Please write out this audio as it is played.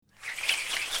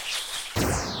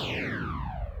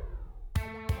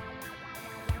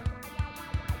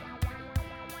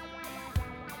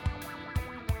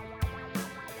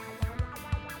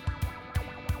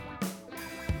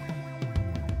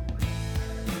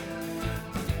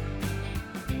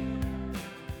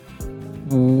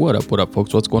What up,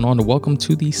 folks? What's going on? Welcome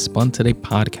to the Spun Today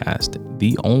podcast,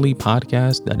 the only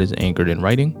podcast that is anchored in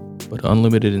writing, but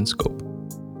unlimited in scope.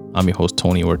 I'm your host,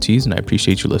 Tony Ortiz, and I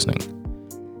appreciate you listening.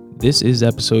 This is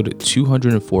episode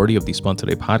 240 of the Spun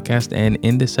Today podcast, and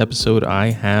in this episode, I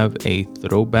have a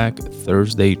Throwback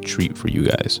Thursday treat for you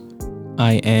guys.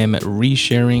 I am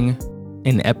resharing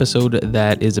an episode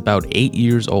that is about 8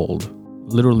 years old,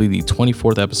 literally the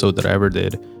 24th episode that I ever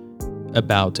did,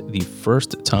 about the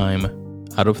first time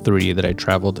out of 3 that I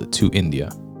traveled to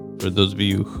India. For those of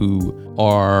you who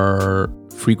are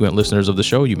frequent listeners of the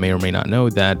show, you may or may not know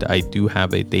that I do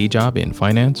have a day job in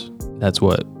finance. That's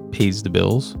what pays the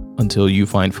bills until you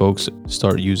find folks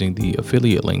start using the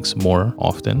affiliate links more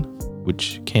often,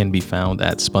 which can be found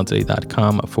at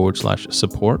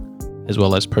spuntoday.com/support, as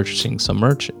well as purchasing some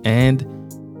merch and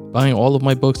buying all of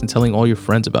my books and telling all your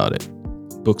friends about it.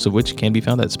 Books of which can be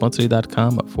found at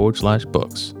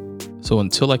spuntoday.com/books. So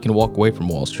until I can walk away from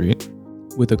Wall Street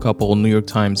with a couple New York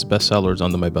Times bestsellers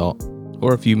under my belt,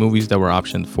 or a few movies that were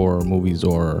optioned for movies,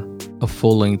 or a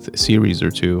full-length series or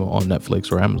 2 on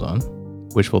Netflix or Amazon,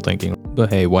 wishful thinking,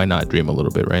 but hey, why not dream a little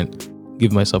bit, right?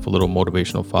 Give myself a little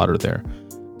motivational fodder there.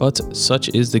 But such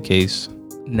is the case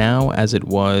now as it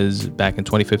was back in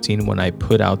 2015 when I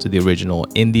put out the original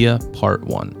India Part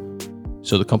 1.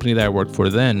 So the company that I worked for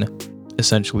then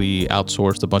essentially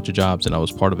outsourced a bunch of jobs, and I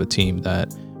was part of a team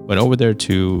that went over there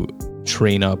to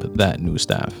train up that new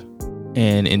staff.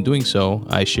 And in doing so,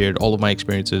 I shared all of my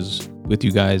experiences with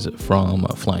you guys, from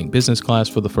flying business class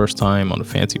for the first time on a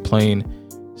fancy plane,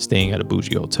 staying at a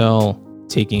bougie hotel,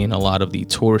 taking in a lot of the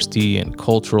touristy and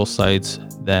cultural sites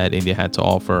that India had to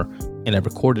offer. And I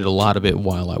recorded a lot of it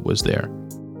while I was there.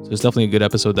 So it's definitely a good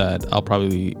episode that I'll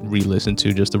probably re-listen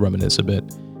to just to reminisce a bit.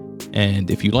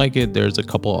 And if you like it, there's a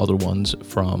couple other ones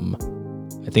from,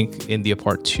 I think India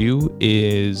Part 2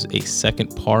 is a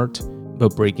second part,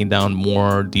 but breaking down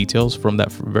more details from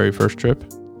that very first trip.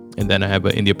 And then I have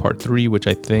an India Part 3, which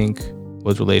I think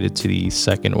was related to the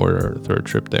second or third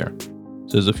trip there.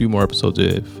 So there's a few more episodes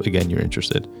if, again, you're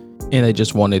interested. And I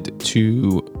just wanted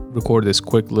to record this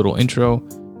quick little intro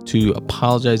to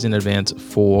apologize in advance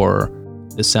for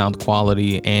the sound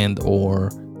quality and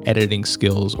or editing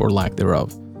skills or lack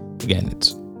thereof. Again,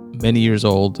 it's many years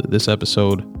old, this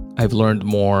episode. I've learned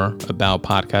more about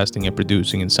podcasting and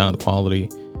producing and sound quality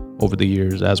over the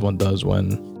years, as one does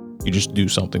when you just do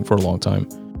something for a long time.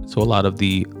 So a lot of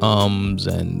the ums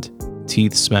and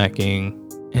teeth smacking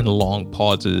and long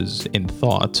pauses in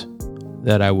thought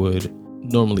that I would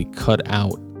normally cut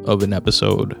out of an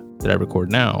episode that I record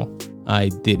now, I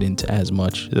didn't as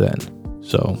much then.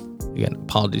 So again,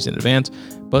 apologies in advance,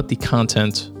 but the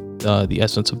content, the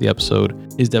essence of the episode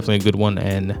is definitely a good one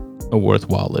and a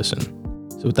worthwhile listen.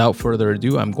 So without further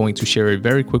ado, I'm going to share a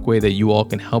very quick way that you all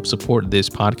can help support this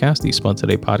podcast, the Spun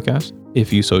Today podcast,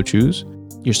 if you so choose.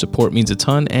 Your support means a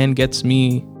ton and gets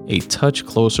me a touch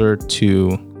closer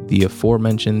to the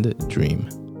aforementioned dream.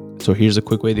 So here's a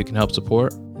quick way that you can help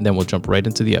support, and then we'll jump right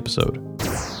into the episode.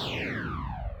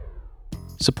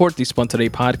 Support the Spun Today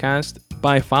podcast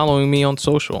by following me on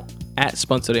social, at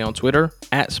Spun Today on Twitter,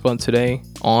 at Spun Today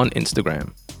on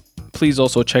Instagram. Please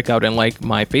also check out and like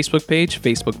my Facebook page,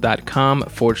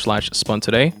 facebook.com/Spun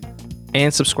Today,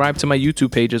 and subscribe to my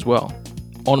YouTube page as well.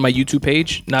 On my YouTube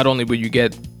page, not only will you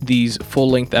get these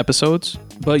full-length episodes,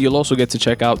 but you'll also get to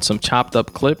check out some chopped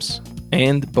up clips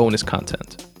and bonus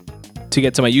content. To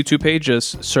get to my YouTube page,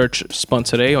 just search Spun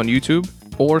Today on YouTube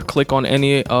or click on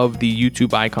any of the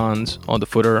YouTube icons on the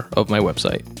footer of my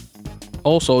website.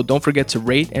 Also, don't forget to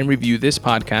rate and review this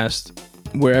podcast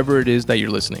wherever it is that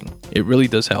you're listening. It really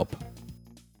does help.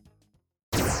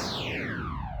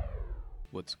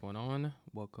 What's going on?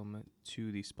 Welcome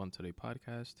to the Spun Today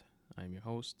podcast. I'm your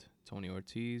host, Tony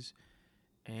Ortiz,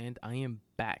 and I am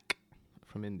back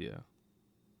from India,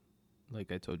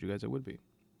 like I told you guys I would be.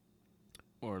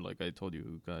 Or like I told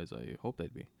you guys I hoped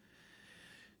I'd be.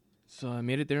 So I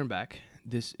made it there and back.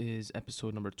 This is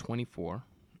episode number 24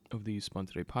 of the Spun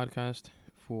Today podcast.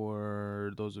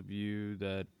 For those of you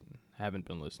that haven't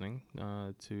been listening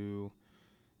to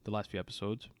the last few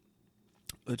episodes,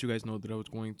 let you guys know that I was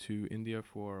going to India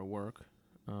for work.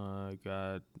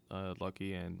 Got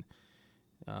lucky, and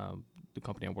the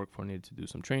company I work for needed to do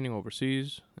some training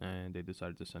overseas, and they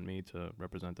decided to send me to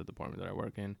represent the department that I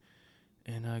work in,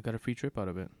 and I got a free trip out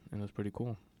of it, and it was pretty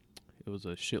cool. It was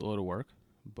a shitload of work,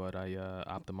 but I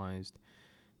optimized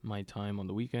my time on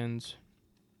the weekends,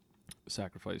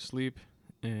 sacrificed sleep,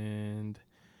 and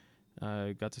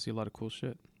I got to see a lot of cool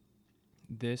shit.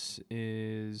 This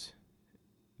is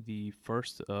the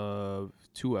first of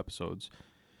 2 episodes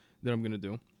that I'm going to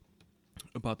do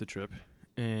about the trip.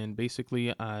 And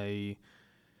basically, I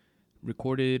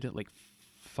recorded like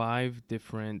 5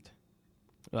 different.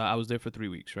 I was there for 3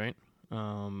 weeks, right?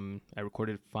 I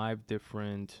recorded 5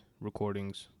 different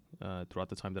recordings throughout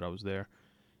the time that I was there,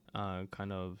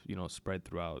 kind of spread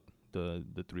throughout the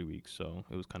 3 weeks. So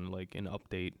it was kind of like an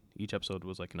update. Each episode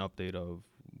was like an update of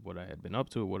what I had been up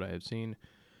to, what I had seen,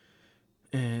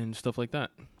 and stuff like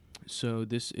that. So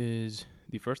this is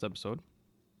the first episode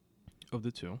of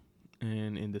the 2,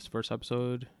 and in this first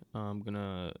episode, I'm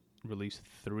gonna release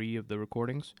 3 of the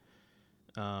recordings,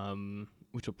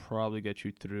 which will probably get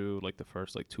you through like the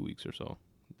first like 2 weeks or so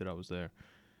that I was there.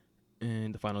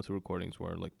 And the final 2 recordings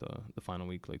were like the final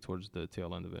week, like towards the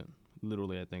tail end of it.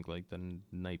 Literally, I think like the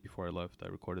night before I left, I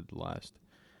recorded the last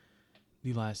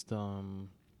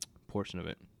portion of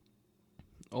it.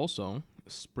 Also,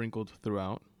 sprinkled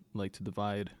throughout, like to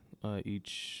divide up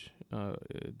each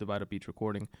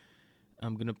recording,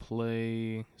 I'm gonna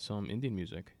play some Indian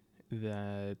music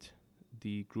that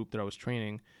the group that I was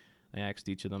training. I asked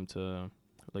each of them to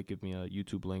like give me a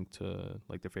YouTube link to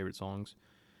like their favorite songs,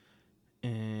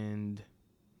 and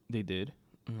they did.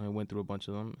 I went through a bunch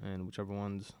of them, and whichever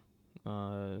ones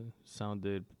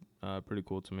sounded pretty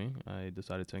cool to me, I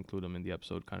decided to include them in the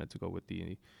episode, kind of to go with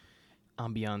the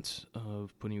ambiance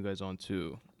of putting you guys on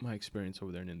to my experience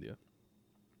over there in India.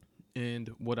 And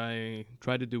what I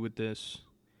try to do with this,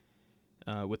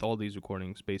 with all these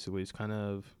recordings, basically, is kind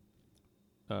of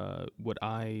what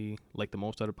I like the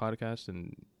most out of podcasts,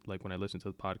 and like when I listen to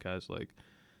the podcast, like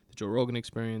the Joe Rogan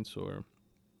Experience or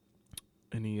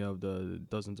any of the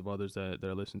dozens of others that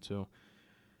I listen to.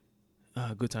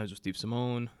 Good Times with Steve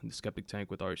Simone, The Skeptic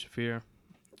Tank with Ari Shafir,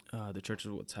 The Church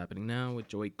of What's Happening Now with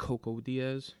Joey Coco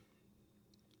Diaz.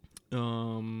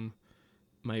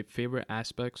 My favorite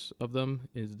aspects of them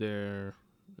is their,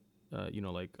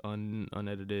 like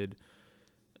unedited,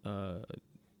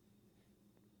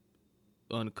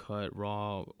 uncut,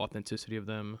 raw authenticity of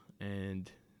them, and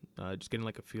just getting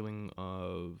like a feeling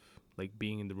of like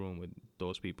being in the room with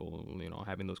those people,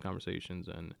 having those conversations,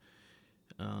 and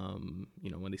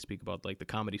when they speak about like the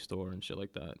Comedy Store and shit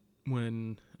like that.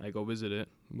 When I go visit it,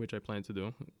 which I plan to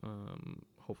do,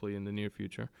 hopefully in the near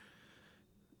future,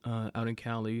 out in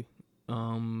Cali,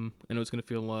 and it's gonna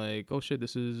feel like, oh shit,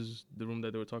 this is the room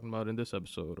that they were talking about in this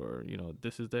episode, or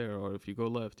this is there, or if you go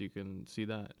left, you can see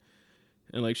that,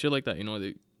 and like shit like that. I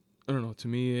don't know. To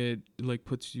me, it like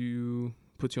puts you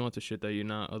onto shit that you're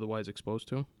not otherwise exposed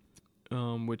to,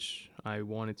 which I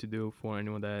wanted to do for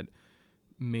anyone that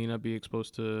may not be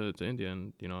exposed to India.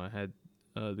 And I had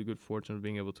the good fortune of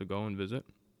being able to go and visit,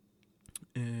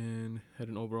 and had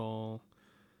an overall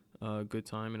good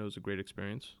time, and it was a great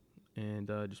experience. And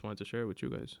just wanted to share it with you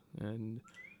guys and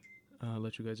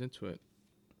let you guys into it.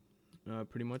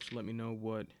 Pretty much let me know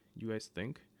what you guys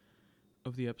think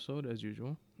of the episode. As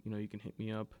usual, you can hit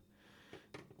me up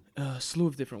a slew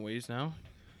of different ways now.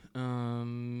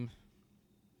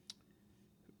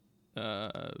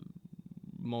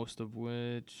 Most of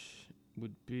which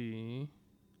would be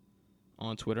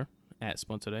on Twitter at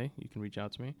SpunToday. You can reach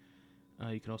out to me.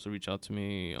 You can also reach out to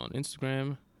me on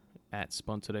Instagram at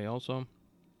SpunToday, also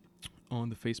on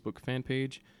the Facebook fan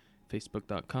page,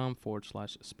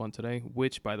 facebook.com/SpunToday,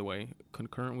 which, by the way,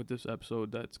 concurrent with this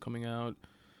episode that's coming out,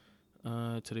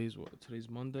 today's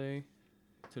Monday,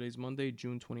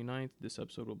 June 29th. This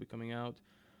episode will be coming out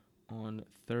on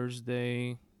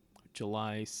Thursday,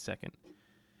 July 2nd.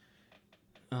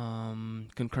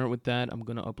 Concurrent with that, I'm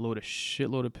gonna upload a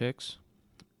shitload of pics,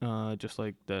 just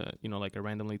like like I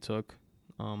randomly took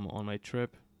on my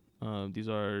trip. These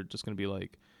are just gonna be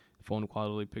like phone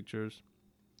quality pictures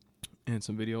and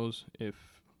some videos,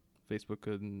 if Facebook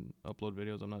could upload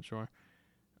videos, I'm not sure.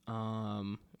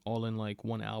 All in like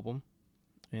one album,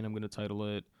 and I'm gonna title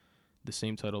it the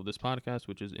same title of this podcast,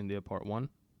 which is India Part 1.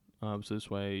 So this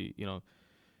way, you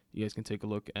guys can take a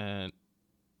look at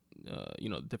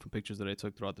different pictures that I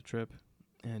took throughout the trip.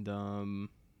 And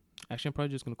actually, I'm probably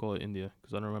just gonna call it India,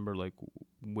 because I don't remember like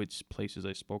which places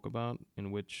I spoke about in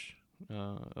which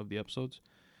of the episodes.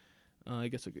 I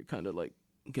guess I could kind of like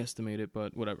guesstimate it,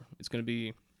 but whatever. It's gonna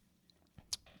be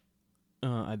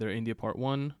either India Part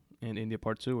 1 and India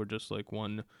Part 2, or just like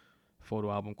one photo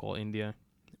album called India,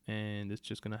 and it's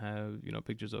just gonna have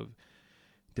pictures of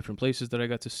different places that I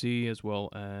got to see, as well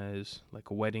as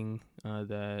like a wedding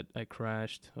that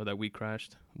we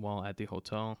crashed while at the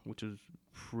hotel, which is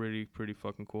pretty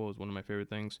fucking cool. It was one of my favorite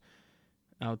things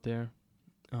out there.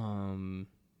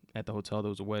 At the hotel, there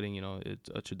was a wedding. It's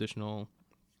a traditional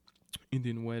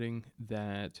Indian wedding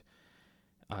that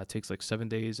takes like 7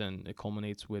 days, and it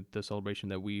culminates with the celebration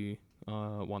that we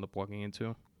wound up walking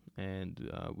into,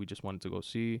 and we just wanted to go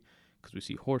see, because we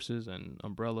see horses and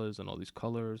umbrellas and all these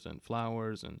colors and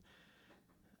flowers, and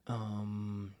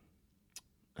and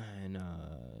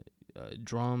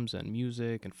drums and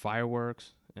music and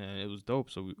fireworks, and it was dope.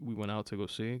 So we went out to go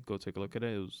take a look at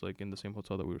it. It was like in the same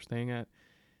hotel that we were staying at,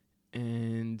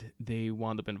 and they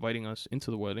wound up inviting us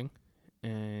into the wedding,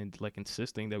 and like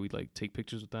insisting that we like take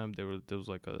pictures with them. There was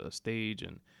like a stage,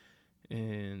 and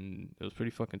it was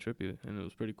pretty fucking trippy, and it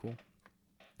was pretty cool.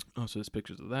 So there's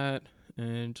pictures of that,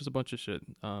 and just a bunch of shit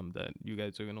that you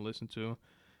guys are gonna listen to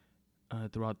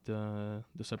throughout the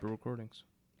separate recordings,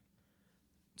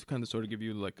 to kind of sort of give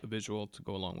you like a visual to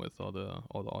go along with all the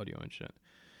audio and shit.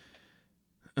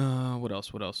 What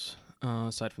else?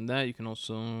 Aside from that, you can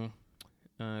also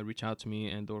reach out to me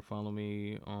and or follow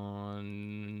me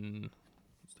on,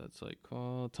 what's that site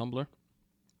called? Tumblr.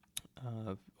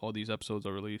 All these episodes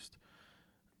are released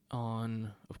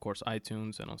on, of course,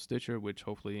 iTunes and on Stitcher, which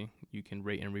hopefully you can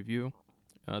rate and review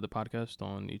the podcast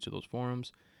on each of those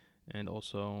forums. And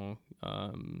also,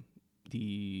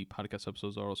 the podcast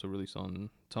episodes are also released on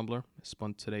Tumblr,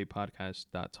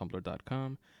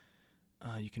 spuntodaypodcast.tumblr.com.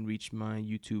 You can reach my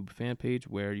YouTube fan page,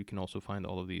 where you can also find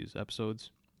all of these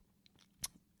episodes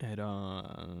at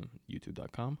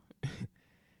youtube.com.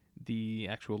 The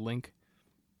actual link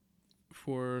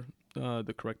for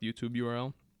the correct YouTube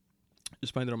URL,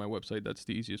 just find it on my website. That's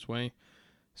the easiest way.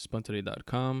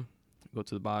 spuntoday.com. Go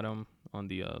to the bottom on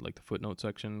the like the footnote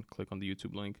section, click on the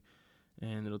YouTube link,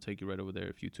 and it'll take you right over there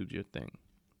if YouTube's your thing.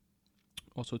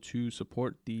 Also, to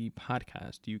support the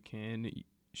podcast, you can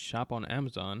shop on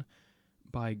Amazon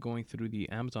by going through the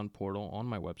Amazon portal on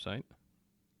my website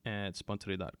at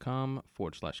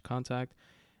spuntoday.com/contact.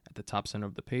 At the top center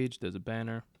of the page, there's a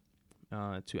banner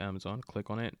to Amazon. Click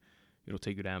on it. It'll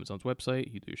take you to Amazon's website.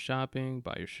 You do your shopping,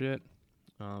 buy your shit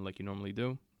like you normally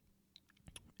do.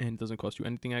 And it doesn't cost you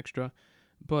anything extra.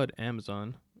 But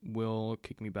Amazon will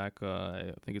kick me back,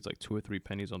 I think it's like 2 or 3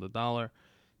 pennies on the dollar,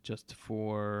 just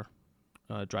for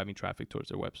driving traffic towards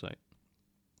their website.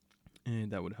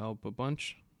 And that would help a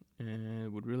bunch,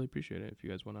 and would really appreciate it if you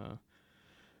guys want to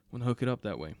hook it up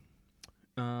that way.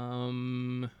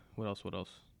 What else?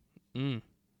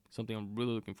 Something I'm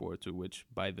really looking forward to, which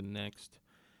by the next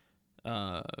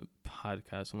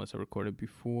podcast, unless I record it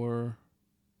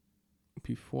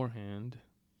beforehand,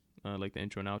 like the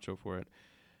intro and outro for it,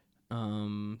 that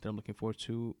I'm looking forward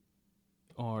to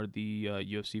are the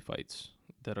UFC fights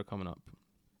that are coming up.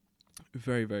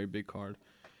 Very, very big card,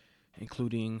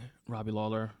 including Robbie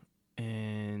Lawler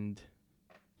and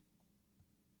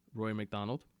Roy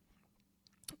McDonald,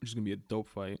 which is going to be a dope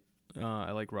fight.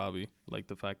 I like Robbie. I like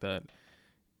the fact that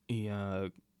he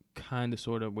kind of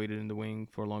sort of waited in the wing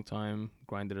for a long time,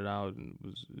 grinded it out,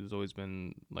 and has always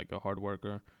been like a hard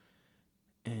worker,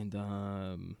 and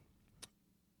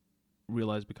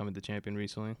realized becoming the champion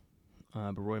recently.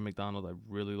 But Roy McDonald I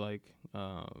really like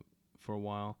for a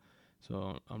while,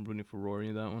 so I'm rooting for Rory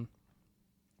in that one.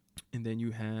 And then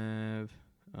you have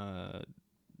the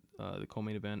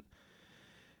co-main event,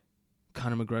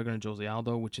 Conor McGregor and Jose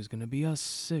Aldo, which is gonna be a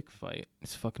sick fight.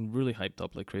 It's fucking really hyped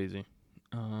up like crazy.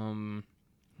 Conor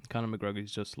McGregor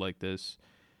is just like this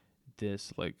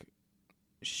like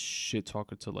shit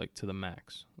talker to the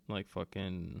max, like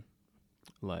fucking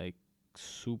like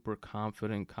super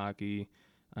confident, cocky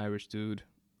Irish dude.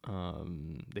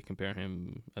 They compare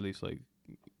him, at least like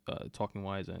talking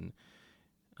wise, and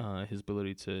his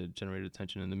ability to generate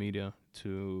attention in the media,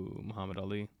 to Muhammad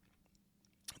Ali.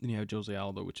 Then you have Jose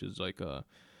Aldo, which is like a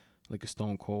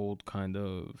stone cold kind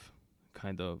of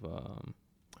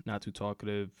not too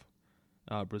talkative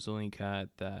Brazilian cat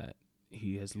that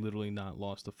he has literally not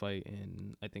lost a fight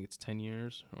in, I think it's 10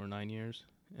 years or 9 years,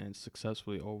 and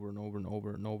successfully over and over and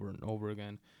over and over and over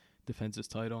again defends his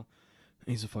title.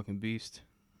 He's a fucking beast.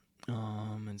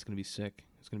 And it's gonna be sick.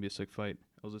 It's gonna be a sick fight.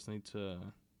 I was listening to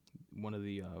one of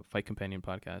the Fight Companion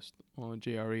podcasts on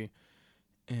JRE,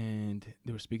 and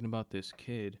they were speaking about this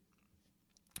kid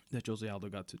that Jose Aldo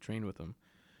got to train with him,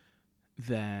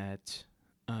 that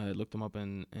looked him up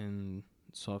and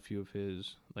saw a few of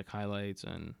his like highlights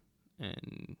and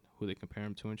who they compare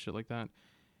him to and shit like that,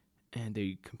 and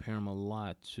they compare him a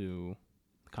lot to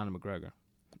Conor McGregor,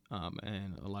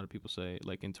 and a lot of people say,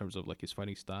 like, in terms of like his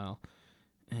fighting style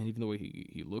and even the way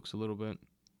he looks a little bit.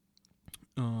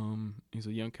 He's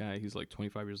a young cat. He's like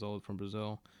 25 years old, from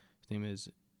Brazil. His name is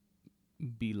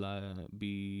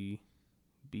Bilarinho.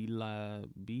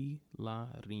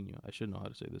 I should know how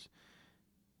to say this.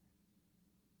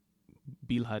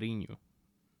 Bilarinho.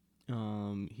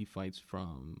 He fights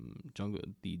from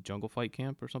the Jungle Fight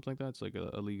Camp or something like that. It's like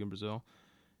a league in Brazil,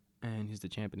 and he's the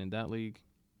champion in that league.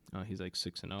 He's like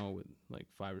 6-0 with like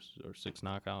 5 or 6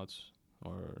 knockouts,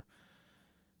 or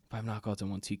 5 knockouts and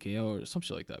 1 TKO or some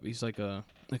shit like that. But he's like a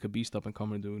beast up and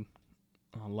coming dude.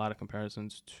 A lot of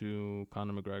comparisons to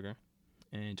Conor McGregor,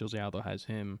 and Jose Aldo has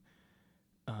him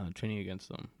training against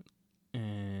them,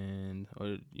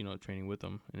 or training with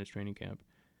them in his training camp.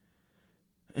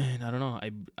 And I don't know,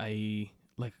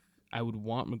 I would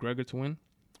want McGregor to win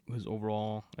because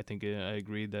overall I think I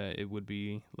agree that it would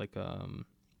be like a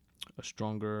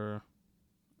stronger,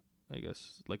 I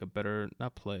guess, like a better,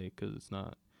 not play because it's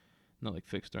not like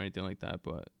fixed or anything like that,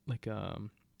 but like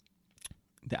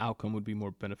the outcome would be more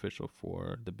beneficial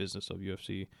for the business of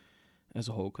UFC as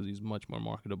a whole because he's much more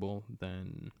marketable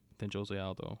than Jose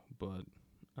Aldo. But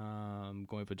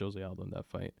going for Jose Aldo in that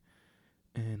fight,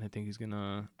 and I think he's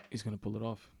gonna pull it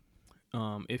off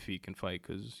if he can fight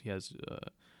because he has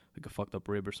like a fucked up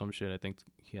rib or some shit. I think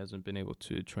he hasn't been able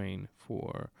to train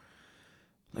for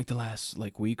like the last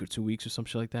like week or 2 weeks or some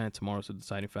shit like that. And tomorrow's the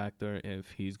deciding factor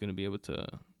if he's gonna be able to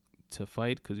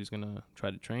fight because he's gonna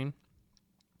try to train.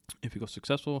 If he goes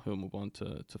successful, he'll move on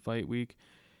to fight week,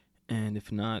 and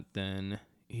if not, then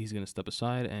he's gonna step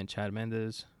aside. And Chad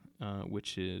Mendes,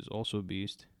 which is also a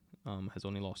beast, has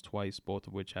only lost twice, both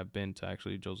of which have been to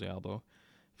actually Jose Aldo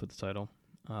for the title.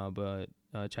 But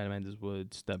Chad Mendes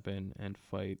would step in and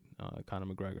fight Conor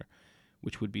McGregor,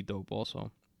 which would be dope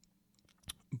also.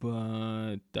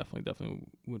 But definitely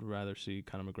would rather see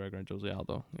Conor McGregor and Jose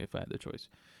Aldo if I had the choice.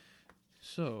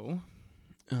 So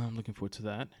I'm looking forward to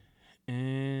that.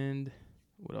 And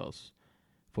what else?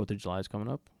 4th of July is coming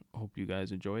up. Hope you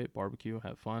guys enjoy it. Barbecue,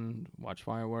 have fun, watch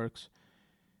fireworks.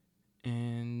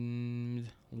 And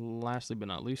lastly but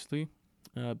not leastly,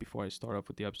 before I start off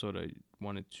with the episode, I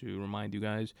wanted to remind you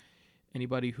guys,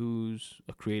 anybody who's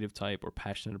a creative type or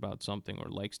passionate about something or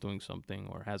likes doing something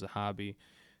or has a hobby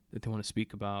that they want to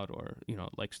speak about or,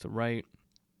 likes to write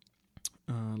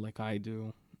like I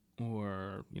do,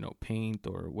 or, paint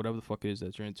or whatever the fuck it is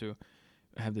that you're into,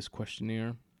 I have this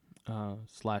questionnaire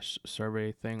 /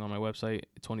 survey thing on my website.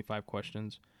 It's only 5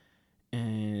 questions,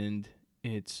 and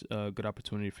it's a good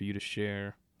opportunity for you to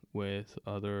share with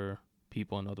other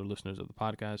people and other listeners of the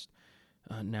podcast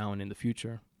now and in the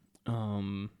future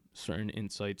certain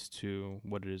insights to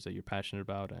what it is that you're passionate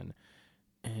about.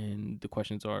 And the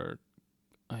questions are,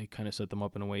 I kind of set them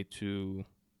up in a way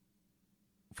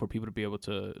for people to be able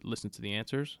to listen to the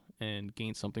answers and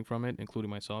gain something from it, including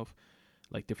myself,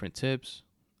 like different tips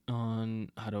on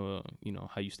how to,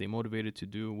 how you stay motivated to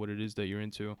do what it is that you're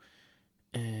into,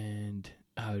 and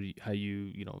how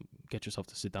you get yourself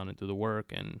to sit down and do the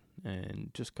work, and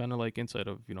just kind of like insight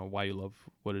of, why you love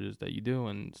what it is that you do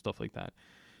and stuff like that.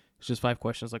 It's just 5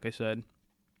 questions, like I said.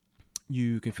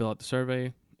 You can fill out the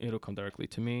survey. It'll come directly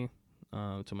to me,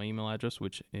 to my email address,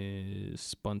 which is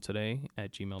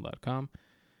spuntoday@gmail.com.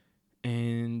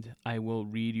 And I will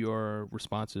read your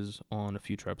responses on a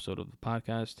future episode of the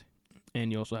podcast.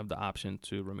 And you also have the option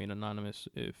to remain anonymous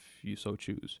if you so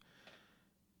choose.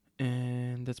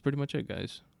 And that's pretty much it,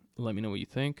 guys. Let me know what you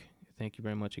think. Thank you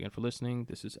very much again for listening.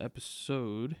 This is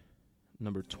episode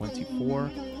number 24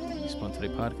 of the Spun Today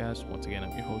podcast. Once again,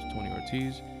 I'm your host, Tony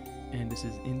Ortiz. And this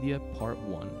is India Part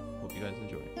 1. Hope you guys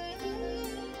enjoy it.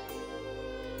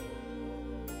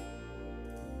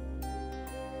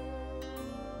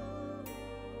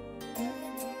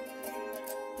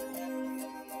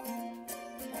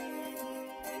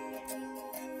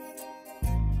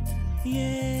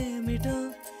 ఏమిటో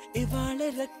ఇవాళ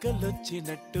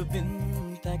రెక్కలొచ్చినట్టు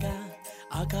వింతగా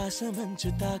ఆకాశమంచు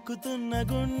తాకుతున్న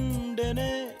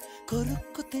గుండెనే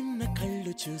కొరుక్కు తిన్న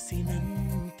కళ్ళు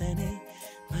చూసినంతనే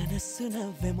మనస్సు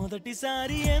నవ్వే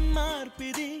మొదటిసారి ఏం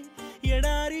మార్పిది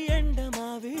ఎడారి ఎండ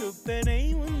మావి ఉప్పెనై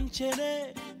ఉంచెనే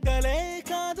కలే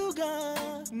కాదుగా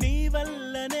నీ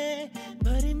వల్లనే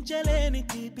భరించలేని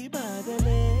తీపి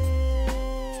బాధలే.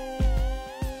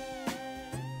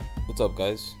 What's up,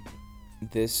 guys?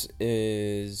 This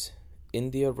is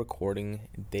India recording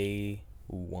day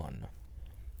 1.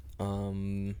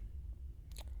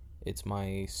 It's my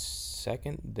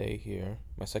second day here,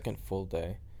 my second full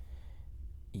day.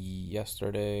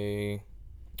 Yesterday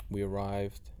we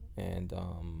arrived, and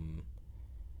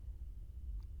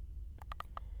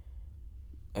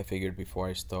I figured before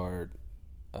I start,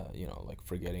 like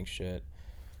forgetting shit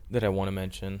that I want to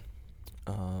mention,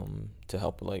 to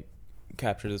help like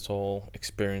capture this whole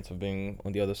experience of being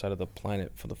on the other side of the planet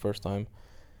for the first time,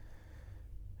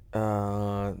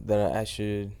 that I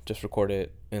should just record it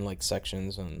in like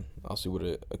sections, and I'll see what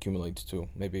it accumulates to.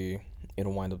 Maybe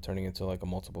it'll wind up turning into like a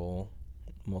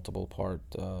multiple part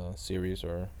series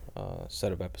or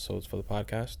set of episodes for the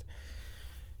podcast,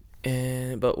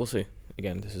 but we'll see.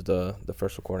 Again, this is the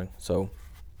first recording, so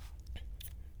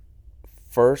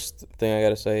first thing I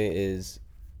gotta say is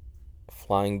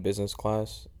flying business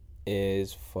class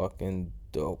is fucking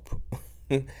dope.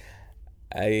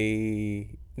 I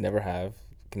never have,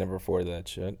 can never afford that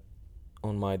shit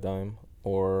on my dime,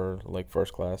 or like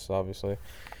first class, obviously,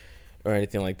 or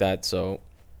anything like that. So,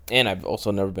 and I've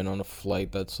also never been on a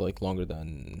flight that's like longer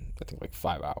than, I think, like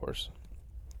 5 hours.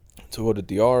 To go to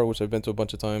DR, which I've been to a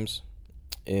bunch of times,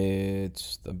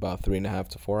 it's about 3.5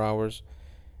 to 4 hours.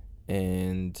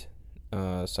 And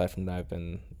aside from that, I've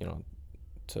been,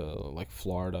 to like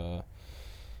Florida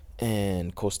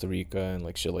and Costa Rica and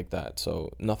like shit like that.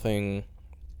 So nothing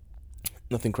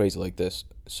crazy like this.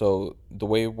 So the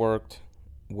way it worked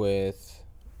with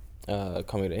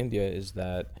coming to India is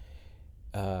that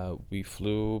we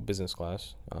flew business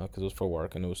class because it was for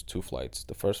work, and it was 2 flights.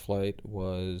 The first flight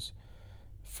was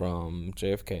from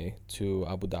JFK to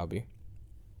Abu Dhabi,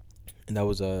 and that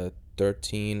was a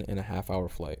 13.5 hour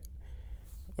flight,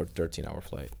 or 13-hour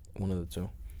flight, one of the two.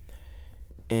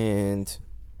 And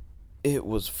it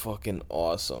was fucking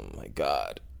awesome. My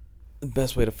God, the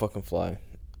best way to fucking fly.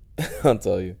 I'll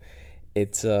tell you.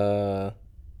 It's so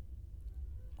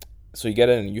you get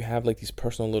in and you have like these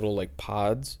personal little like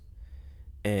pods,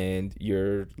 and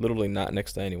you're literally not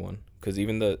next to anyone, because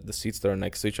even the seats that are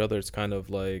next to each other, it's kind of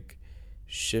like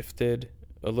shifted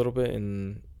a little bit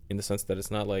in the sense that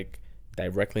it's not like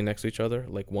directly next to each other.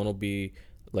 Like one will be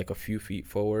like a few feet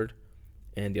forward,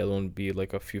 and the other one will be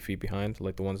like a few feet behind,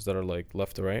 like the ones that are like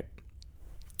left to right.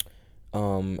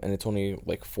 And it's only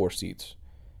like 4 seats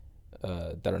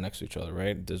that are next to each other,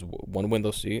 right? There's one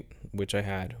window seat, which I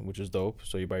had, which is dope.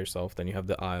 So you're by yourself. Then you have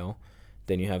the aisle.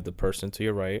 Then you have the person to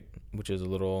your right, which is a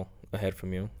little ahead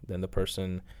from you. Then the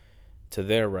person to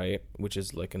their right, which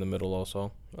is like in the middle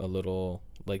also, a little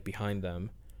like behind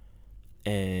them.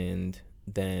 And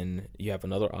then you have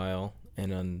another aisle,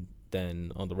 and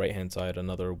then on the right-hand side,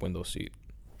 another window seat.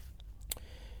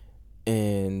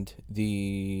 And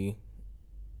the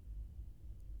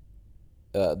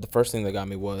first thing that got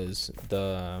me was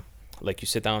you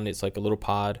sit down, it's like a little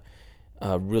pod,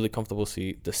 really comfortable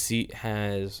seat. The seat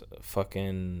has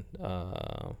fucking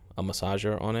a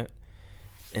massager on it,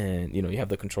 and you have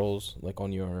the controls like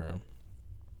on your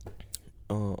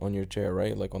chair,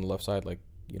 right? Like on the left side, like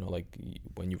like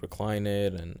when you recline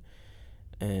it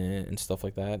and stuff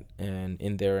like that. And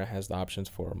in there it has the options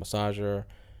for a massager,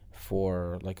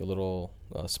 for like a little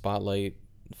spotlight,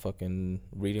 fucking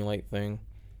reading light thing.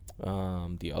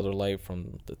 The other light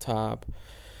from the top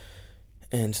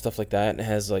and stuff like that. It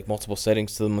has like multiple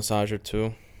settings to the massager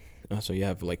too, so you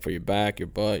have like for your back, your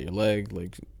butt, your leg,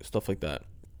 like stuff like that.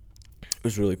 It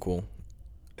was really cool.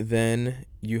 Then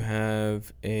you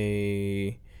have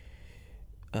a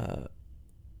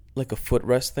like a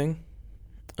footrest thing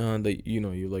that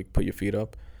you like put your feet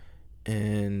up,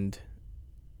 and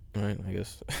right, I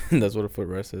guess that's what a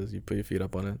footrest is. You put your feet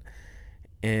up on it,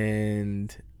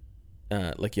 and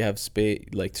like you have space,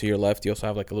 like to your left you also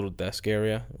have like a little desk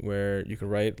area where you can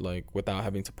write like without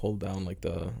having to pull down like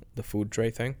the food tray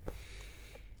thing.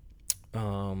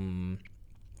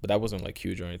 But that wasn't like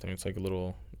huge or anything. It's like a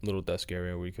little desk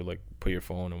area where you could like put your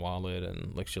phone and wallet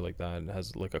and like shit like that. It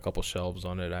has like a couple shelves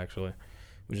on it actually,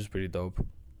 which is pretty dope.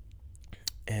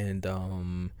 And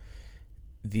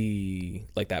the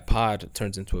like that pod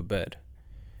turns into a bed,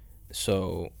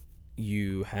 so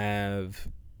you have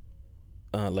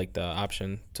like the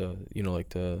option to like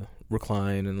to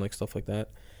recline and like stuff like that,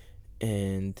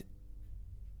 and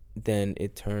then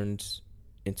it turns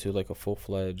into like a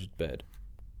full-fledged bed.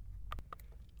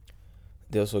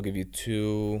 They also give you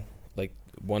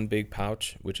one big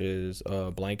pouch, which is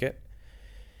a blanket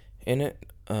in it.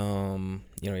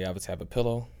 You obviously have a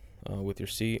pillow with your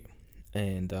seat,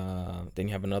 and then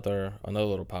you have another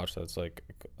little pouch that's like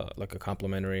a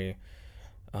complimentary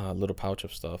little pouch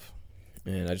of stuff.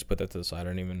 And I just put that to the side.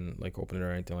 I didn't even like open it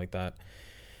or anything like that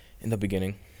in the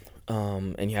beginning.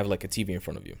 And you have like a TV in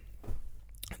front of you.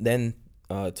 Then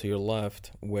to your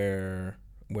left, where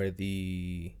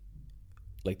the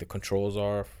like the controls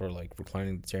are for like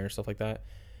reclining the chair and stuff like that,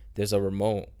 there's a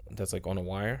remote that's like on a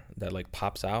wire that like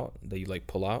pops out, that you like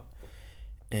pull out,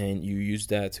 and you use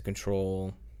that to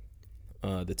control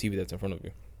the TV that's in front of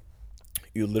you.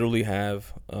 You literally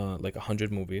have like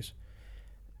 100 movies.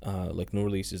 Like new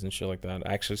releases and shit like that.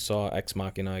 I actually saw Ex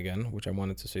Machina again, which I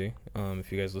wanted to see.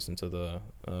 If you guys listened to the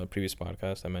previous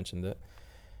podcast, I mentioned it.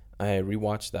 I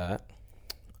rewatched that.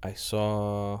 I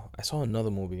saw another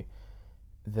movie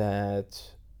that.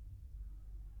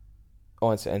 Oh,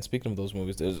 and speaking of those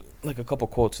movies, there's like a couple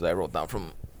quotes that I wrote down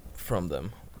from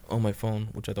them on my phone,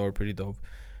 which I thought were pretty dope,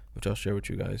 which I'll share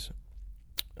with you guys.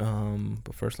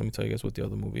 But first, let me tell you guys what the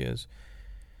other movie is.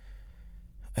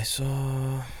 I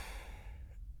saw.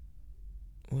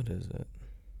 What is it?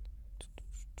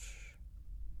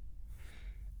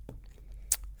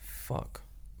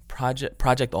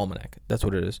 Project Almanac. That's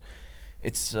what it is.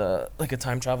 It's like a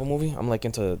time travel movie. I'm like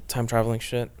into time traveling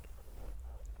shit,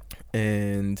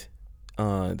 and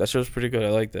that show was pretty good. I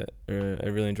liked it. I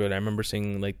really enjoyed it. I remember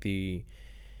seeing like the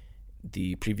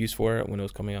previews for it when it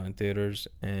was coming out in theaters,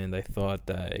 and I thought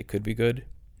that it could be good,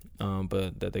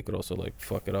 but that they could also like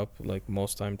fuck it up like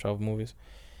most time travel movies.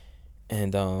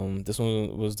 And this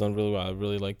one was done really well. I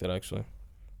really liked it actually.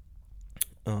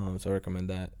 So I recommend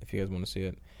that if you guys want to see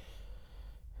it.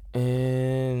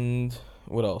 And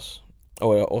what else?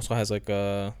 Oh, it also has like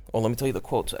let me tell you the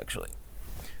quotes actually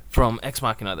from Ex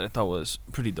Machina that I thought was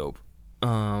pretty dope.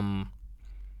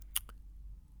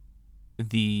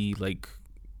 The like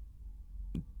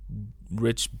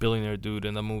rich billionaire dude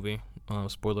in the movie,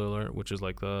 spoiler alert, which is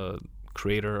like the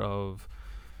creator of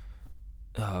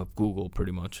Google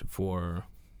pretty much for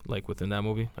like within that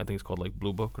movie. I think it's called like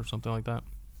Blue Book or something like that.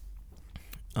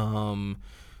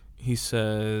 He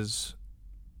says,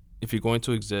 if you're going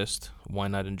to exist, why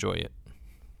not enjoy it?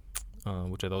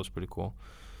 Which I thought was pretty cool.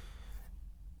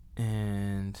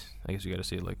 And I guess you got to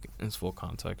see it like in its full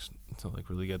context to like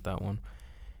really get that one.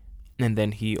 And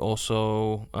then he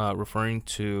also referring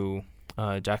to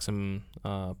Jackson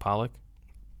Pollock,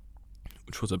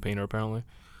 which was a painter apparently.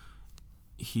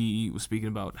 He was speaking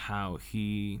about how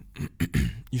he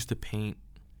used to paint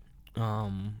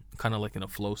kind of like in a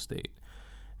flow state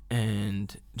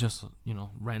and just,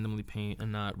 randomly paint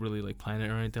and not really like plan it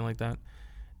or anything like that.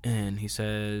 And he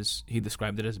says he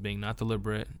described it as being not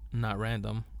deliberate, not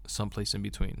random, someplace in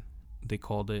between. They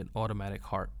called it automatic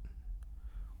heart.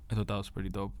 I thought that was pretty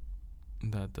dope,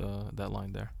 that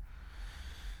line there.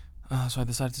 So I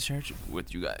decided to share it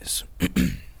with you guys.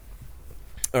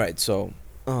 All right, so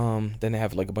then they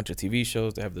have like a bunch of TV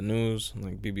shows. They have the news,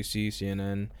 like BBC,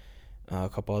 CNN, a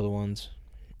couple other ones.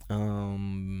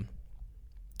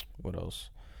 What else?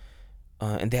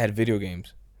 And they had video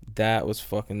games. That was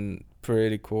fucking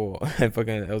pretty cool. I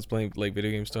was playing like video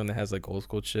games too, and it has like old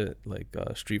school shit like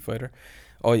Street Fighter.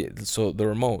 Oh yeah, so the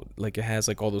remote, like it has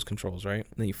like all those controls, right?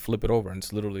 And then you flip it over, and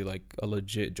it's literally like a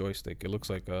legit joystick. It looks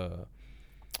like a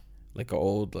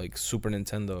old like Super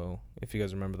Nintendo, if you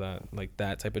guys remember that, like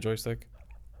that type of joystick,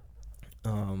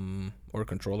 or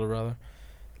controller rather.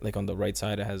 Like on the right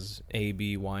side it has A,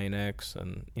 B, Y, and X,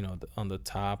 and on the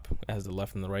top it has the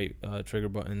left and the right trigger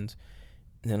buttons.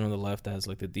 And then on the left it has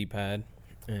like the D-pad,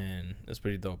 and it's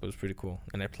pretty dope. It was pretty cool.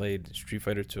 And I played Street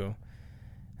Fighter 2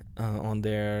 on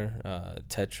there,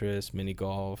 Tetris, mini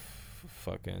golf,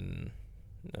 fucking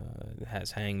it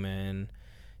has Hangman,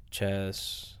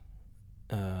 chess,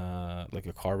 like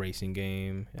a car racing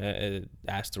game,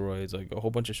 asteroids, like a whole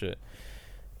bunch of shit.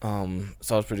 So it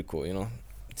was pretty cool,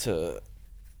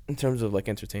 in terms of like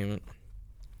entertainment,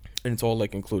 and it's all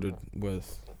like included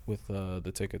with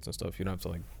the tickets and stuff. You don't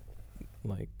have to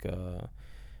like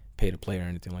pay to play or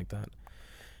anything like that.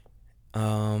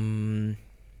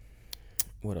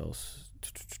 What else?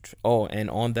 Oh, and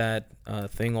on that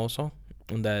thing also,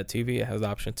 on that TV, it has the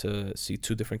option to see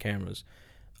two different cameras.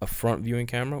 A front viewing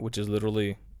camera, which is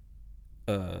literally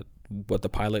what the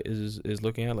pilot is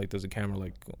looking at. Like there's a camera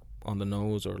like on the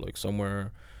nose or like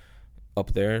somewhere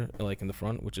up there, like in the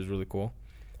front, which is really cool.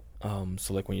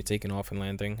 So like when you're taking off and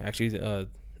landing, actually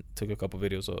took a couple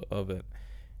videos of it.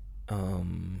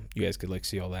 You guys could like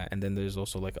see all that. And then there's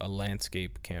also like a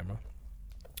landscape camera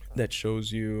that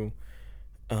shows you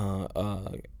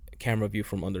a camera view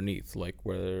from underneath, like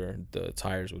where the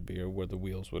tires would be or where the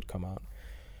wheels would come out,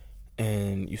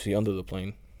 and you see under the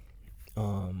plane,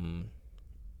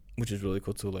 which is really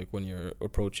cool too, like when you're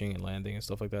approaching and landing and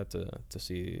stuff like that, to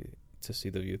see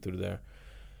the view through there.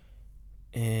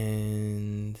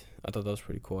 And I thought that was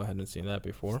pretty cool. I hadn't seen that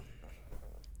before.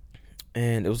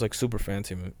 And it was like super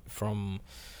fancy from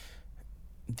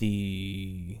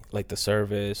the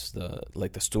service, the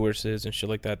stewardesses and shit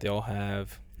like that. They all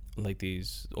have like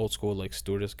these old school like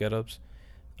stewardess getups.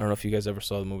 I don't know if you guys ever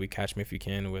saw the movie Catch Me If You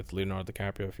Can with Leonardo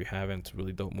DiCaprio. If you haven't, it's a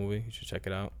really dope movie. You should check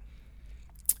it out.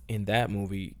 In that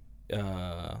movie,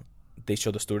 they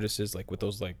show the stewardesses like with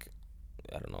those like,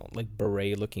 I don't know, like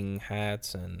beret looking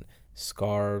hats and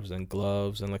scarves and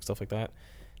gloves and like stuff like that.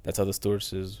 That's how the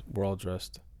stewardesses were all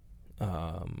dressed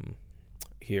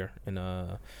here in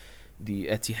the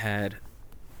Etihad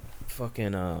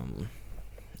fucking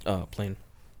plane.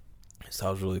 So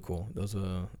that was really cool. That was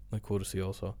like cool to see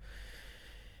also.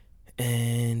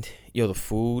 And the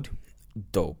food,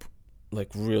 dope, like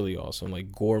really awesome,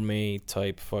 like gourmet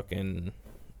type fucking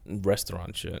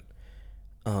restaurant shit.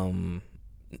 It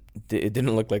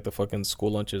didn't look like the fucking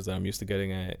school lunches that I'm used to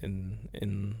getting at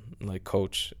in like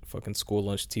Coach, fucking school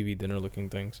lunch TV dinner looking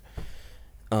things.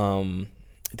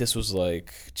 this was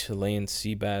like Chilean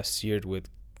sea bass seared with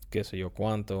queso yo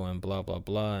cuanto and blah blah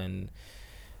blah,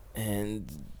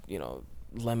 and you know,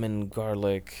 lemon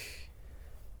garlic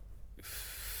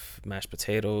mashed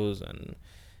potatoes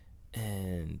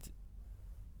and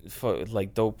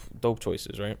like dope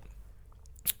choices, right?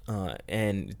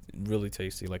 And really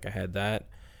tasty. Like I had that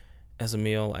as a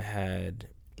meal. I had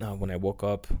when I woke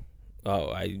up.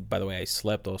 Oh, by the way, I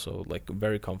slept also like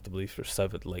very comfortably for 6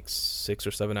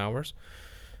 or 7 hours,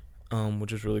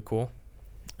 which was really cool.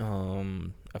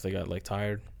 After I got like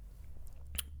tired,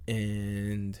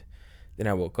 and then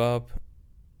I woke up.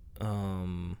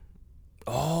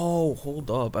 Oh,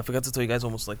 hold up! I forgot to tell you guys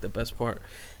almost like the best part.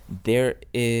 There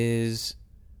is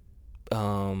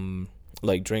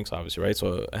like drinks, obviously, right?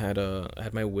 So I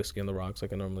had my whiskey on the rocks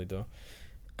like I normally do.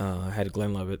 I had a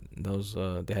Glenlivet. Those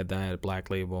they had that Black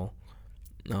Label.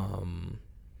 And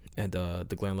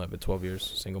the Glenlivet 12 years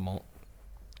single malt.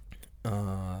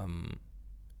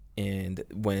 And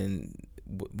when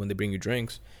they bring you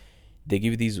drinks, they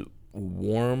give you these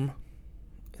warm,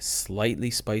 slightly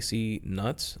spicy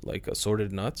nuts, like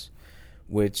assorted nuts,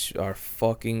 which are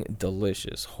fucking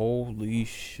delicious. Holy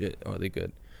shit, are they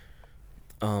good?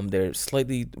 They're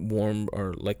slightly warm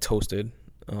or like toasted.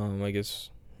 I guess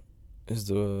is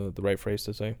the right phrase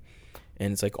to say.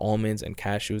 And it's like almonds and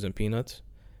cashews and peanuts.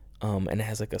 And it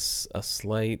has like a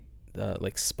slight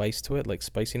like spice to it, like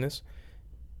spiciness.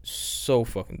 So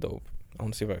fucking dope. I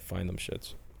want to see if I find them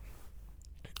shits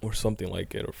or something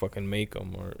like it, or fucking make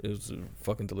them. Or it was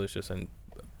fucking delicious and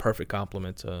perfect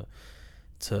compliment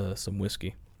to some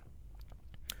whiskey.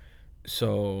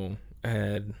 So I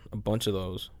had a bunch of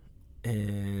those,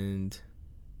 and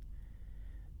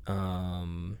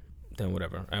then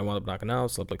whatever. I wound up knocking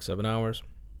out. Slept like 7 hours,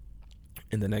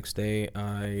 and the next day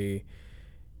I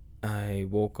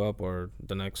woke up, or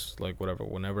the next, like, whatever,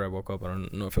 whenever I woke up, I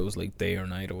don't know if it was like day or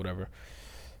night or whatever.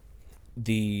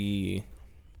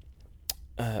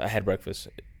 I had breakfast.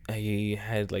 I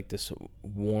had like this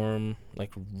warm,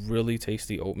 like really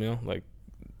tasty oatmeal, like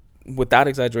without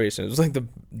exaggeration. It was like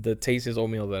the tastiest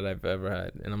oatmeal that I've ever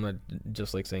had, and I'm not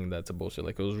just like saying that to bullshit.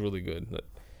 Like it was really good.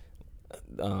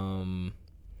 And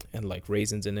like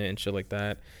raisins in it and shit like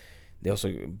that. They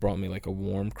also brought me like a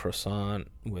warm croissant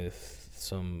with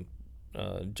some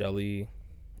jelly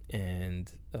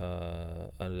and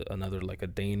another like a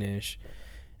Danish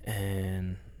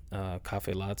and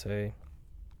cafe latte.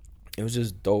 It was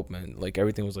just dope, man. Like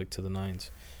everything was like to the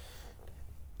nines,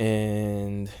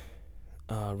 and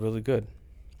really good.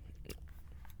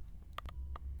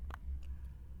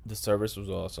 The service was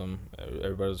awesome.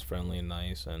 Everybody was friendly and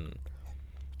nice and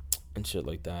shit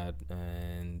like that.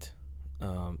 And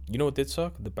you know what did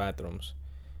suck? The bathrooms.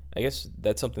 I guess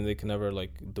that's something they can never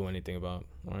like do anything about,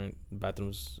 right?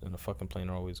 Bathrooms in a fucking plane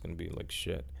are always gonna be like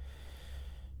shit.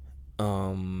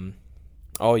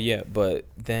 Oh yeah, but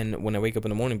then when I wake up in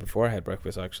the morning before I had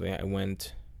breakfast, actually, I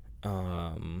went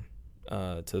to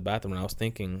the bathroom, and I was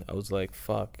thinking, I was like,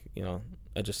 fuck, you know,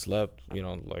 I just slept, you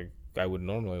know, like I would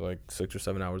normally, like 6 or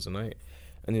 7 hours a night.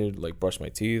 I need to like brush my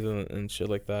teeth and shit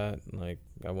like that. Like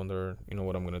I wonder, you know,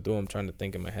 what I'm gonna do. I'm trying to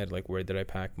think in my head, like, where did I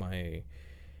pack my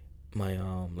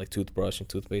like toothbrush and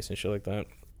toothpaste and shit like that.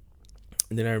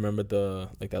 And then I remembered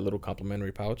that little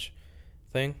complimentary pouch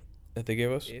thing that they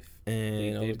gave us.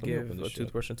 And I was like, give a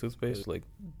toothbrush and toothpaste, like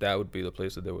that would be the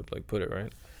place that they would like put it,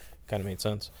 right? Kind of made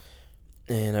sense.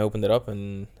 And I opened it up,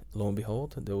 and lo and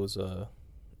behold, there was a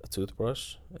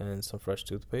toothbrush and some fresh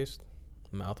toothpaste,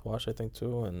 mouthwash, I think,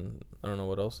 too, and I don't know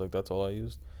what else. Like that's all I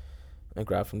used. I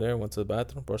grabbed from there, went to the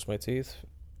bathroom, brushed my teeth,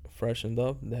 freshened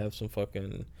up. They have some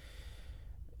fucking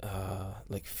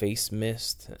like face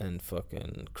mist and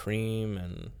fucking cream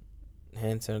and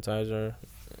hand sanitizer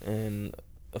and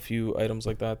a few items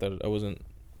like that I wasn't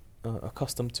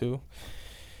accustomed to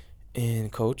in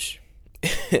Coach.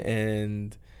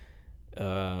 And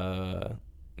yeah,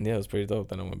 it was pretty dope.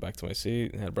 Then I went back to my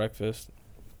seat and had breakfast.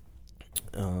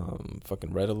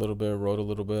 Fucking read a little bit, wrote a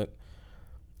little bit,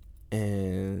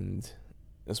 and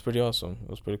it was pretty awesome. It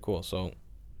was pretty cool. So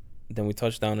then we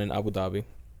touched down in Abu Dhabi.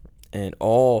 And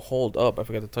hold up, I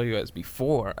forgot to tell you guys,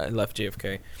 before I left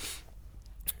JFK,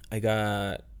 I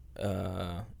got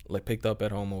like picked up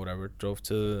at home or whatever, drove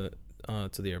to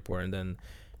the airport, and then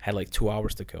had like 2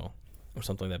 hours to kill or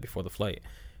something like that before the flight.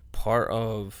 Part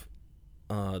of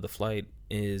the flight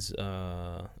is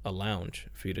a lounge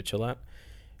for you to chill at,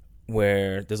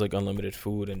 where there's like unlimited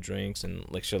food and drinks and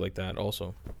like shit like that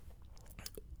also.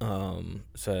 So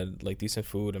I had like decent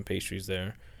food and pastries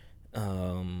there.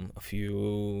 A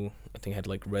few, I think I had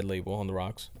like Red Label on the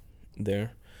rocks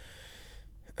there.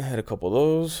 I had a couple of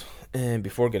those, and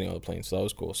before getting on the plane, so that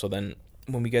was cool. So then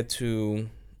when we get to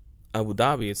Abu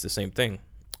Dhabi, it's the same thing,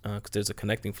 because there's a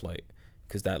connecting flight,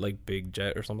 because that like big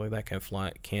jet or something like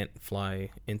that can't fly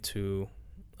into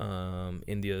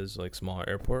India's like smaller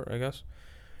airport, I guess.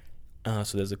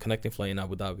 So there's a connecting flight in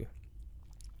Abu Dhabi,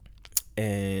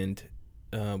 and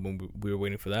when we were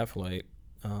waiting for that flight,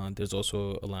 there's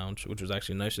also a lounge which was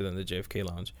actually nicer than the JFK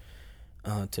lounge,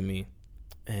 to me,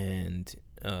 and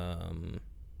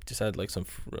just had like some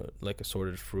like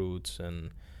assorted fruits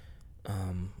and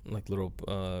like little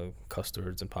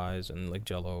custards and pies and like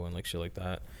Jello and like shit like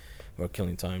that. We were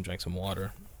killing time, drank some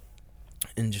water,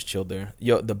 and just chilled there.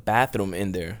 Yo, the bathroom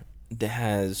in there that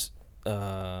has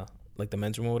like the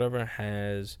men's room or whatever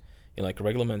has, you know, like a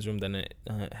regular men's room. Then it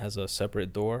has a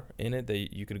separate door in it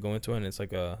that you could go into, and it's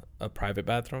like a private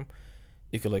bathroom.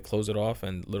 You could like close it off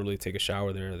and literally take a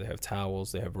shower there. They have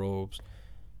towels, they have robes,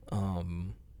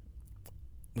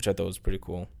 which I thought was pretty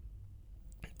cool.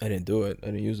 I didn't do it, I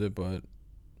didn't use it, but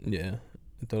yeah,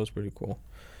 I thought it was pretty cool.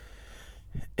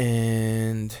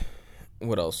 And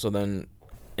what else? So then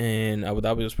in Abu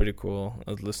Dhabi was pretty cool.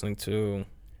 I was listening to,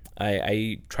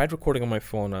 I tried recording on my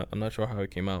phone. I'm not sure how it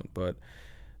came out, but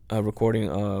a recording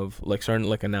of like certain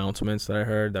like announcements that I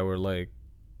heard that were like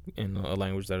in a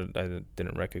language that I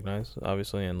didn't recognize,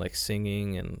 obviously, and like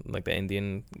singing and like the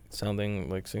Indian sounding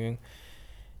like singing.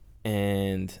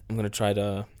 And I'm gonna try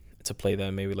to play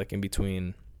that maybe like in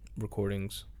between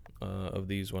recordings of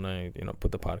these when I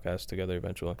put the podcast together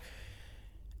eventually.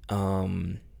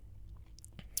 To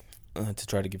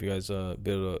try to give you guys a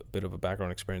bit of a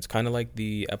background experience, kind of like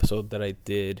the episode that I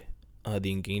did,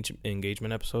 the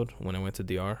engagement episode when I went to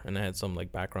DR, and I had some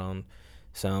like background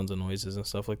sounds and noises and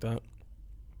stuff like that.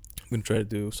 I'm gonna try to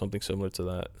do something similar to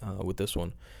that with this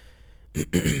one,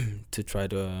 to try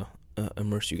to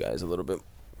immerse you guys a little bit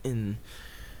in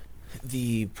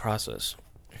the process.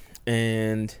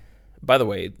 And by the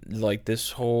way, like this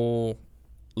whole,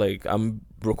 like I'm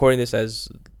recording this as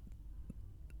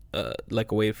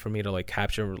like a way for me to like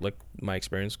capture like my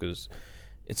experience, because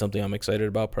it's something I'm excited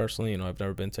about personally. I've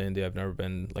never been to India. I've never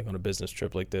been like on a business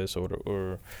trip like this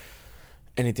or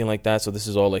anything like that. So this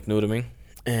is all like new to me,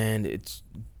 and it's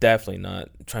definitely not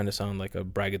trying to sound like a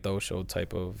braggadocio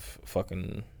type of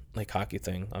fucking like cocky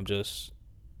thing. I'm just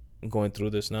going through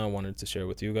this now. I wanted to share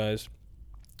with you guys,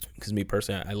 because me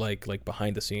personally, I like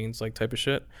behind the scenes like type of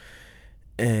shit,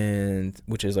 and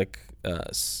which is like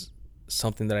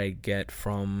something that I get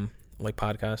from like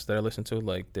podcasts that I listen to.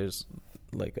 Like there's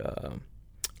like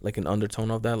an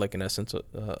undertone of that, like an essence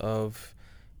of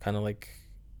kind of like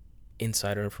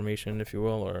insider information, if you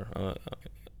will, or I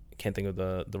can't think of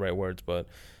the right words, but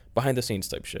behind the scenes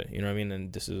type shit, you know what I mean?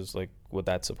 And this is like what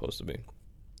that's supposed to be,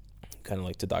 kind of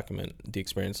like to document the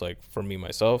experience, like for me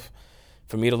myself,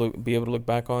 for me to be able to look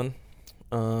back on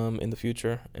in the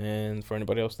future, and for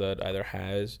anybody else that either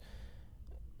has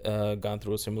gone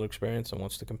through a similar experience and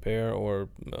wants to compare, or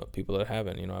people that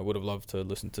haven't. I would have loved to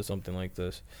listen to something like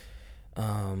this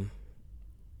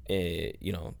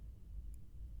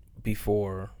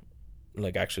before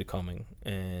like actually coming,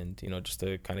 and just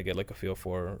to kind of get like a feel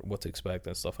for what to expect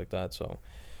and stuff like that. So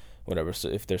whatever, so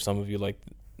if there's some of you like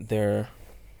that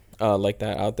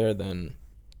out there, then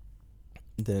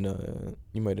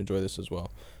you might enjoy this as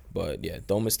well. But yeah,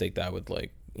 don't mistake that with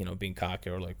like being cocky,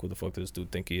 or like who the fuck does this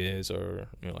dude think he is, or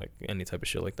like any type of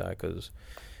shit like that, because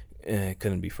it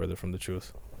couldn't be further from the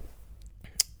truth.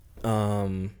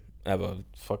 I have a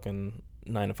fucking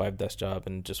 9-to-5 desk job,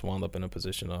 and just wound up in a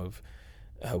position of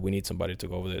we need somebody to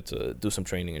go over there to do some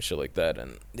training and shit like that,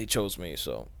 and they chose me,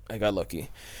 so I got lucky.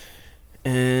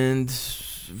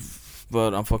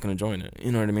 But I'm fucking enjoying it,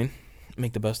 you know what I mean?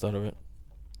 Make the best out of it.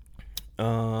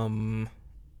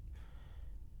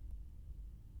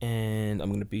 And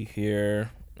I'm gonna be here,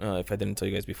 if I didn't tell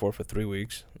you guys before, for 3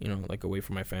 weeks, like away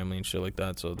from my family and shit like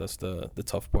that. So that's the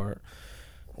tough part,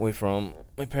 away from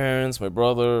my parents, my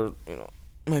brother,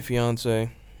 my fiance,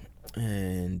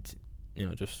 and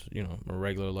just a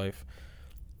regular life.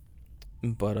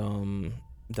 But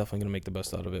definitely gonna make the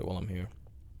best out of it while I'm here,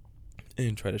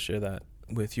 and try to share that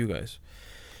with you guys.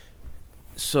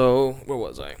 So where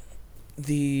was I?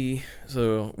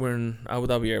 So we're in Abu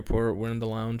Dhabi airport. We're in the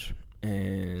lounge,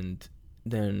 and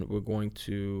then we're going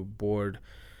to board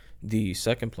the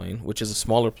second plane, which is a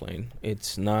smaller plane.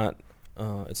 It's not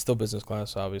it's still business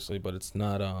class, obviously, but it's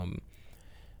not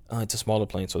it's a smaller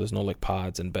plane, so there's no like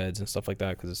pods and beds and stuff like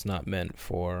that, because it's not meant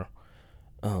for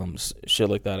shit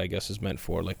like that. I guess is meant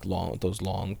for like those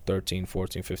long 13,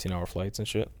 14, 15 hour flights and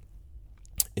shit.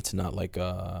 It's not like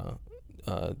for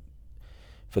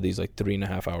these like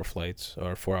 3.5 hour flights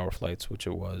or 4 hour flights, which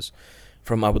it was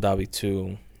from Abu Dhabi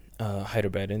to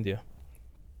Hyderabad, India.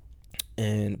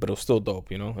 But it was still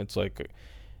dope, It's like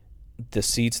the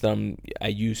seats that I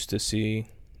used to see,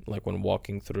 like when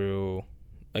walking through,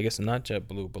 I guess not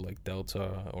JetBlue, but like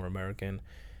Delta or American,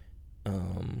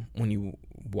 when you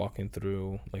walking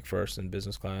through like first and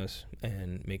business class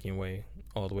and making your way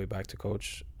all the way back to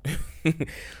coach,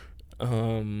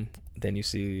 then you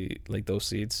see like those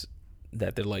seats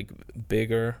that they're like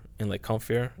bigger and like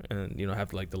comfier and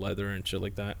have like the leather and shit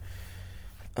like that.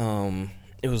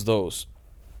 It was those,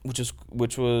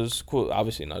 which was cool.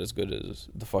 Obviously not as good as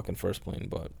the fucking first plane,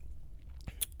 but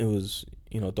it was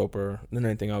doper than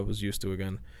anything I was used to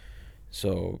again.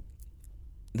 So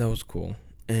that was cool.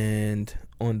 And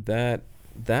on that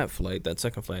flight, that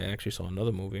second flight, I actually saw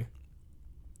another movie,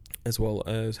 as well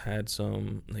as had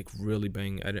some like really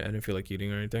bang. I didn't feel like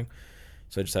eating or anything,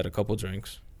 so I just had a couple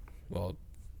drinks. Well,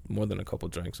 more than a couple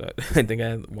drinks. I think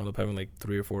I wound up having like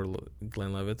 3 or 4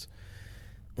 Glenlivets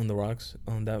on the rocks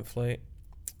on that flight,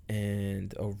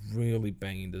 and a really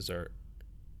banging dessert.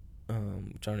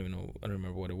 Which I don't even know. I don't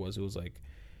remember what it was. It was like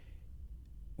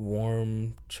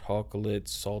warm chocolate,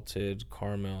 salted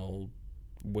caramel,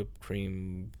 whipped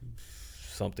cream,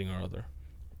 something or other.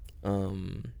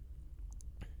 And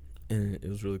it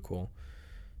was really cool.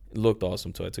 It looked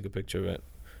awesome too. I took a picture of it.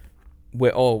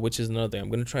 Which is another thing. I'm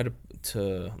gonna try to.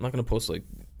 I'm not gonna post like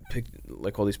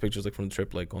all these pictures like from the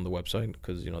trip like on the website,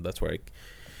 because that's where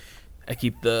I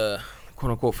keep the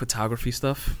quote unquote photography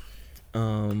stuff.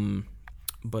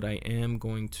 But I am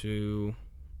going to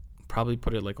probably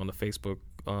put it like on the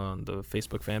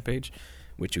Facebook fan page,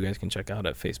 which you guys can check out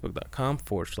at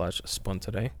facebook.com/spun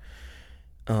today.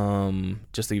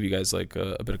 Just to give you guys like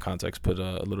a bit of context, put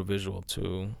a little visual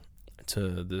to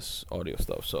this audio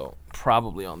stuff. So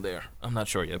probably on there. I'm not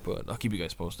sure yet, but I'll keep you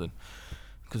guys posted.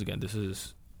 Because again, this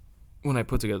is when I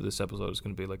put together this episode. It's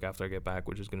gonna be like after I get back,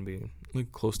 which is gonna be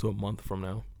like close to a month from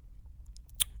now.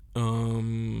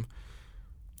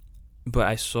 But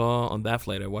I saw on that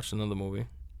flight, I watched another movie,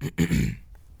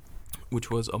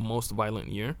 which was A Most Violent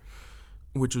Year,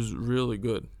 which was really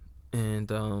good,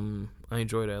 and I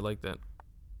enjoyed it. I liked that.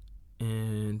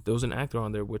 And there was an actor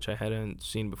on there which I hadn't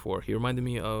seen before. He reminded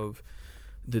me of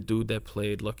the dude that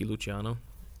played Lucky Luciano.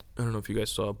 I don't know if you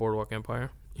guys saw Boardwalk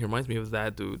Empire. He reminds me of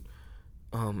that dude.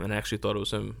 And I actually thought it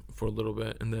was him for a little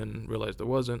bit, and then realized it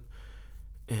wasn't.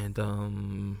 And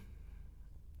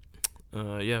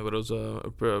yeah, but it was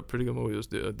a pretty good movie. It was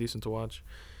decent to watch.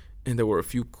 And there were a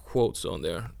few quotes on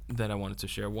there that I wanted to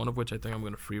share, one of which I think I'm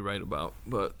going to free write about,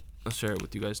 but I'll share it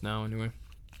with you guys now anyway.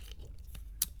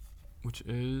 Which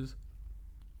is,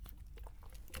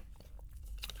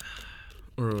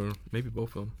 or maybe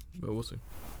both of them, but we'll see.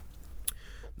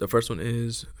 The first one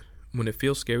is, when it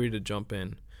feels scary to jump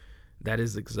in, that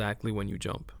is exactly when you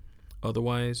jump.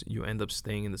 Otherwise, you end up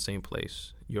staying in the same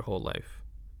place your whole life.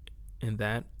 And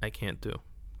that I can't do.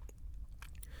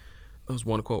 That was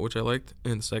one quote which I liked.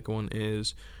 And the second one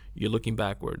is, you're looking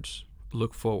backwards.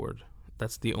 Look forward.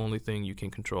 That's the only thing you can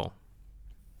control.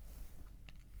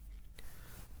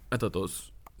 I thought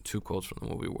those 2 quotes from the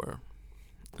movie were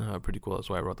pretty cool. That's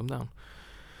why I wrote them down.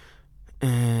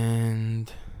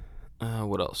 And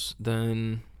what else?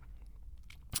 Then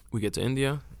we get to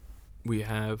India. We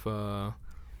have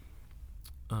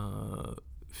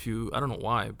few, I don't know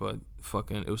why, but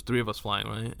fucking, it was 3 of us flying,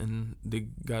 right? And they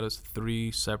got us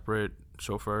 3 separate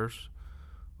chauffeurs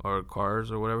or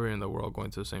cars or whatever, and that we're all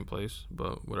going to the same place,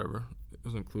 but whatever, it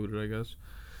was included, I guess.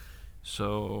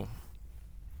 So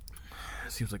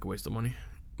it seems like a waste of money,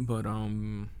 but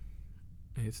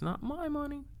it's not my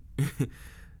money.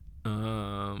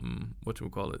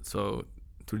 Whatchamacallit, so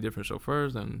 3 different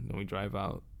chauffeurs, and then we drive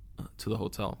out to the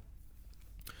hotel.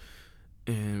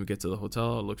 And we get to the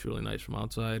hotel. It looks really nice from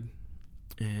outside.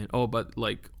 And but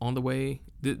like on the way,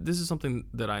 this is something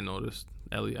that I noticed.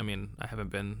 Ellie, I mean, I haven't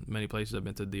been many places. I've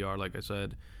been to DR, like I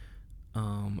said,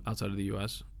 outside of the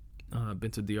U.S. I've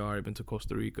been to DR, I've been to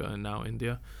Costa Rica, and now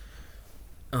India.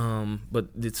 But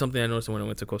it's something I noticed when I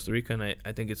went to Costa Rica, and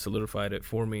I think it solidified it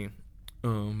for me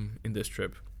in this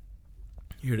trip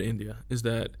here to India, is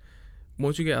that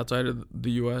once you get outside of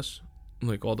the U.S.,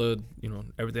 like all the,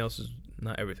 everything else is,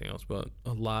 not everything else, but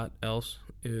a lot else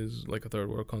is like a third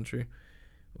world country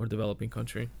or developing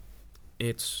country.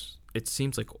 It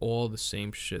seems like all the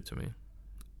same shit to me.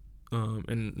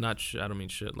 And not I don't mean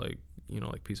shit like,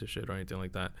 like piece of shit or anything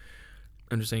like that.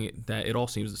 I'm just saying that it all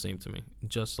seems the same to me,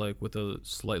 just like with a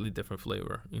slightly different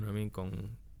flavor. You know what I mean?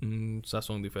 Con un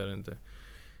sazón diferente.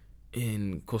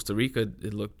 In Costa Rica,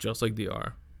 it looked just like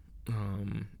DR.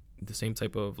 The same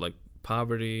type of like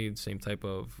poverty, the same type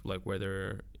of like where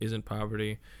there isn't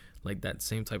poverty, like that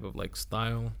same type of like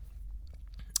style.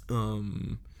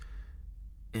 And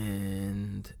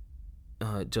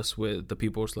just with the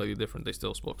people were slightly different. They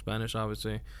still spoke Spanish,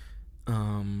 obviously,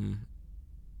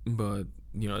 but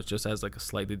it just has like a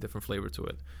slightly different flavor to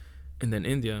it. And then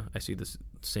India, I see this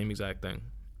same exact thing.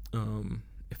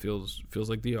 It feels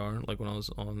like DR, like when I was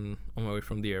on my way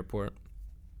from the airport.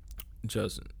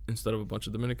 Just instead of a bunch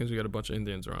of Dominicans, you got a bunch of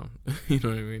Indians around. You know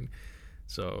what I mean?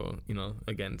 So,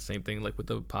 again, same thing like with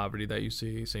the poverty that you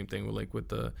see, same thing with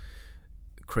the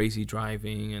crazy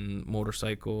driving and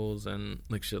motorcycles and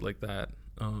like shit like that.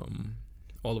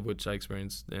 All of which I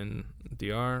experienced in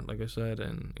DR, like I said,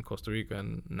 and in Costa Rica,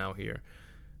 and now here.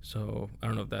 So I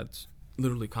don't know if that's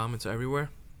literally common to everywhere.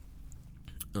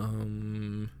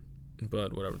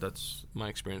 But whatever, that's my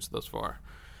experience thus far.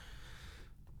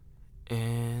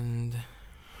 And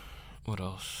what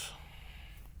else?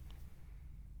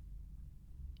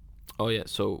 Oh yeah,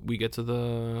 so we get to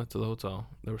the hotel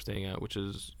that we're staying at, which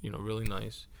is really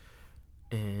nice,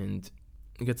 and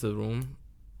we get to the room,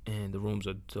 and the rooms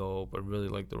are dope. I really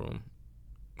like the room.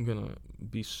 I'm gonna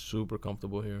be super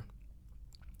comfortable here,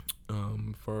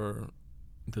 for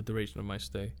the duration of my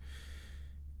stay.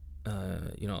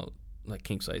 Like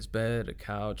king size bed, a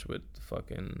couch with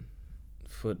fucking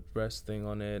footrest thing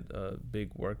on it, a big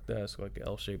work desk, like an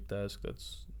L-shaped desk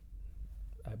that's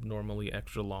abnormally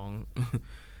extra long.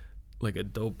 Like a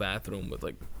dope bathroom with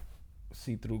like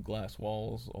see-through glass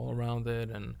walls all around it,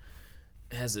 and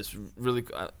it has this really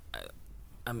I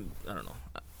don't know,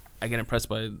 I get impressed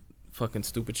by fucking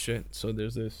stupid shit. So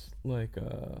there's this like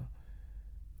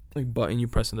button you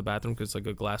press in the bathroom, because it's like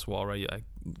a glass wall, right?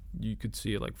 You could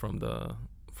see it like from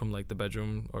like the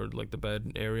bedroom or like the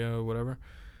bed area or whatever.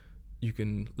 You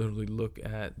can literally look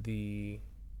at the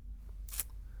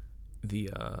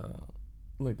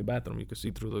like the bathroom. You can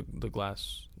see through the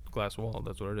glass wall.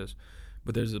 That's what it is.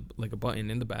 But there's a button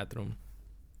in the bathroom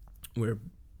where it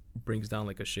brings down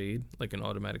like a shade, like an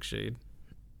automatic shade,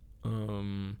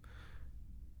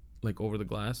 like over the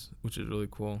glass, which is really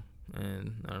cool.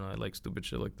 And I don't know, I like stupid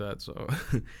shit like that, so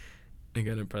I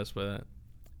got impressed by that.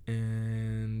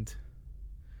 And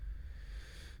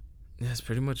that's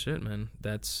pretty much it, man.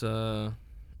 That's it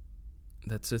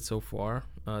so far.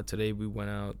 Today we went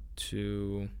out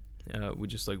to we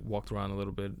just like walked around a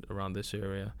little bit around this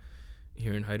area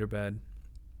here in Hyderabad,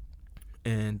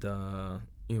 and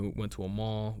went to a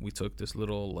mall. We took this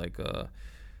little like to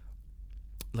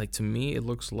me it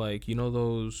looks like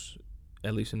those,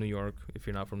 at least in New York, if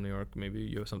you're not from New York, maybe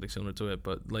you have something similar to it,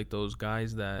 but like those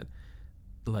guys that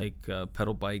like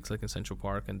pedal bikes like in Central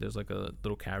Park, and there's like a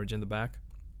little carriage in the back,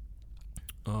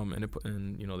 and they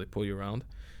pull you around.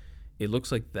 It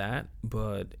looks like that,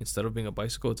 but instead of being a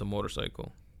bicycle, it's a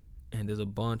motorcycle. And there's a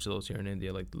bunch of those here in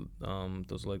India, like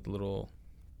those like little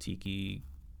tiki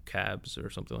cabs or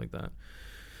something like that.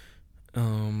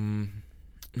 And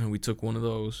we took one of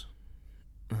those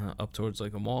up towards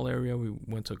like a mall area. We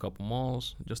went to a couple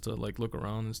malls just to like look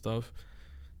around and stuff,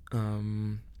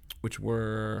 which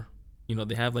were,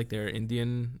 they have like their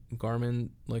Indian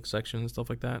garment like section and stuff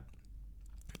like that,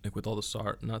 like with all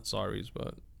the not saris,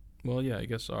 but well, yeah, I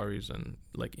guess saris and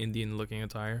like Indian looking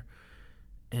attire.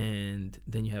 And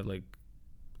then you have like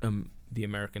the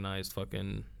Americanized,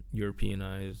 fucking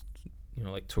Europeanized,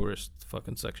 like tourist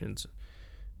fucking sections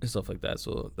and stuff like that.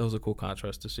 So that was a cool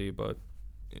contrast to see, but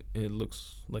it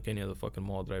looks like any other fucking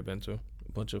mall that I've been to.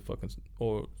 A bunch of fucking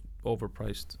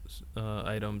overpriced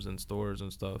items and stores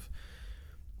and stuff.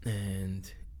 And,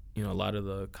 a lot of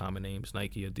the common names,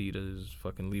 Nike, Adidas,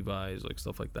 fucking Levi's, like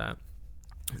stuff like that.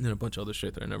 And then a bunch of other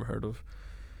shit that I never heard of.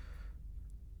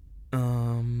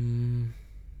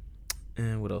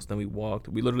 And what else? Then we walked.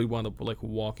 We literally wound up like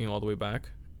walking all the way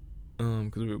back,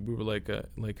 because we were like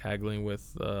haggling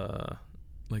with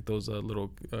like those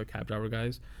little cab driver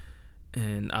guys.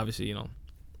 And obviously,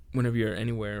 whenever you're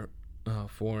anywhere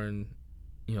foreign,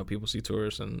 people see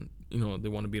tourists and they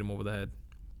want to beat them over the head.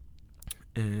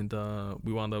 And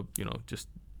we wound up just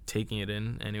taking it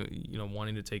in, and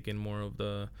wanting to take in more of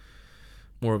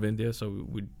India. So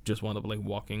we just wound up like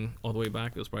walking all the way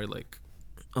back. It was probably like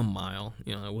a mile,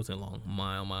 it wasn't long,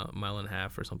 mile and a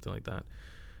half or something like that.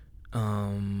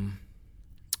 And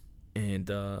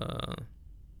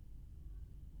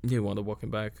we wound up walking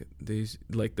back. These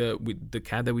like the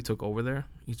cab that we took over there,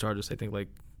 he charged us I think like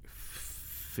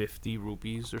 50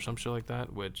 rupees or some shit like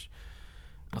that, which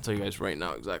I'll tell you guys right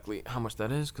now exactly how much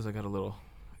that is, because I got a little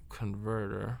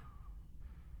converter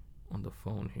on the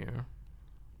phone here.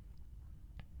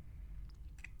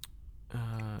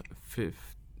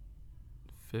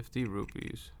 50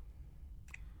 rupees.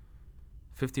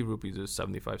 50 rupees is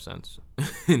 75 cents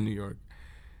in New York.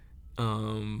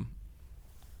 And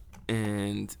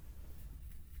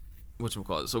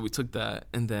whatchamacallit, so we took that,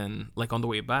 and then like on the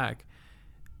way back,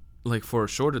 like for a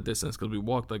shorter distance, because we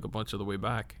walked like a bunch of the way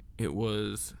back, it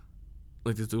was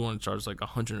like this dude wanted to charge like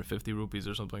 150 rupees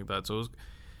or something like that. So it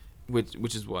was,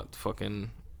 which is what,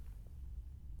 fucking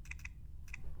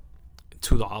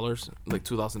 $2, like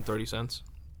 $2.30.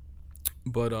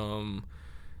 But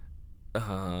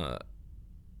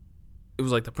it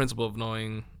was like the principle of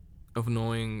knowing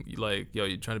like, yo,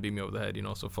 you're trying to beat me over the head,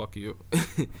 so fuck you.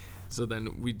 So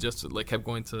then we just like kept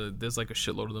going to, there's like a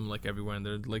shitload of them like everywhere, and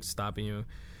they're like stopping you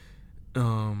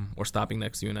or stopping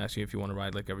next to you and asking you if you want to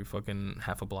ride like every fucking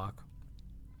half a block.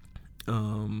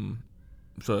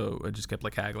 So I just kept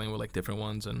like haggling with like different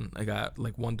ones, and I got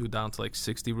like one dude down to like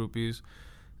 60 rupees,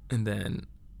 and then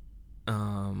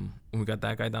when we got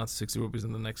that guy down to 60 rupees,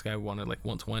 and the next guy wanted like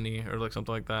 120 or like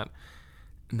something like that.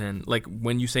 And then like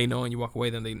when you say no and you walk away,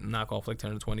 then they knock off like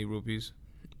 10 or 20 rupees,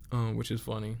 which is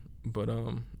funny. But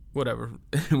whatever.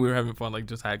 We were having fun like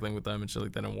just haggling with them and shit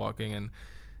like that and walking,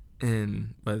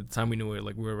 and by the time we knew it,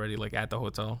 like we were already like at the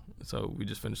hotel, so we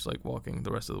just finished like walking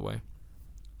the rest of the way.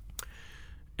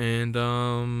 And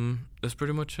that's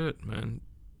pretty much it, man.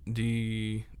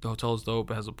 The hotel is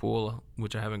dope. It has a pool,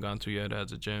 which I haven't gone to yet. It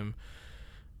has a gym,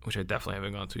 which I definitely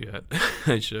haven't gone to yet.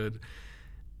 I should.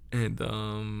 And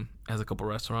has a couple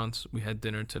restaurants. We had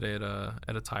dinner today at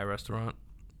a Thai restaurant,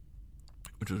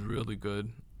 which was really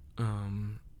good.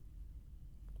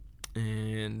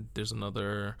 And there's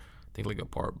another, I think like a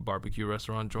barbecue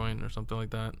restaurant joint or something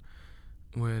like that,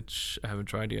 which I haven't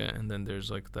tried yet. And then there's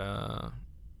like the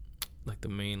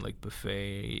main like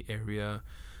buffet area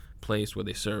place where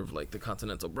they serve like the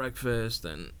continental breakfast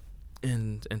and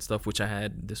stuff, which I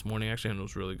had this morning actually, and it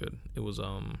was really good. It was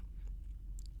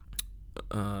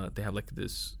they have like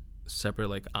this separate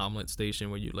like omelet station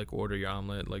where you like order your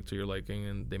omelet like to your liking,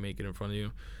 and they make it in front of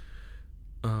you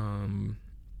and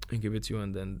give it to you,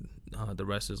 and then the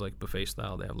rest is like buffet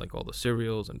style. They have like all the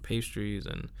cereals and pastries,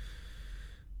 and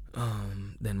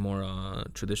then more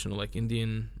traditional like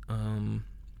Indian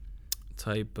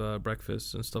type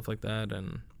breakfasts and stuff like that.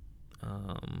 And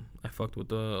I fucked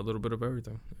with a little bit of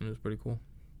everything, and it was pretty cool.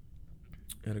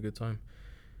 I had a good time.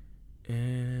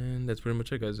 And that's pretty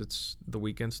much it, guys. It's the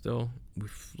weekend still.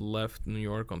 We've left New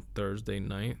York on Thursday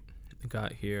night.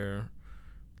 Got here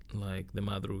like the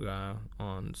madrugada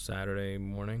on Saturday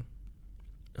morning.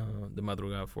 The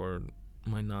madrugada, for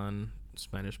my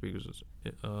non-Spanish speakers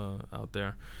out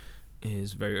there,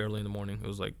 is very early in the morning. It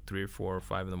was like 3 or 4 or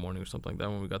 5 in the morning or something like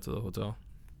that when we got to the hotel.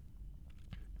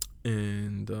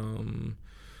 And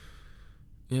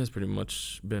yeah, it's pretty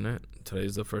much been it.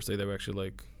 Today's the first day that we actually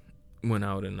like went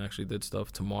out and actually did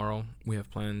stuff. Tomorrow we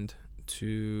have planned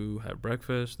to have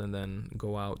breakfast and then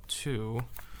go out to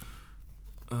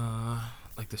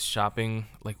like the shopping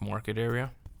like market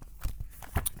area,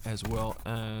 as well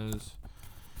as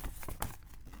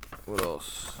what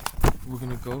else we're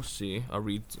gonna go see. I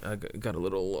got a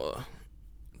little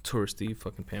touristy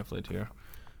fucking pamphlet here.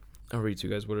 I'll read to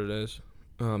you guys what it is.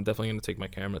 I'm definitely gonna take my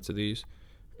camera to these.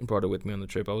 I brought it with me on the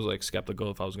trip. I was like skeptical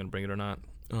if I was gonna bring it or not.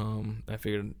 I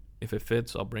figured if it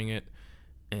fits, I'll bring it,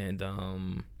 and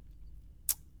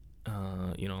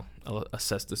I'll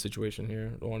assess the situation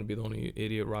here. I don't want to be the only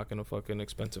idiot rocking a fucking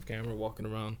expensive camera walking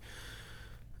around.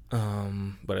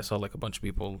 But I saw like a bunch of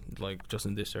people like just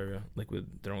in this area, like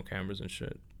with their own cameras and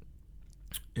shit,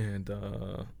 and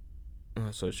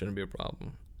so it shouldn't be a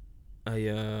problem.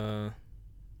 I'm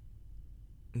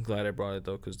glad I brought it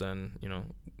though, because then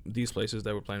these places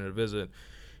that we're planning to visit,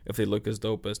 if they look as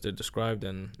dope as they're described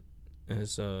and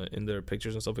as in their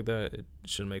pictures and stuff like that, it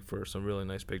should make for some really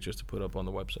nice pictures to put up on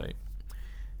the website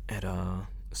at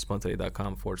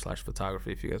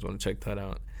spuntoday.com/photography if you guys want to check that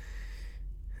out.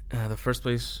 The first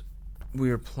place we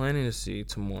are planning to see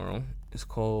tomorrow is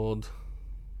called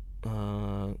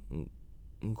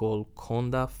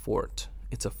Golconda Fort.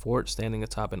 It's a fort standing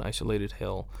atop an isolated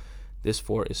hill. This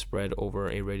fort is spread over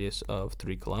a radius of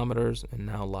 3 kilometers and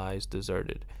now lies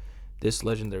deserted. This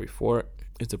legendary fort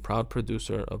is the proud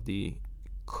producer of the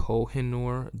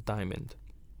Kohinoor diamond.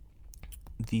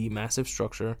 The massive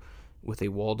structure with a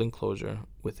walled enclosure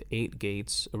with 8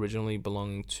 gates, originally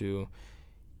belonging to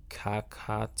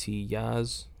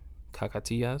Kakatiyas,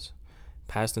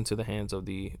 passed into the hands of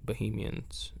the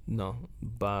Bahamanis.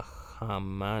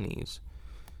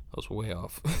 I was way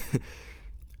off.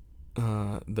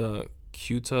 The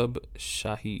Qutub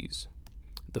Shahis.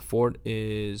 The fort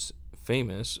is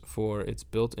famous for its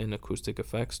built-in acoustic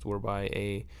effects, whereby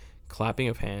a clapping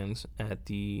of hands at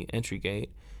the entry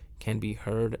gate can be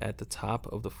heard at the top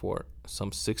of the fort,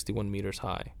 some 61 meters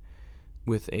high.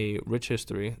 With a rich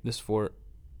history, this fort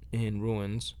in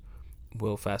ruins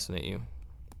will fascinate you.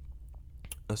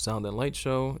 A sound and light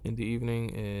show in the evening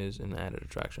is an added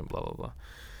attraction, blah, blah, blah.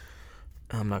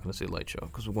 I'm not going to say light show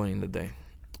because we're going in the day.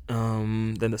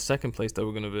 Then the second place that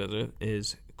we're going to visit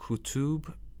is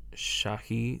Qutub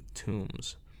Shahi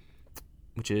Tombs,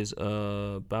 which is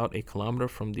about a kilometer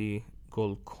from the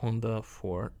Golconda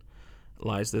Fort.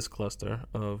 Lies this cluster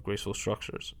of graceful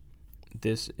structures.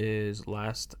 This is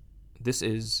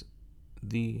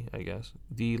the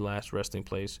last resting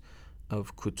place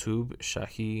of Qutub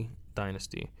Shahi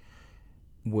dynasty,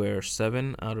 where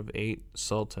 7 out of 8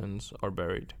 sultans are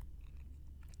buried.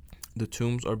 The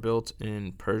tombs are built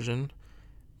in Persian,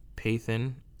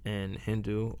 Pathan, and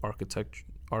Hindu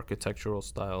architectural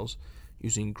styles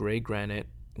using gray granite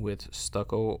with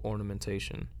stucco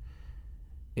ornamentation.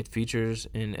 It features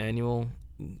an annual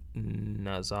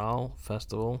Nazal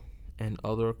festival and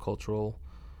other cultural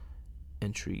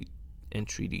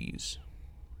entreaties.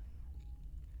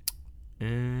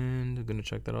 And I'm going to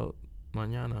check that out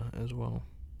mañana as well.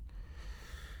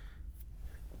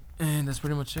 And that's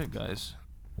pretty much it, guys.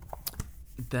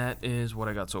 That is what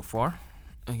I got so far.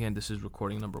 Again, this is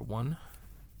recording number 1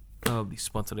 of the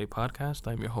Spun Today podcast.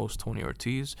 I'm your host, Tony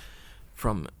Ortiz,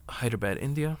 from Hyderabad,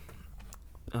 India.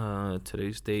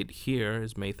 Today's date here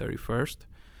is May 31st.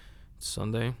 It's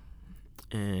Sunday.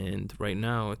 And right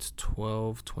now it's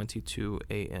 12:22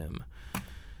 a.m.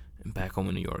 And back home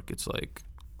in New York, it's like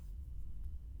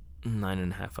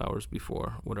 9.5 hours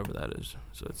before, whatever that is.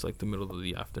 So it's like the middle of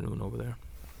the afternoon over there.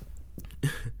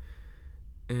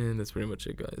 And that's pretty much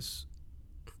it, guys.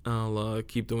 I'll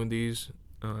keep doing these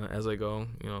as I go.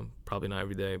 Probably not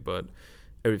every day, but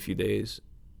every few days.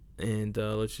 And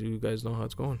let you guys know how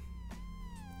it's going.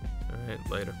 All right,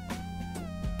 later.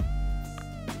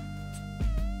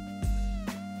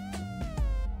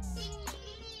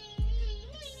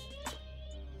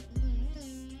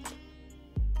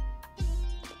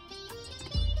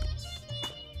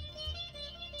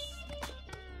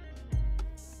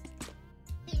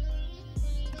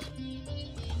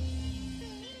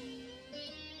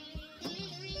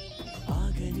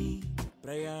 ఆగని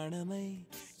ప్రయాణమై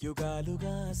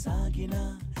యుగాలుగా సాగిన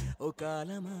ఓ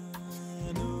కాలమా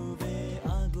నువ్వే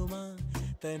ఆగుమా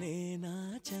తనే నా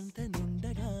చెంత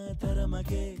నిండగా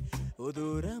తరమకే ఓ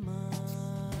దూరమా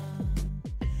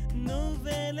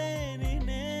నువ్వే లేని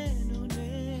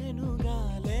నేనుగా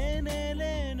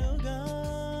లేనుగా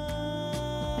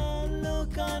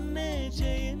లోకాన్నే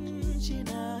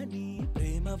జయించిన నీ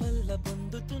ప్రేమ వల్ల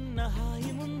పొందుతున్న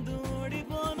హాయి ముందు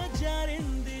ఓడిపోన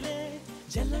జారిందిలే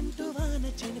జలంటు వాన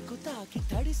చెనుకు తాకి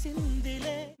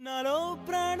తడిసిందిలే నాలో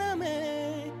ప్రాణమే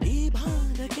ఈ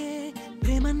బాధకే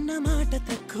ప్రేమన్న మాట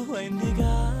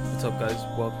తక్కువైందిగా. What's up, guys?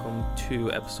 Welcome to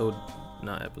what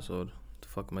the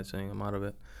fuck am I saying? I'm out of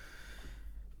it.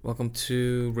 Welcome to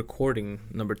recording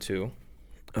number 2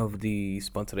 of the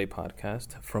Spun Today podcast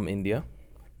from India.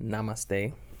 Namaste.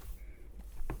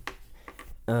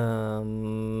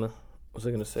 What was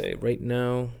I gonna say? Right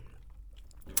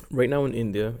now in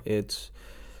India, it's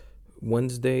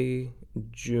Wednesday,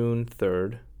 June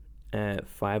 3rd at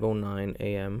 5:09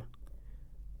 a.m.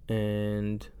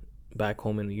 And back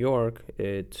home in New York,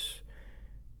 it's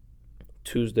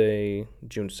Tuesday,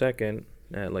 June 2nd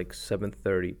at like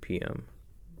 7:30 p.m.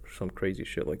 Some crazy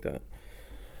shit like that.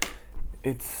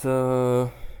 It's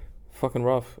fucking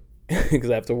rough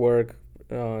because I have to work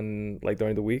on like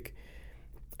during the week.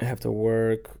 I have to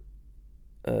work.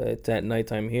 It's at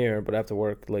nighttime here, but I have to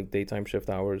work like daytime shift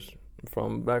hours from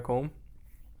back home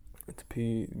to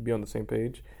be on the same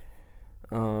page.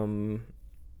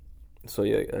 So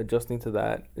yeah, adjusting to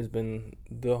that has been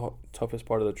the toughest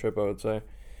part of the trip, I would say.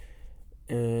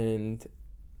 And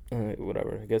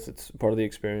whatever, I guess it's part of the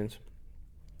experience.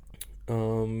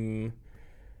 And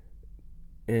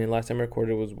last time I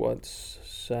recorded was what,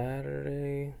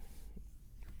 Saturday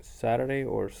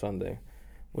or Sunday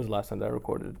was the last time that I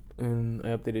recorded, and I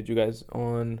updated you guys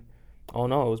on. Oh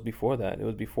no, it was before that. It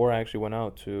was before I actually went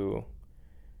out to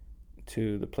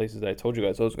the places that I told you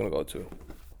guys I was gonna go to,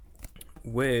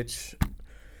 which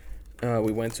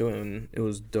we went to, and it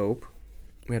was dope.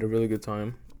 We had a really good time.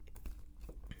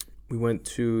 We went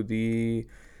to the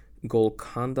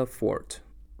Golconda Fort,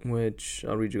 which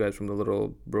I'll read you guys from the little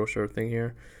brochure thing here.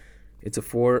 It's a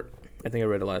fort. I think I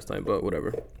read it last time, but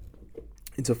whatever.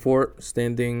 It's a fort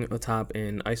standing atop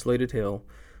an isolated hill.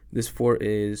 This fort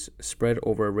is spread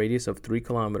over a radius of 3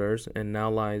 kilometers and now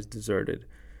lies deserted.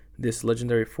 This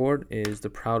legendary fort is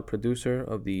the proud producer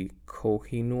of the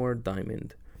Kohinoor diamond.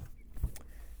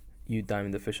 You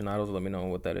diamond aficionados, let me know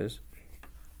what that is.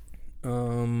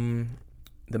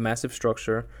 The massive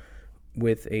structure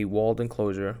with a walled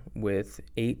enclosure with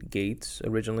 8 gates,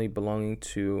 originally belonging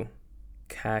to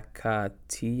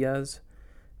Kakatiyas,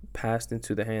 passed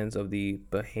into the hands of the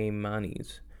Bahmanis.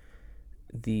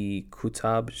 the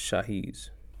Kutab Shahis.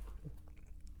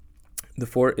 The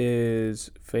fort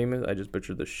is famous. I just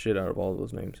butchered the shit out of all of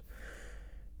those names.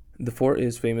 The fort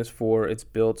is famous for its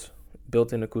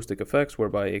built-in acoustic effects,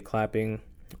 whereby a clapping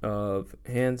of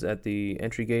hands at the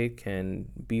entry gate can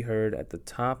be heard at the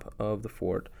top of the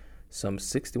fort, some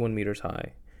 61 meters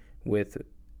high. With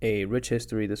a rich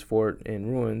history, this fort in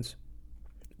ruins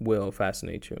will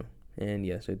fascinate you. And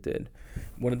yes, it did.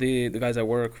 One of the guys at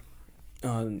work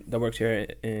that works here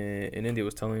in India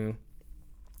was telling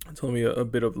me a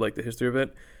bit of like the history of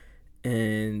it,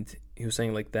 and he was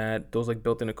saying like that those like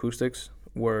built-in acoustics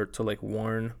were to like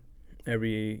warn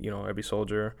every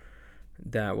soldier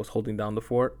that was holding down the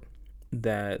fort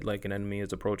that like an enemy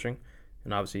is approaching.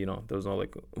 And obviously, there was no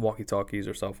like walkie-talkies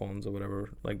or cell phones or whatever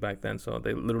like back then, so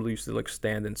they literally used to like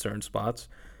stand in certain spots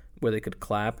where they could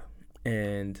clap,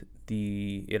 and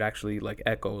it actually like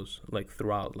echoes like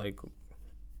throughout, like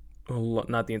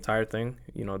not the entire thing,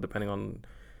 depending on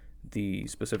the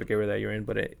specific area that you're in,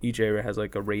 but each area has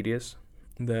like a radius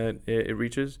that it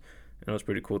reaches, and it was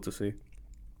pretty cool to see.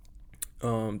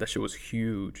 That shit was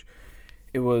huge.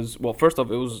 It was, well, first off,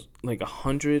 it was like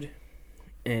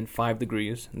 105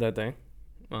 degrees that day.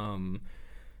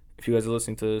 If you guys are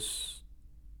listening to this,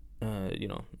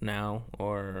 now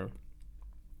or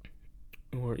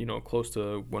close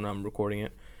to when I'm recording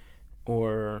it,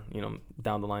 or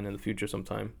down the line in the future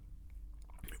sometime.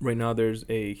 Right now, there's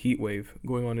a heat wave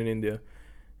going on in India,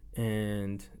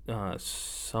 and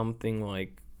something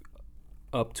like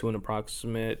up to an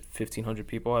approximate 1,500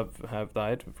 people have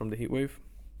died from the heat wave.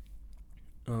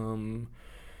 And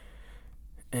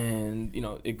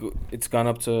it's gone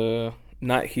up to,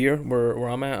 not here where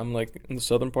I'm at. I'm like in the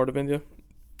southern part of India.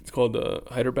 It's called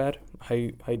Hyderabad.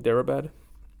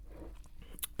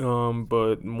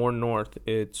 But more north,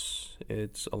 it's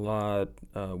a lot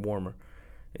warmer.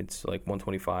 It's like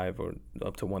 125 or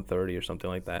up to 130 or something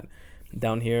like that.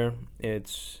 Down here,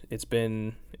 it hasn't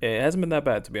been that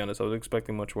bad, to be honest. I was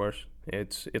expecting much worse.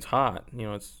 It's hot.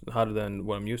 It's hotter than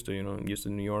what I'm used to. I'm used to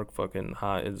New York. Fucking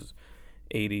hot is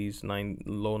 80s,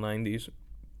 low 90s.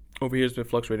 Over here, it's been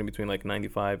fluctuating between like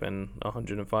 95 and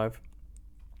 105.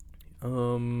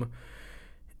 And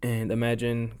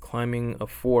imagine climbing a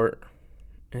fort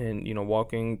and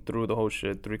walking through the whole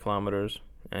shit 3 kilometers,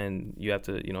 and you have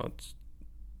to it's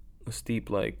a steep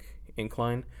like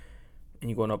incline, and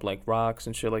you're going up like rocks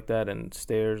and shit like that, and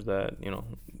stairs that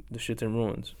the shit's in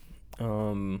ruins.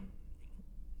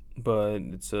 But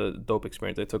it's a dope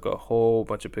experience. I took a whole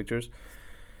bunch of pictures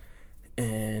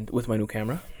and with my new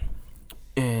camera,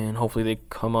 and hopefully they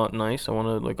come out nice. I want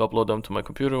to like upload them to my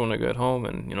computer when I get home,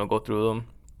 and go through them,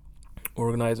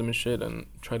 organize them and shit, and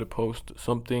try to post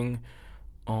something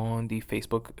on the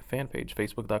Facebook fan page,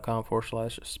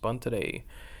 facebook.com/spun today.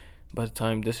 By the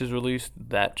time this is released,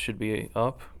 that should be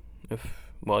up. It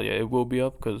will be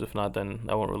up, because if not, then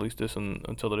I won't release this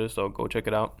until it is. So go check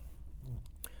it out.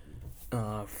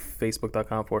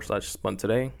 Facebook.com/spun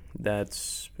today.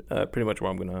 That's pretty much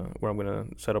where I'm gonna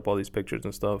set up all these pictures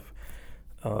and stuff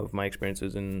of my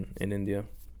experiences in India,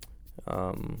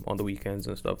 on the weekends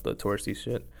and stuff, the touristy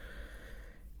shit.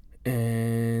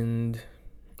 And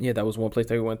yeah, that was one place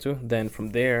that we went to. Then from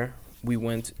there, we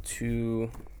went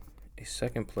to a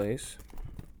second place,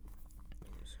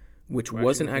 which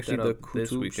wasn't actually the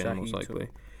this weekend, most likely.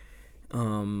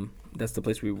 That's the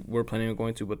place we were planning on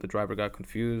going to, but the driver got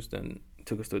confused and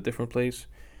took us to a different place,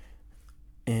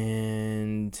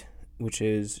 and which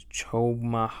is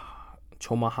Chomahala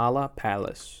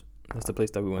Palace. That's the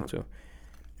place that we went to.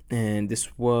 And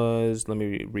this was, let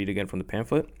me read again from the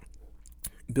pamphlet.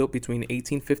 Built between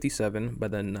 1857 by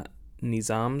the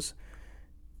Nizam's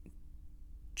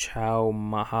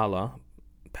Chowmahala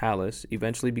Palace,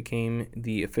 eventually became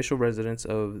the official residence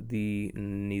of the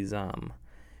Nizam,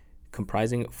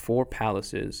 comprising 4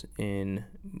 palaces in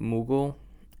Mughal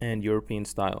and European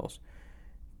styles.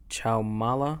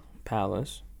 Chowmala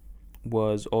Palace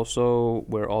was also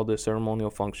where all the ceremonial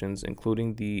functions,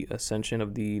 including the ascension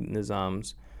of the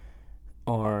Nizams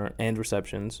and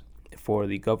receptions for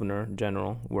the governor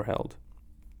general, were held.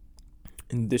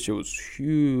 And this shit was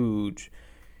huge.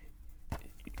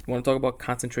 You want to talk about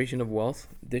concentration of wealth?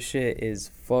 This shit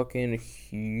is fucking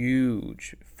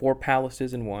huge. 4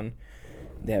 palaces in one.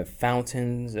 They have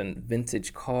fountains and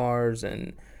vintage cars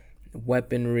and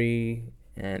weaponry,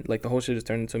 and like the whole shit is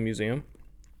turned into a museum.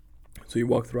 So you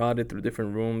walk throughout it, through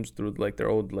different rooms, through like their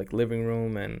old like living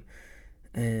room, and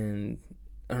I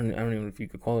don't even know if you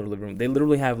could call it a living room. They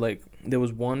literally have like, there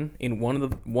was one in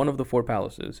one of the 4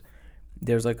 palaces.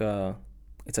 There's like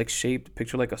it's like shaped,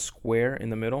 picture like a square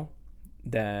in the middle,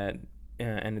 that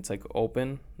and it's like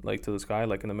open like to the sky,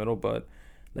 like in the middle, but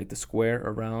like the square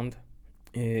around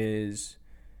is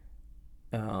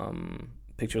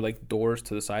picture like doors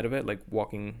to the side of it, like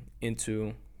walking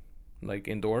into like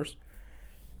indoors.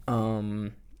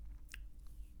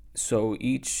 So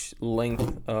each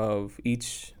length of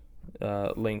each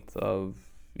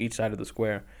side of the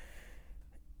square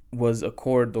was a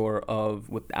corridor of,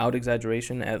 without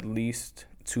exaggeration, at least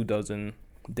 24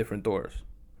 different doors.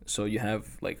 So you have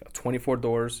like 24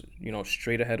 doors,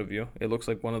 straight ahead of you. It looks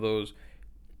like one of those,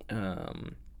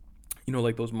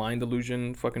 like those mind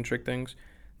illusion fucking trick things,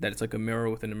 that it's like a mirror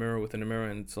within a mirror within a mirror,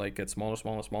 and it's like gets smaller,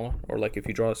 smaller, smaller. Or like if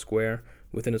you draw a square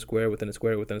within a square within a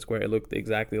square within a square, it looked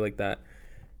exactly like that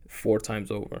 4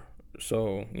 times over.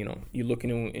 So you're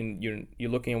looking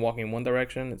and walking in one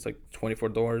direction. It's like 24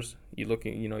 doors. You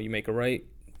looking, you make a right,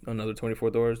 another 24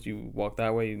 doors. You walk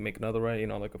that way, you make another right.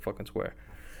 Like a fucking square.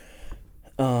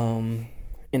 And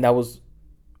that was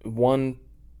one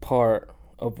part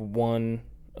of one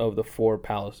of the 4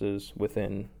 palaces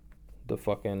within the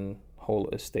fucking whole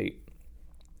estate,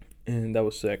 and that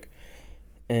was sick.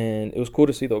 And it was cool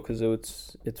to see though, because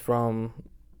it's from,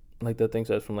 like the thing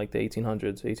says, from like the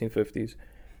 1800s, 1850s,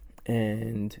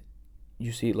 and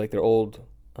you see like their old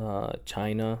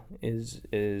china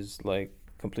is like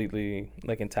completely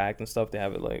like intact and stuff. They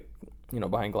have it like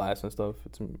behind glass and stuff.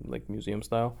 It's like museum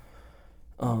style.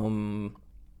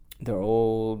 Their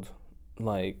old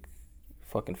like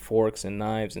fucking forks and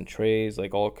knives and trays,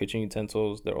 like all kitchen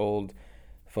utensils. Their old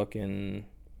fucking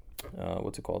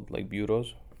what's it called, like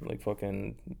bureaus, like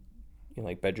fucking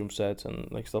like bedroom sets and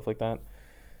like stuff like that.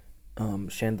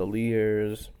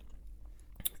 Chandeliers.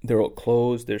 Their old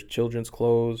clothes. There's children's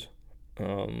clothes,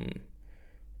 and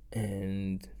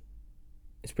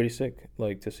it's pretty sick,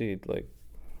 like to see like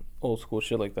old school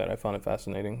shit like that. I found it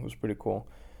fascinating. It was pretty cool.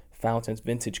 Fountains,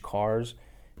 vintage cars.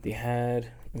 They had,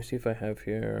 let me see if I have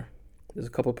here. There's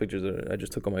a couple pictures that I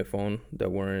just took on my phone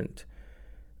that weren't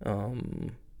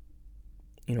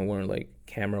weren't like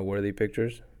camera worthy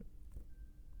pictures,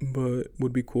 but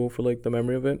would be cool for like the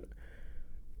memory of it.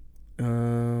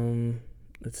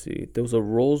 Let's see. There was a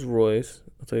Rolls Royce.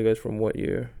 I'll tell you guys from what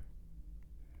year.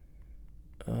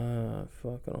 I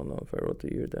don't know if I wrote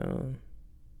the year down.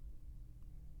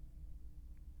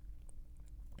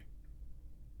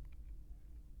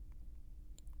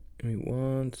 Give me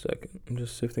 1 second. I'm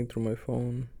just sifting through my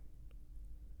phone.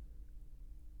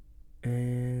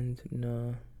 And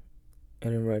no, I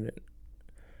didn't write it.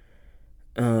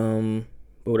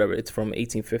 But whatever. It's from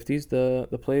 1850s.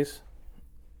 The place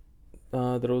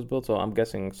that it was built. So I'm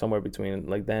guessing somewhere between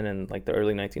like then and like the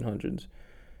early 1900s.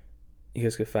 You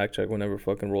guys could fact check whenever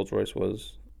fucking Rolls Royce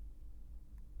was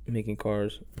making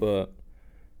cars, but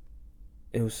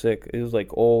it was sick. It was like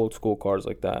old school cars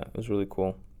like that. It was really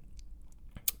cool.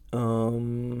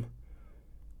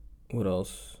 What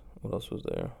else? What else was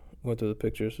there? Went through the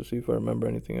pictures to see if I remember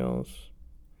anything else.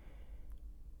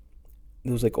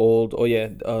 There was like old,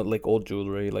 like old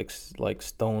jewelry, like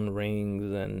stone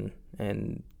rings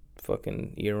and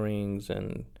fucking earrings,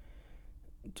 and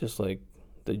just like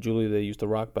the jewelry they used to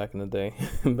rock back in the day,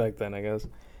 back then, I guess.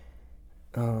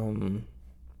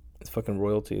 It's fucking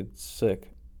royalty. It's sick.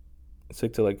 It's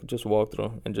sick to like just walk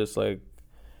through and just like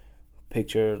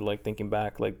picture, like thinking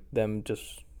back, like them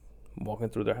just walking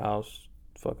through their house,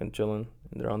 fucking chilling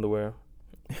in their underwear.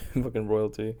 Fucking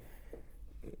royalty.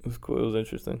 It was cool. It was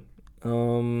interesting.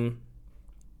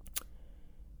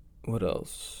 What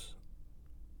else?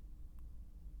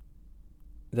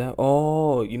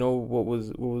 What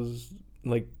was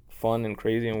like fun and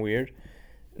crazy and weird?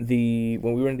 When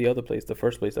we were in the other place, the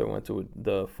first place that we went to,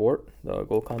 the fort, the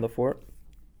Golconda Fort,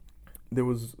 there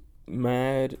was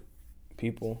mad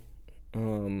people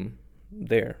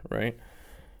there, right?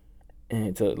 And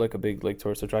it's like a big like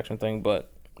tourist attraction thing,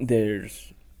 but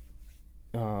there's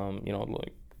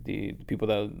like the people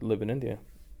that live in India,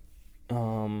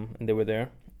 and they were there,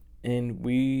 and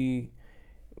we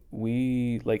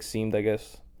like seemed, I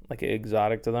guess, like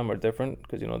exotic to them or different,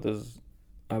 because there's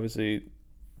obviously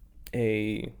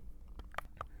it's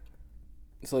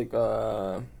like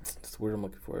it's the word I'm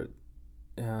looking for.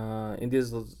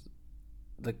 India's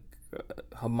like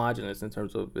homogenous in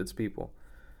terms of its people.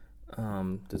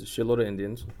 There's a shitload of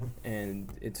Indians,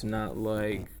 and it's not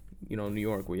like New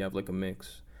York, where you have like a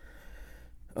mix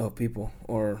of people,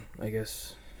 or I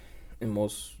guess in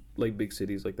most like big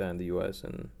cities like that in the U.S.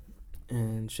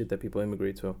 and shit that people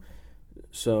immigrate to.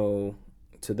 So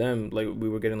to them, like, we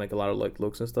were getting like a lot of like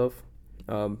looks and stuff.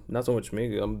 Not so much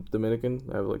me. I'm Dominican.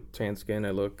 I have like tan skin.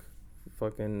 I look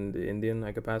fucking Indian.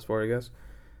 I could pass for, I guess.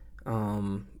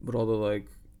 But all the like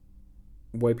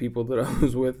white people that I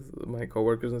was with, my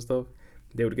coworkers and stuff,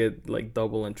 they would get like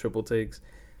double and triple takes.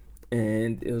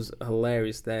 And it was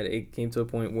hilarious that it came to a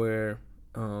point where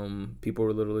people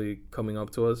were literally coming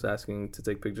up to us asking to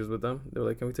take pictures with them. They were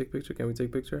like, "Can we take picture? Can we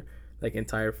take picture?" Like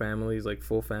entire families, like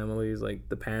full families, like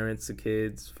the parents, the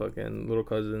kids, fucking little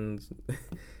cousins,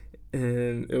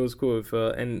 and it was cool.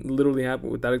 And literally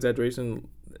happened without exaggeration,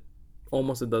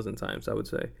 almost a dozen times, I would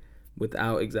say,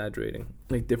 without exaggerating.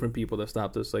 Like different people that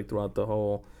stopped us like throughout the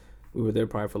whole. We were there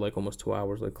probably for like almost 2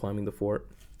 hours, like climbing the fort.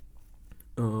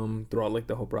 Throughout like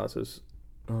the whole process,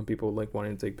 people like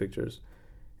wanting to take pictures,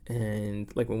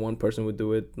 and like when one person would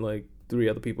do it, like 3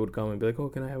 other people would come and be like, "Oh,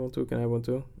 can I have one too? Can I have one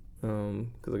too?"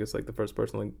 Because I guess like the first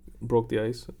person like broke the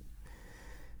ice,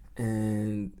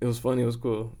 and it was funny. It was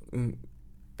cool,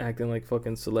 acting like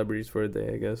fucking celebrities for a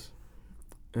day, I guess,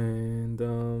 and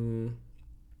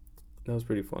that was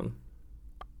pretty fun.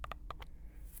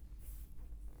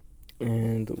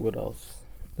 And what else?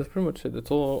 That's pretty much it.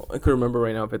 That's all I could remember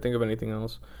right now. If I think of anything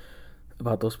else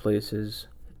about those places,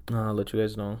 I'll let you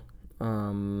guys know.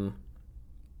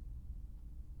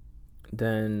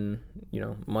 Then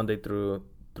Monday through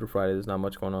Friday, there's not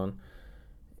much going on.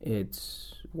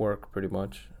 It's work pretty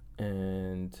much,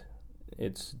 and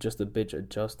it's just a bitch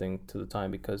adjusting to the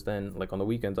time, because then like on the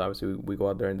weekends, obviously we go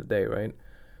out there in the day, right?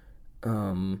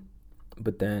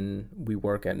 But then we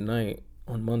work at night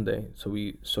on Monday, so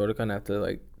we sort of kind of have to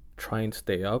like try and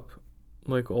stay up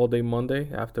like all day Monday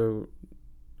after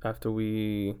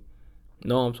we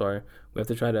no, I'm sorry. We have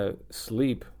to try to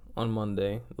sleep on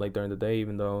Monday, like during the day,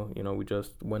 even though, we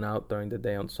just went out during the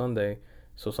day on Sunday.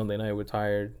 So Sunday night we're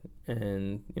tired,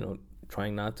 and,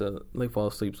 trying not to like fall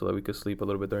asleep so that we could sleep a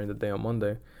little bit during the day on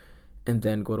Monday, and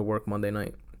then go to work Monday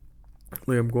night.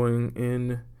 Like I'm going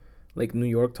in like New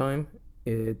York time.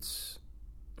 It's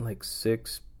like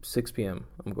 6 p.m.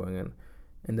 I'm going in,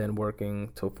 and then working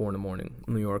till 4 in the morning,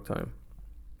 New York time.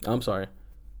 I'm sorry.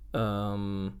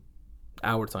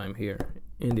 Our time here,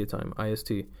 India time,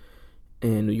 IST.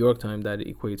 And New York time, that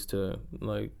equates to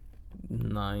like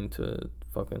 9 to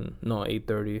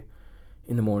 8:30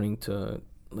 in the morning to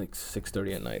like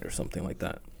 6:30 at night or something like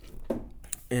that.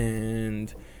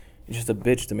 And it's just a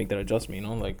bitch to make that adjustment,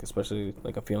 like especially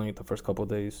like I'm feeling it the first couple of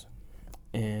days,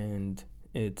 and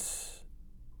it's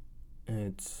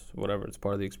whatever. It's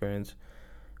part of the experience.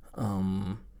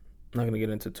 I'm not gonna get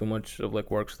into too much of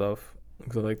like work stuff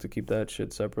because I like to keep that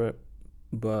shit separate.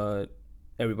 But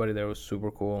everybody there was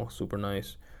super cool, super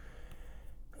nice,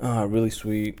 really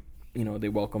sweet. They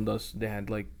welcomed us. They had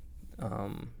like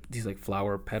these like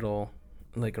flower petal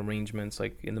like arrangements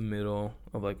like in the middle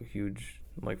of like a huge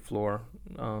like floor.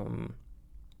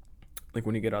 Like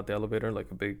when you get out the elevator, like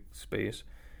a big space,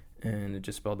 and it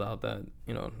just spelled out that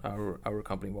our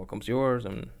company welcomes yours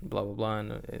and blah blah blah,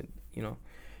 and it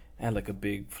had like a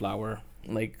big flower,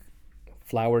 like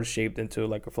flowers shaped into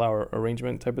like a flower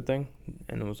arrangement type of thing,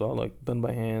 and it was all like done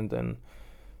by hand and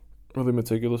really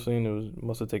meticulously, and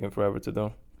must have taken forever to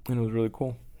do, and it was really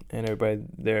cool, and everybody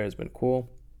there has been cool,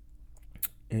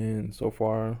 and so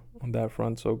far on that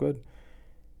front so good.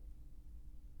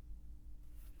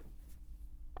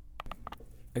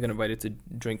 I got invited to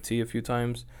drink tea a few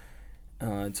times.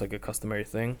 It's like a customary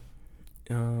thing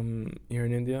here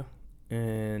in India,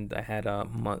 and I had a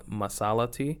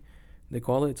masala tea, they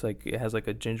call it. It's like it has like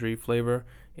a gingery flavor.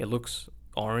 It looks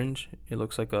orange. It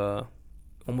looks like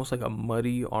almost like a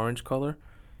muddy orange color.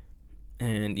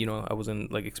 And I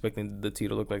wasn't like expecting the tea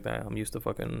to look like that. I'm used to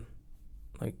fucking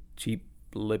like cheap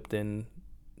Lipton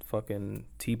fucking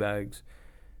tea bags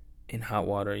in hot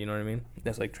water. You know what I mean?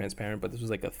 That's like transparent, but this was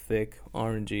like a thick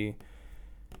orangey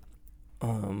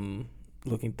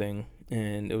looking thing,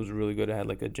 and it was really good. It had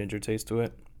like a ginger taste to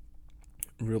it.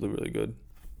 Really, really good.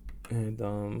 And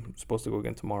I'm supposed to go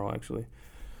again tomorrow, actually.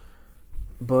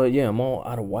 But yeah, I'm all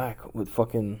out of whack with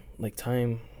fucking like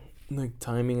timing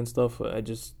and stuff. I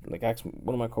just like asked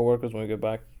one of my coworkers when we get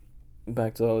back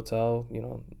to the hotel,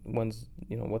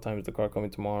 what time is the car coming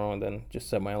tomorrow, and then just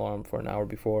set my alarm for an hour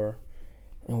before,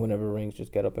 and whenever it rings,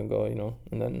 just get up and go,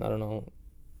 and then I don't know,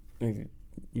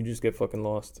 you just get fucking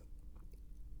lost,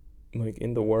 like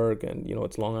in the work, and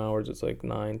it's long hours. It's like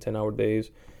 9-10 hour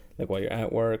days, like while you're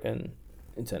at work, and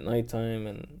it's at nighttime,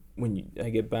 and when I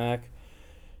get back,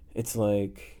 it's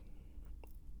like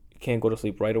you can't go to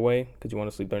sleep right away because you want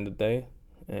to sleep during the day,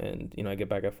 and I get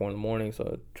back at 4 in the morning, so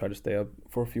I try to stay up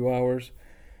for a few hours,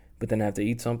 but then I have to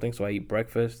eat something, so I eat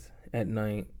breakfast at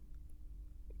night.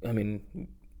 I mean,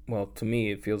 well, to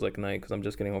me it feels like night because I'm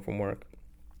just getting home from work,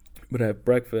 but I have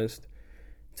breakfast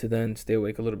to then stay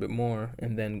awake a little bit more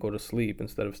and then go to sleep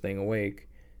instead of staying awake,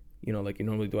 like you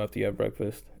normally do after you have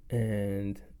breakfast,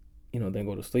 and then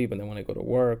go to sleep. And then when I go to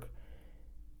work,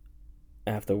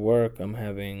 after work, I'm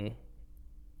having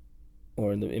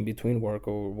or in between work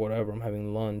or whatever, I'm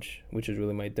having lunch, which is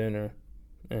really my dinner,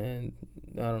 and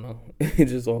I don't know,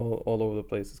 it's just all over the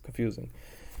place. It's confusing,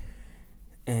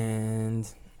 and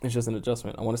it's just an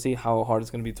adjustment. I want to see how hard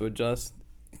it's gonna be to adjust,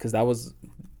 because that was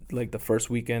like the first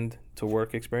weekend to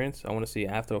work experience. I want to see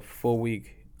after a full week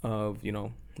of,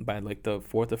 by like the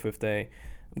fourth or fifth day,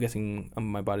 I'm guessing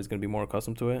my body's gonna be more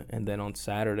accustomed to it, and then on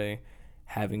Saturday,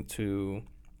 having to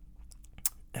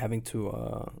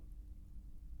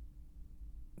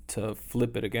to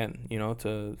flip it again,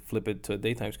 to flip it to a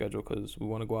daytime schedule, because we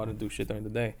want to go out and do shit during the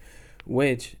day.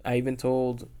 Which I even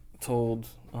told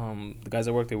the guys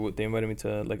at work, they invited me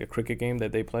to like a cricket game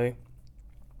that they play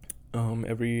not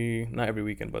every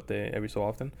weekend, but every so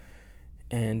often,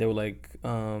 and they were like,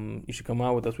 you should come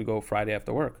out with us. We go Friday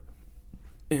after work.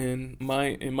 In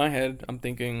my head, I'm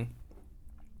thinking,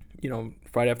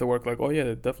 Friday after work, like, oh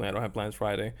yeah, definitely, I don't have plans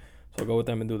Friday, so I'll go with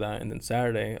them and do that, and then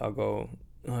Saturday I'll go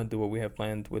do what we have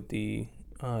planned with the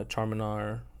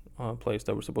Charminar place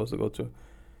that we're supposed to go to.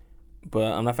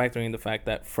 But I'm not factoring in the fact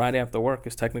that Friday after work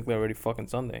is technically already fucking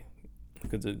Sunday,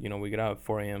 because we get out at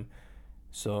 4 a.m.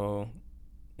 So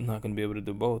I'm not gonna be able to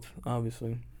do both,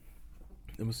 obviously.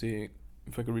 Let me see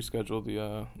if I could reschedule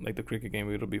the cricket game.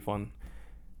 It'll be fun.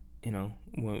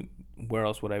 Where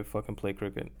else would I fucking play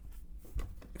cricket?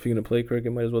 If you're gonna play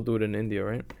cricket, might as well do it in India,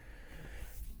 right?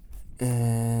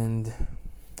 And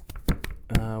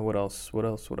what else?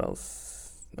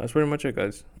 That's pretty much it,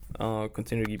 guys. I'll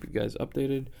continue to keep you guys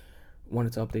updated.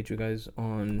 Wanted to update you guys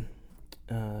on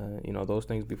those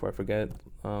things before I forget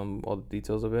all the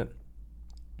details of it.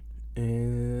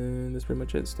 And that's pretty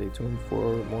much it. Stay tuned for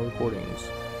more recordings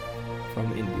from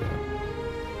India.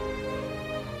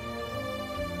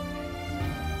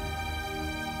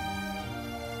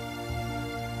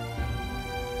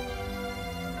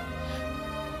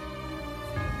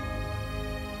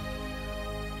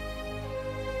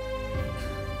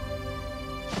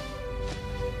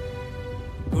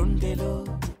 గుండెలో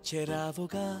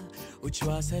చెరావుగా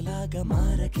ఉచ్ఛ్వాసలాగా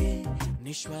మారకే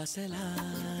నిశ్వాసలా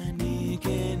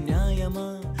నీకే న్యాయమా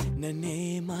నన్నే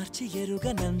మార్చి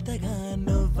ఎరుగనంతగా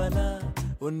నువ్వలా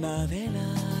ఉన్నావేలా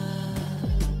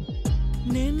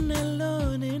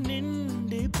నిన్నల్లోనే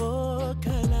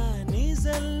నిండిపోకలా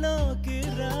నిజల్లోకి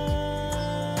రా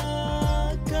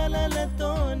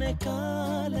కలలతోనే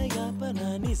కాలయాపన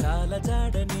నిజాల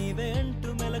జాడ నీవెంటూ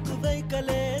మెలకు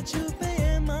వైకలే చూపే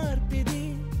మార్పిది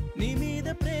నీ మీద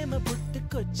ప్రేమ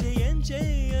పుట్టుకొచ్చి ఏం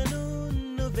చెయ్యను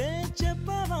నువ్వే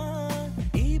చెప్పవా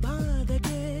ఈ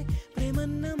బాధకే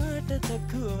ప్రేమన్న మాట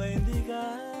తక్కువైందిగా.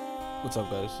 What's up,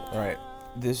 guys? Alright,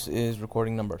 this is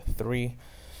recording number 3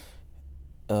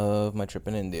 of my trip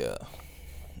in India.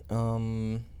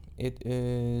 It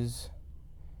is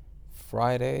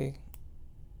Friday.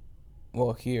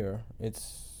 Well, here it's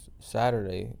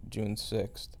Saturday, June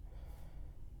 6th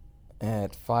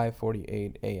at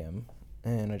 5:48 a.m.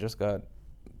 and I just got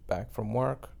back from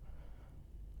work.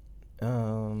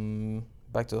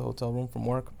 Back to the hotel room from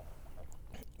work.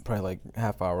 Probably like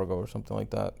half hour ago or something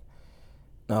like that.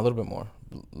 No, a little bit more.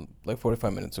 Like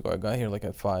 45 minutes ago. I got here like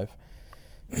at 5.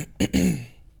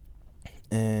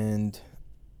 And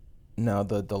now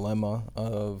the dilemma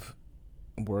of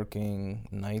working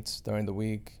nights during the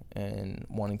week and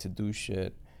wanting to do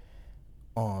shit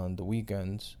on the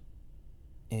weekends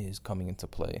is coming into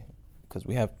play, because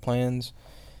we have plans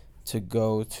to go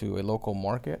to a local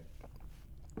market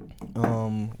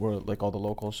where like all the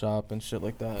local shop and shit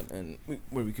like that, and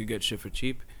where we could get shit for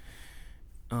cheap.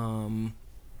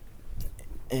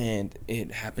 And it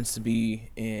happens to be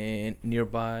in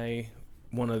nearby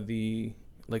one of the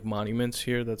like monuments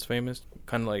here that's famous,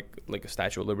 kind of like a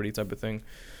Statue of Liberty type of thing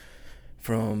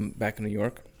from back in New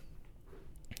York.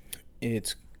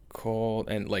 It's called,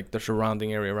 and like the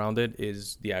surrounding area around it is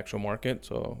the actual market,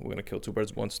 so we're gonna kill 2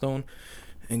 birds with 1 stone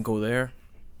and go there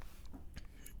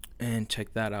and check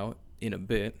that out in a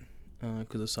bit,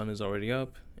 because the sun is already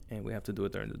up and we have to do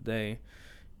it during the day,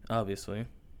 obviously.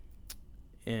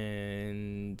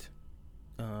 And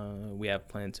we have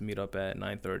planned to meet up at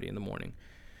 9:30 in the morning,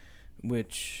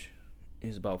 which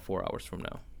is about 4 hours from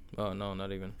now. Oh no,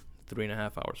 not even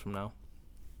 3.5 hours from now.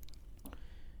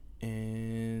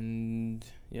 And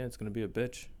yeah, it's gonna be a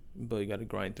bitch, but you gotta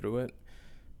grind through it,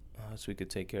 so we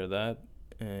could take care of that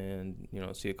and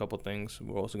see a couple things.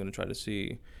 We're also gonna try to see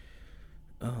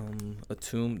the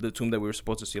tomb that we were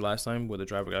supposed to see last time, where the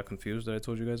driver got confused, that I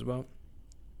told you guys about.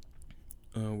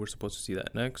 We're supposed to see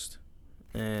that next.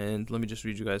 And let me just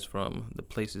read you guys from the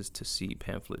places to see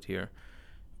pamphlet here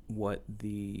what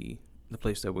the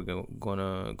place that we're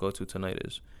gonna go to tonight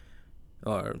is,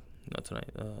 or not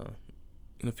tonight,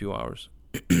 in a few hours.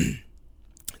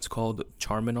 It's called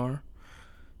Charminar,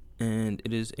 and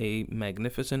it is a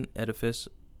magnificent edifice.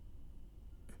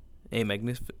 A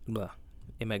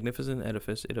magnificent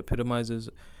edifice. It epitomizes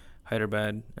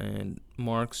Hyderabad and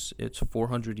marks its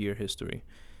 400-year history.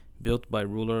 Built by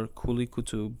ruler Quli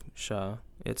Qutub Shah,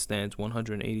 it stands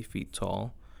 180 feet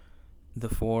tall. The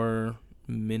four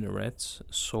minarets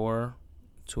soar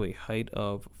to a height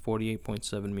of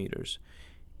 48.7 meters,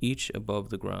 each above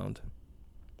the ground.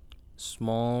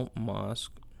 Small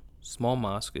mosque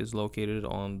is located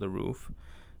on the roof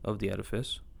of the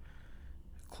edifice.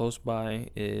 Close by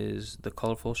is the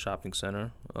colorful shopping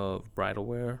center of bridal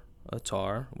wear,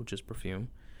 attar, which is perfume,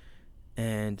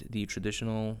 and the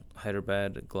traditional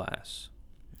Hyderabad glass,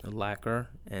 lacquer,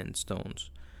 and stones,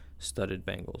 studded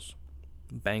bangles.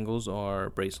 Bangles are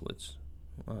bracelets,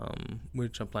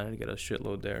 which I'm planning to get a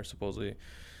shitload there. Supposedly,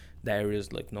 the area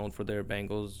is like known for their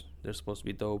bangles. They're supposed to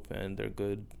be dope, and they're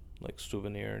good, like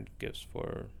souvenir gifts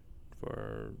for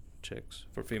chicks,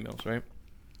 for females, right?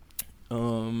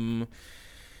 And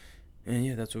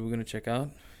yeah, that's what we're gonna check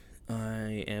out.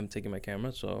 I am taking my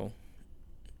camera, so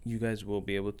you guys will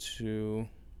be able to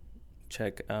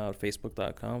check out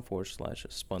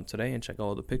facebook.com/spun today and check out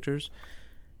all the pictures.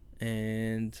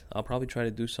 And I'll probably try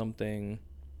to do something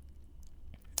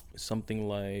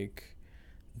like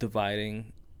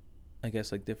dividing, I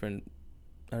guess, like different,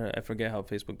 I forget how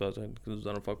Facebook does it because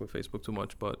I don't fuck with Facebook too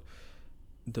much, but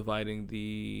dividing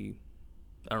the,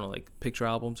 I don't know, like picture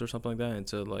albums or something like that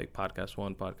into like podcast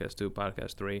 1, podcast 2,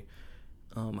 podcast 3.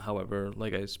 However,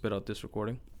 like I spit out this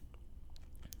recording,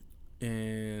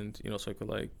 and so I could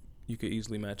like, you could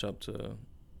easily match up to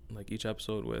like each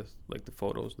episode with like the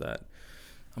photos that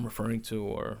I'm referring to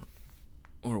or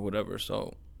whatever.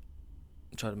 So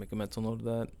try to make a mental note of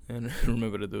that and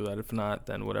remember to do that. If not,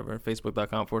 then whatever.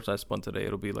 Facebook.com/spun today.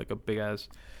 It'll be like a big ass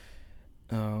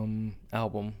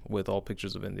album with all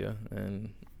pictures of India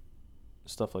and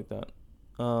stuff like that.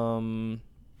 And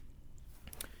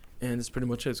that's pretty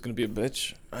much it. It's gonna be a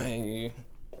bitch.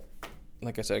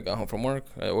 Like I said, I got home from work.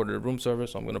 I ordered room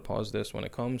service, so I'm gonna pause this when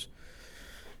it comes.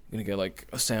 I'm gonna get like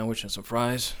a sandwich and some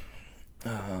fries,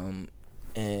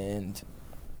 and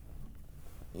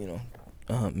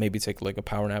maybe take like a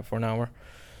power nap for an hour.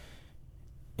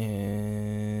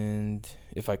 And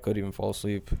if I could even fall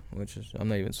asleep, which is, I'm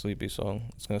not even sleepy, so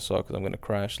it's gonna suck because I'm gonna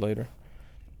crash later.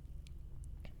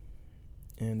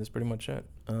 And that's pretty much it.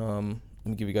 Let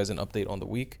me give you guys an update on the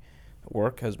week.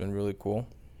 Work has been really cool.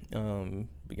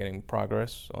 Be getting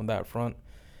progress on that front,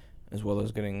 as well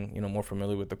as getting more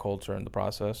familiar with the culture and the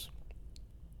process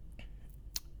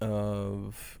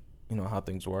of how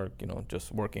things work.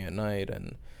 Just working at night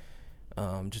and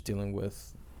just dealing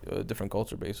with a different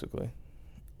culture basically.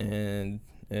 And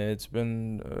it's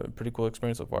been a pretty cool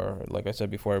experience so far. Like I said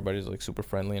before, everybody's like super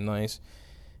friendly and nice.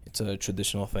 It's a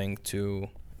traditional thing to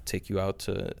take you out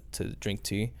to drink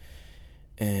tea,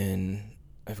 and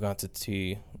I've gone to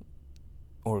tea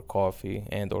or coffee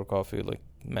like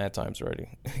mad times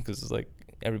already because it's like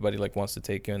everybody like wants to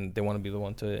take you and they want to be the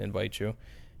one to invite you,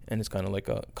 and it's kind of like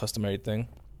a customary thing.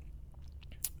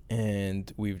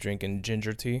 And we've drinking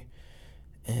ginger tea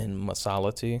and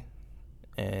masala tea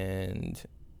and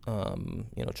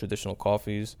traditional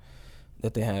coffees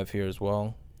that they have here as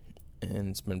well, and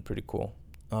it's been pretty cool.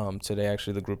 Today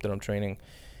actually, the group that I'm training,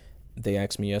 they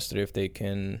asked me yesterday if they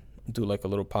can do like a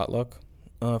little potluck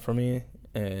for me,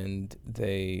 and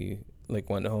they like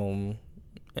went home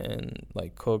and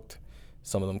like cooked.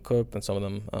 Some of them cooked and some of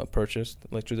them purchased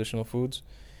like traditional foods.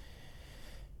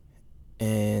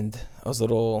 And I was a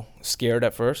little scared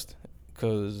at first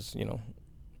because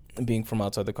being from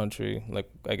outside the country, like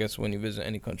I guess when you visit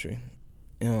any country,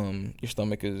 your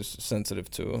stomach is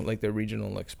sensitive to like their regional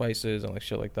like spices and like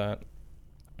shit like that,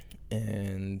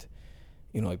 and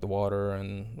like the water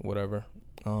and whatever.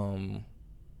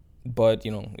 But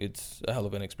it's a hell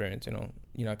of an experience.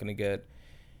 You're not gonna get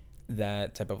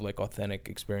that type of like authentic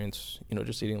experience,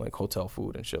 just eating like hotel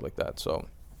food and shit like that. So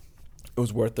it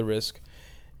was worth the risk,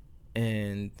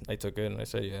 and I took it and I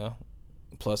said yeah.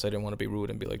 Plus I didn't want to be rude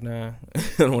and be like, nah, I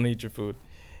don't want to eat your food.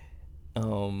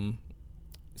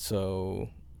 So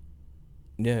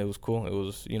yeah, it was cool. It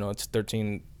was, it's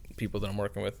 13 people that I'm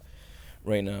working with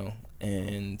right now,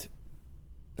 and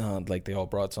like they all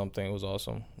brought something. It was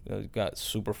awesome. It got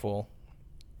super full.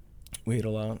 We ate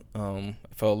a lot. I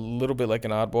felt a little bit like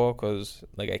an oddball because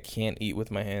like I can't eat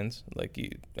with my hands. Like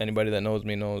anybody that knows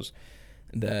me knows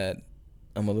that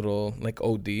I'm a little like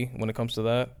OD when it comes to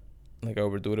that. Like I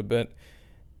overdo it a bit.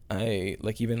 I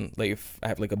like, even like if I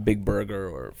have like a big burger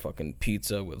or fucking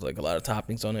pizza with like a lot of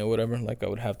toppings on it or whatever, like I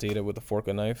would have to eat it with a fork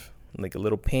and knife, like a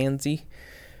little pansy.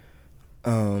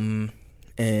 And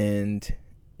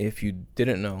if you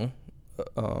didn't know,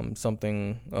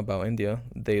 something about India,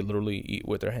 they literally eat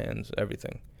with their hands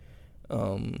everything,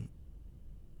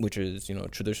 which is,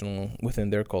 traditional within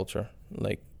their culture.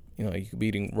 Like, you could be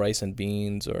eating rice and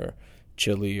beans or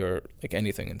chili or like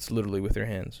anything. It's literally with your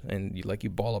hands, and you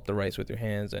ball up the rice with your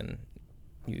hands, and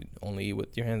you only eat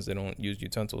with your hands. They don't use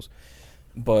utensils.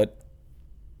 But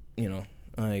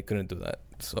I couldn't do that,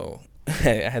 so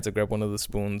I had to grab one of the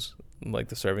spoons, like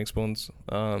the serving spoons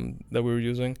that we were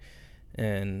using,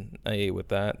 and I ate with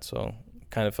that. So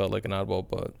kind of felt like an oddball,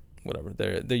 but whatever.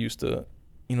 They're used to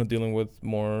dealing with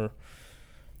more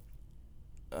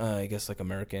I guess like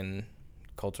American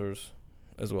cultures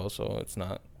as well, so it's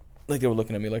not like they were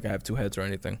looking at me like I have two heads or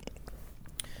anything.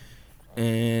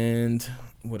 And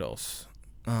what else?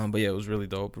 But yeah, it was really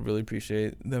dope. Really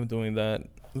appreciate them doing that.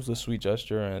 It was a sweet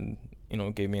gesture, and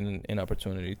gave me an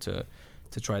opportunity to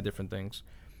try different things.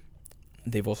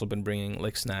 They've also been bringing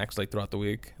like snacks like throughout the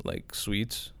week, like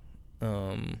sweets,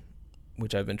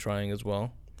 which I've been trying as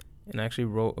well, and I actually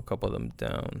wrote a couple of them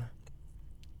down.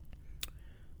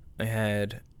 I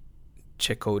had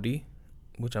chekodi,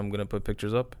 which I'm gonna put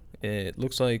pictures up. It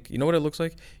looks like, what it looks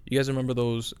like? You guys remember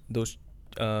those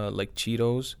like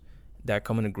Cheetos that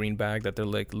come in a green bag that they're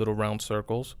like little round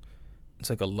circles? It's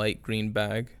like a light green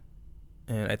bag,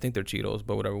 and I think they're Cheetos,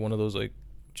 but whatever. One of those like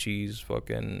cheese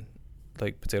fucking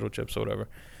like potato chips or whatever.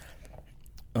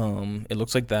 It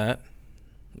looks like that.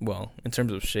 Well, in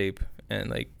terms of shape and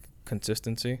like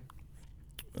consistency,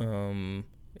 it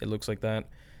looks like that,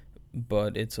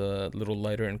 but it's a little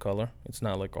lighter in color. It's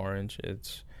not like orange.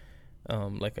 It's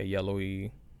like a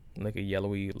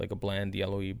bland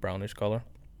yellowy brownish color,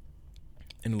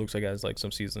 and it looks like it has like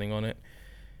some seasoning on it.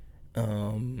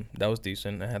 That was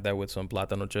decent. I had that with some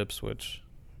plátano chips, which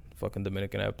fucking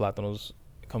Dominican. I have plátanos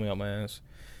coming out my ass.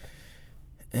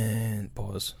 And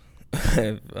pause.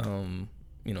 I've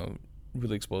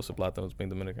really exposed to plátanos being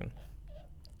Dominican.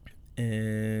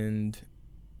 And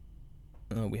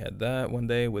we had that one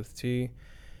day with tea.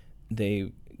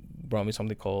 They brought me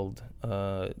something called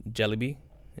jalebi,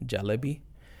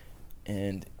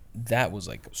 and that was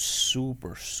like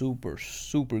super, super,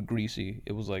 super greasy.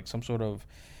 It was like some sort of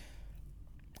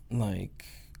like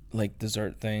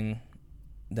dessert thing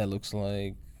that looks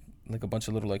like a bunch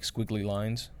of little like squiggly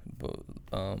lines. But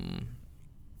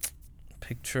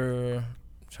picture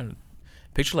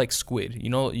like squid. You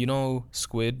know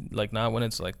squid, like not when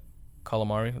it's like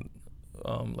calamari,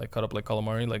 like cut up like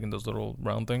calamari, like in those little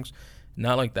round things.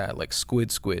 Not like that, like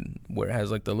squid, where it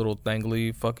has like the little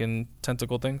dangly fucking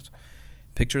tentacle things.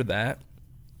 Picture that,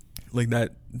 like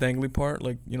that dangly part,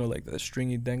 like like that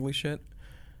stringy dangly shit.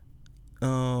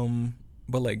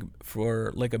 But like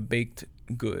for like a baked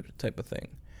good type of thing,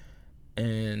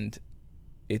 and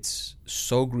it's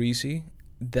so greasy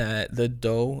that the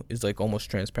dough is like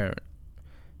almost transparent,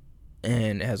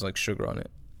 and it has like sugar on it.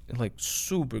 It's like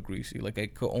super greasy. Like I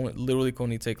could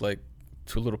only take like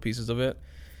 2 little pieces of it.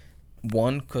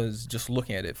 One, because just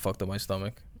looking at it fucked up my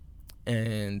stomach,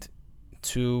 and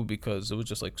 2, because it was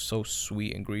just like so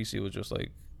sweet and greasy. It was just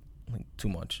like too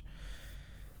much.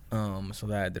 So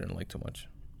that I didn't like too much.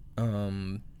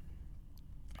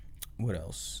 What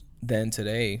else? Then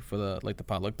today for the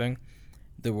potluck thing,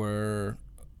 there were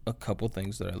a couple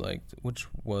things that I liked, which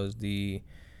was the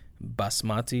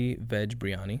basmati veg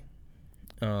biryani.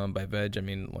 By veg, I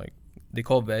mean like they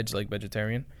call veg like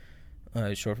vegetarian.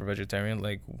 Short for vegetarian.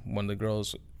 Like one of the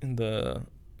girls in the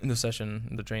session,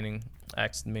 in the training,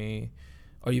 asked me,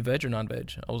 "Are you veg or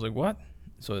non-veg?" I was like, "What?"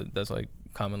 So that's like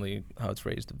commonly how it's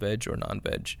phrased, veg or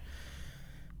non-veg.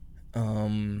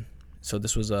 So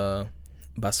this was a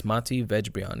basmati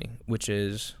veg biryani, which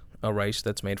is a rice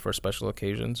that's made for special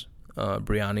occasions.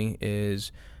 Biryani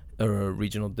is a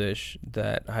regional dish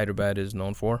that Hyderabad is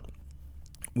known for,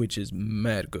 which is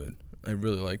mad good. I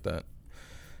really like that.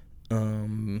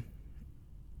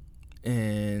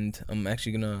 And I'm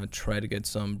actually gonna try to get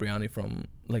some biryani from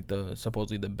like the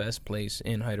supposedly the best place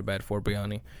in Hyderabad for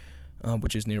biryani,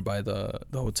 which is nearby the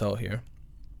hotel here.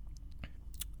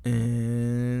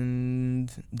 And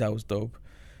that was dope.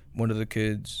 One of the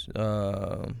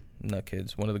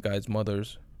one of the guys'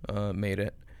 mothers made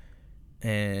it,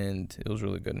 and it was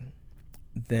really good.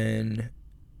 Then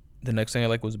the next thing I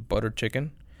like was butter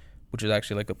chicken, which is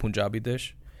actually like a Punjabi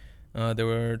dish. They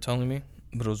were telling me,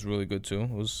 but it was really good too.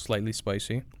 It was slightly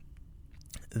spicy.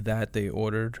 That they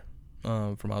ordered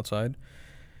from outside,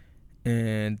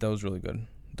 and that was really good.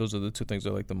 Those are the 2 things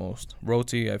I like the most.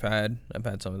 Roti, I've had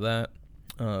some of that.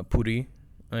 Puri,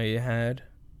 I had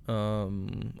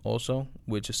also,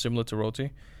 which is similar to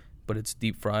roti, but it's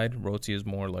deep fried. Roti is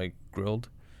more like grilled.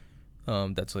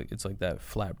 It's like that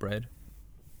flat bread,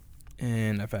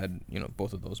 and I've had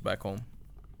both of those back home.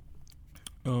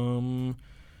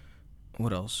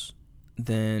 What else?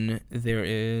 Then there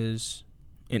is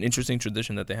an interesting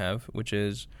tradition that they have, which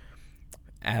is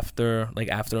after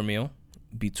a meal,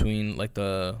 between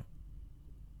the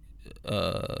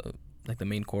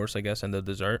main course, I guess, and the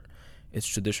dessert, it's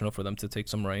traditional for them to take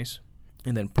some rice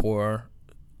and then pour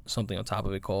something on top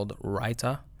of it called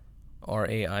raita,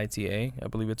 Raita, I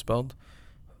believe it's spelled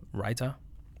raita,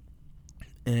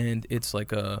 and it's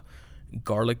like a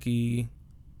garlicky.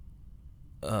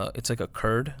 It's like a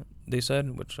curd, they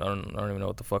said, which I don't even know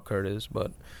what the fuck curd is,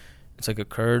 but it's like a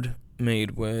curd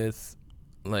made with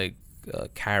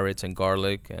carrots and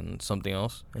garlic and something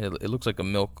else. It looks like a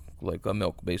milk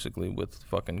basically, with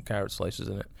fucking carrot slices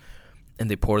in it. And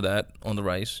they pour that on the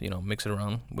rice, mix it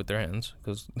around with their hands,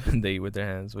 because they eat with their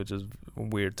hands, which is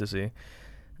weird to see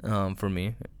for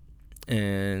me.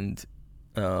 And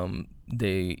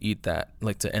they eat that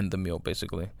to end the meal,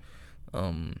 basically.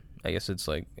 I guess it's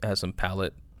it has some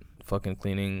palate fucking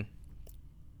cleaning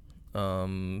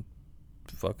fucking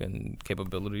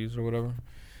capabilities or whatever.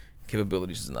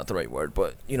 Capabilities is not the right word,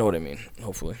 but you know what I mean,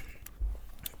 hopefully.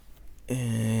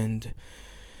 And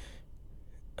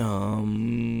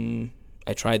I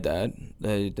tried that.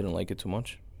 I didn't like it too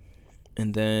much.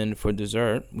 And then for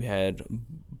dessert, we had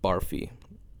barfi,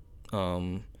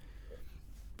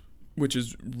 which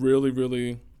is really,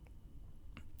 really,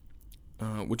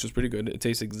 which is pretty good. It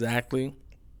tastes exactly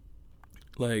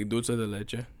like dulce de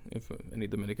leche. If any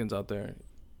Dominicans out there,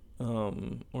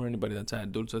 or anybody that's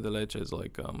had dulce de leche, is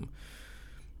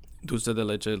dulce de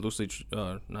leche loosely,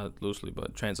 not loosely,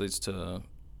 but translates to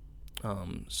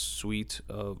sweet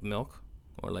of milk,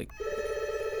 or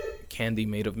candy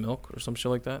made of milk, or some shit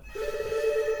like that.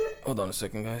 Hold on a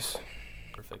second, guys.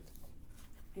 Perfect.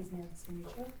 Please name the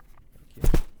signature.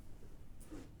 Thank you.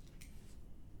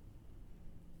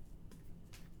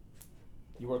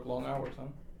 You work long hours, huh?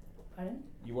 Pardon?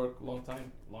 You work long hours?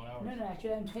 No,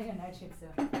 actually I'm doing a night shift, sir.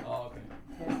 Oh, okay.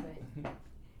 That's right.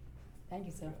 Thank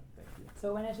you, sir. Thank you.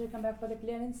 So when I should come back for the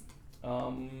clearance?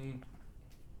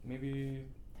 Maybe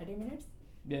 30 minutes?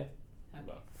 Yeah. Okay.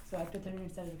 Well, So after 30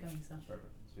 minutes I will be coming, sir.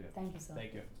 perfect. So, yeah. Thank you, sir.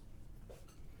 Thank you.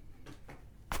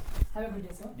 Have a good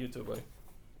day, sir. You too, buddy.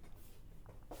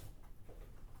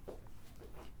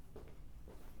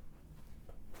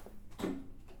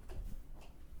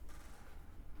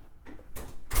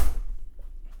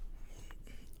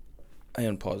 I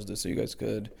unpaused this so you guys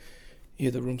could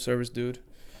hear the room service dude.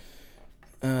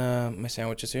 My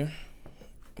sandwich is here.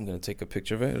 I'm gonna take a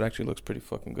picture of it. It actually looks pretty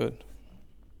fucking good.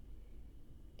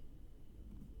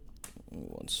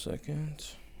 1 second.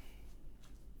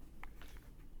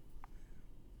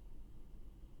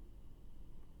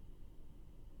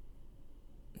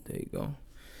 There you go.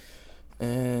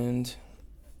 And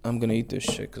I'm gonna eat this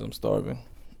shit because I'm starving.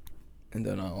 And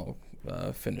then I'll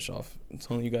finish off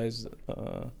telling you guys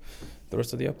the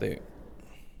rest of the update.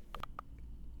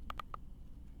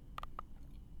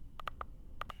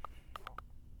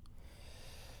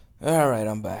 Alright,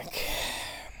 I'm back.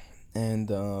 And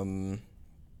the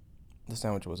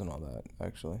sandwich wasn't all that,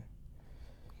 actually.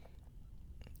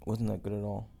 Wasn't that good at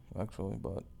all, actually,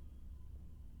 but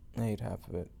I ate half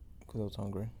of it because I was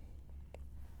hungry.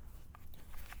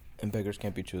 And beggars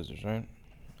can't be choosers, right?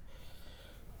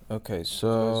 Okay,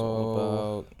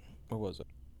 so what was it?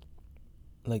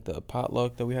 The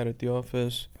potluck that we had at the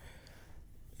office.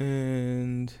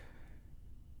 And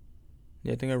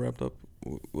yeah, I think I wrapped up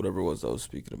whatever it was I was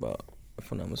speaking about, if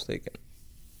I'm not mistaken.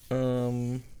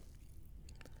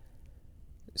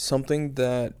 Something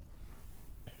that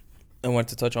I wanted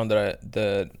to touch on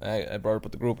that I brought up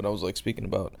with the group, and I was speaking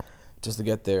about, just to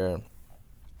get their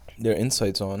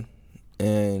insights on,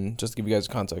 and just to give you guys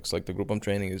context. The group I'm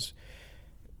training is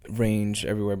range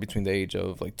everywhere between the age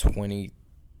of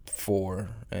 24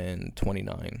 and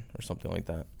 29 or something like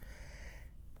that.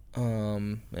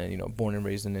 And born and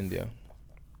raised in India.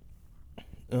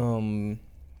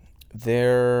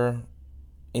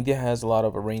 India has a lot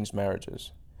of arranged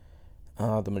marriages.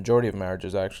 The majority of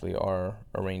marriages actually are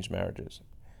arranged marriages,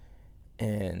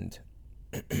 and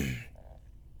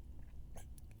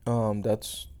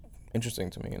that's interesting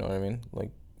to me. You know what I mean?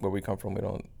 Where we come from, we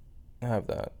don't have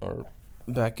that, or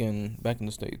back in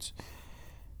the States,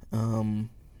 at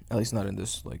least not in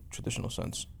this traditional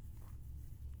sense.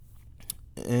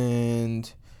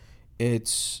 And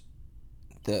it's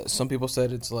that some people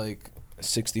said it's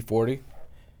 60-40.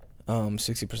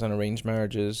 60% arranged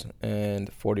marriages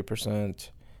and 40%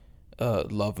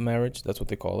 love marriage. That's what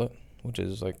they call it, which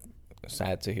is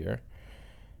sad to hear.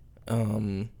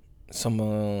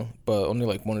 but only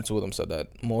like one or two of them said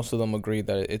that. Most of them agreed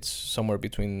that it's somewhere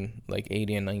between like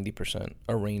 80 and 90%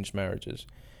 arranged marriages,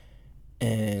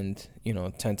 and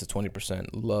 10 to 20%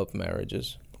 love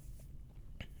marriages.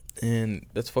 And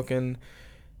that's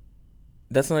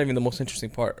not even the most interesting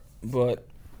part, but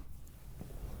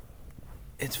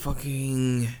it's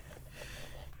fucking,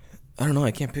 I don't know,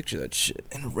 I can't picture that shit.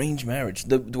 An arranged marriage.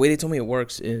 The way they told me it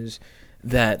works is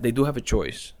that they do have a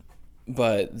choice,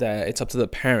 but that it's up to the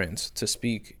parents to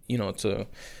speak, to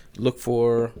look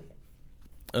for,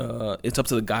 it's up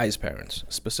to the guy's parents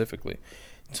specifically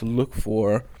to look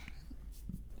for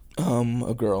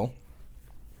a girl,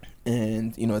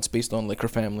 and it's based on like her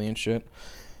family and shit,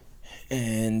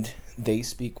 and they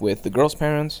speak with the girl's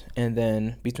parents, and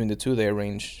then between the two they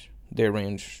arrange their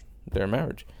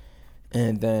marriage,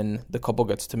 and then the couple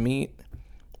gets to meet,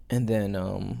 and then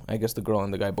I guess the girl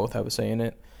and the guy both have a say in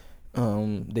it.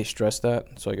 They stress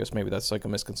that, so I guess maybe that's like a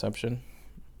misconception,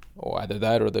 or either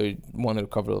that or they wanted to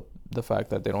cover up the fact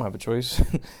that they don't have a choice.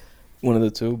 One of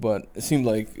the two, but it seemed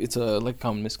like it's a like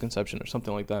common misconception or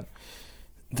something like that,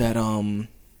 that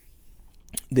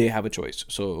they have a choice.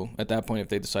 So at that point, if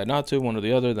they decide not to, one or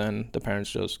the other, then the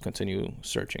parents just continue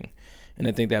searching. And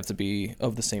I think they have to be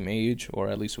of the same age, or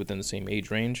at least within the same age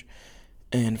range,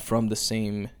 and from the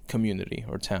same community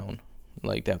or town.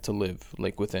 Like they have to live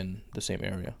like within the same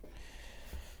area.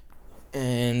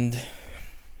 And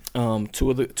two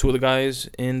of the guys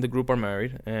in the group are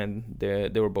married, and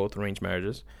they were both arranged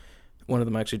marriages. One of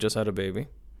them actually just had a baby.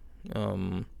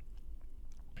 And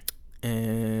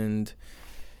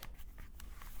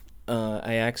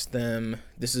I asked them,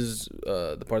 this is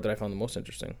the part that I found the most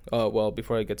interesting. Well,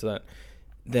 before I get to that,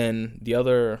 then the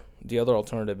other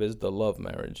alternative is the love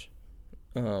marriage,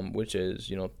 which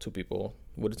is, two people,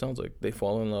 what it sounds like, they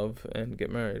fall in love and get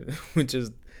married, which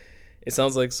is, it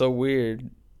sounds like so weird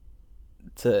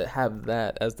to have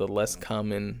that as the less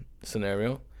common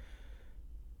scenario.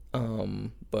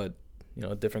 But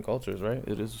different cultures, right?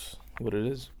 It is what it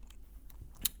is.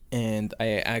 And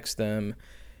I asked them,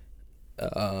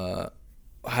 how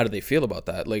do they feel about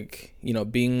that? Like,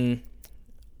 I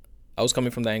was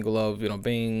coming from the angle of,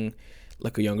 being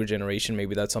like a younger generation.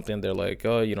 Maybe that's something they're like,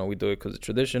 oh, we do it because it's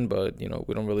tradition, but, we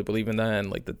don't really believe in that.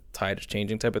 And like the tide is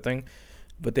changing type of thing.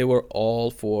 But they were all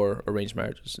for arranged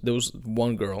marriages. There was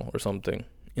one girl or something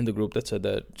in the group that said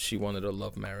that she wanted a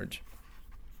love marriage.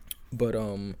 But,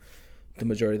 the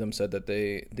majority of them said that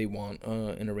they want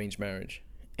an arranged marriage,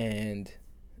 and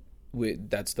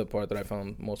that's the part that I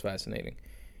found most fascinating.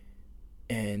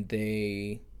 And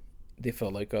they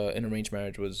felt like an arranged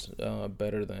marriage was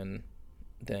better than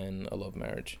a love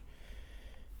marriage.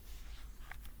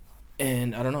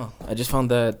 And I don't know, I just found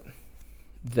that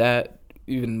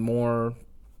even more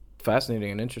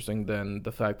fascinating and interesting than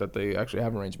the fact that they actually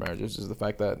have arranged marriages is the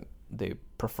fact that they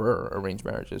prefer arranged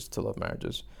marriages to love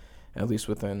marriages, at least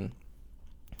within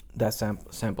that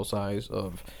sample size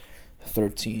of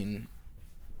 13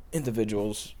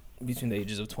 individuals between the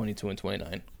ages of 22 and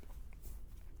 29.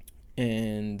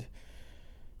 And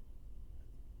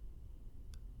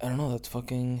I don't know, that's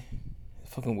fucking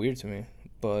weird to me.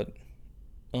 But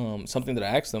something that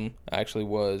I asked them actually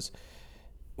was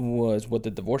what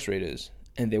the divorce rate is.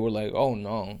 And they were like, oh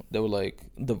no. They were like,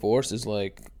 divorce is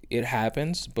like, it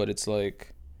happens, but it's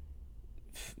like,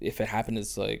 if it happened,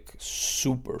 it's like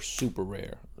super, super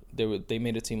rare. They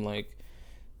made it seem like,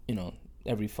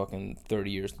 every fucking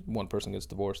 30 years one person gets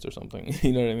divorced or something.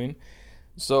 You know what I mean?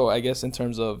 So I guess in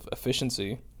terms of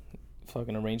efficiency,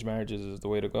 fucking arranged marriages is the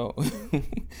way to go.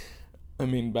 I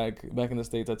mean, back in the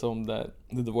States, I told them that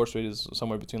the divorce rate is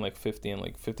somewhere between like 50 and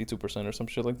like 52% or some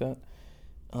shit like that.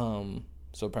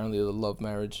 So apparently the love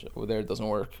marriage over there doesn't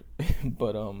work.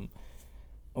 But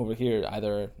over here,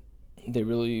 either they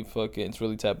really it's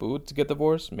really taboo to get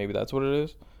divorced. Maybe that's what it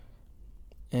is.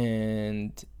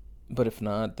 But if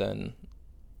not, then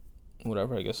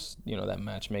whatever. I guess that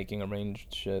matchmaking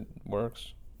arranged shit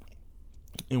works.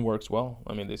 It works well.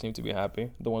 I mean, they seem to be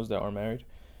happy, the ones that are married.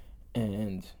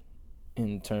 And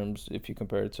in terms, if you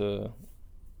compare it to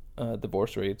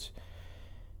divorce rates,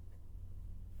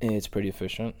 it's pretty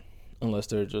efficient, unless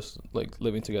they're just like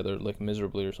living together like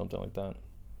miserably or something like that.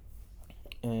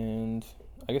 And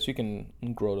I guess you can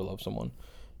grow to love someone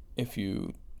if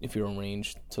you're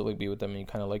arranged to like be with them and you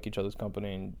kind of like each other's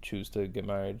company and choose to get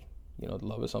married.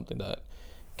 Love is something that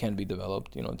can be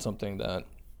developed. It's something that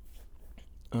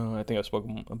I think I've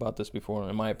spoken about this before,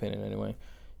 in my opinion anyway.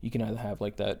 You can either have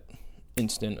like that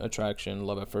instant attraction,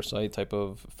 love at first sight type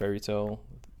of fairy tale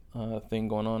thing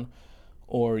going on,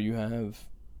 or you have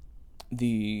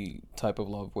the type of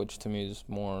love which to me is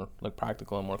more like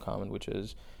practical and more common, which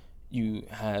is you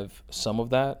have some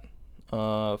of that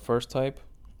first type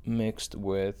mixed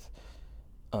with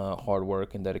hard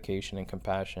work and dedication and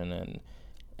compassion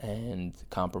and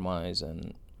compromise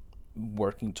and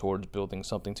working towards building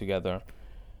something together,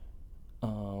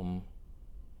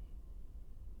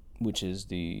 which is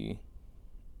the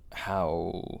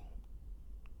how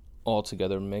all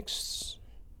together mixed.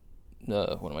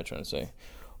 What am I trying to say?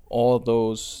 All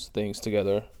those things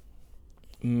together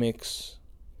mix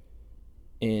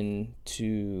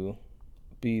into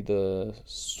be the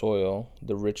soil,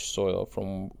 the rich soil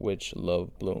from which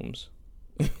love blooms.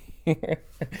 I don't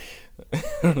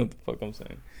know what the fuck I'm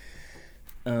saying.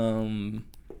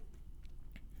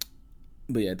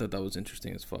 But yeah, I thought that was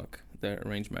interesting as fuck, that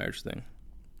arranged marriage thing.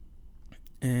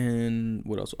 And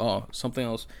what else? Oh, something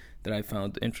else that I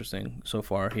found interesting so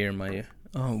far here in my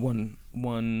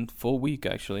one full week,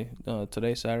 actually.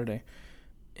 Today, Saturday,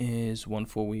 is 1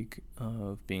 full week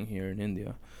of being here in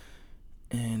India.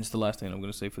 And it's the last thing I'm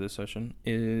going to say for this session,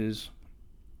 is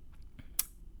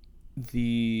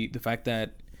the fact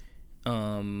that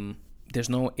there's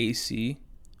no AC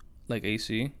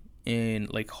in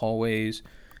like hallways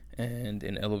and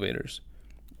in elevators,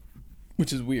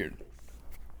 which is weird.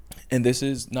 And this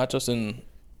is not just in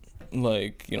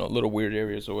like, little weird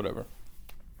areas or whatever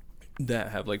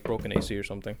that have like broken AC or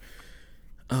something.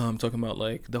 I'm talking about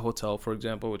like the hotel, for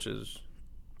example, which is,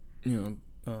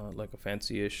 like a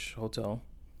fancy-ish hotel.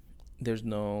 There's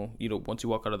no, once you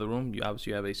walk out of the room, you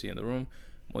obviously have AC in the room.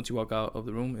 Once you walk out of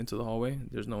the room into the hallway,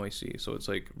 there's no AC, so it's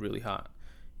like really hot.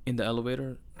 In the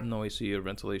elevator, no AC or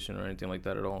ventilation or anything like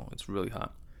that at all. It's really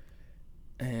hot.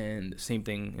 And same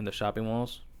thing in the shopping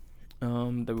malls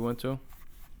that we went to.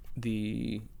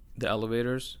 The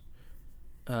elevators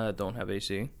don't have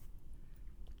AC.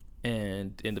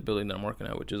 And in the building that I'm working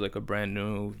at, which is like a brand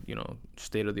new,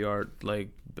 state-of-the-art like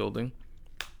building,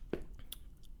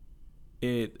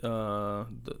 it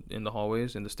in the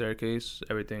hallways, in the staircase,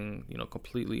 everything,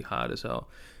 completely hot as hell.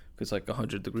 It's like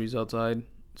 100 degrees outside,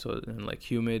 so, and like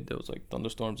humid. There was like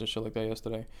thunderstorms and shit like that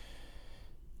yesterday.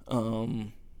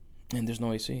 And there's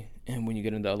no AC. And when you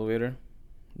get in the elevator,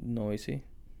 no AC.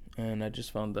 And I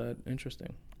just found that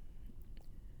interesting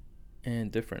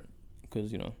and different,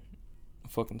 because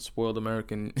fucking spoiled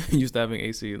American used to having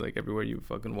AC like everywhere you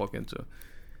fucking walk into.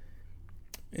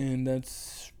 And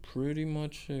that's pretty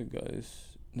much it,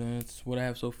 guys. That's what I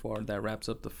have so far. That wraps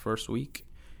up the first week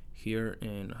here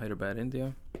in Hyderabad,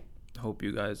 India. Hope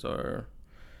you guys are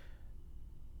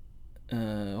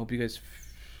I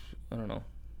don't know,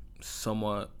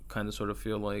 somewhat kind of sort of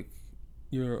feel like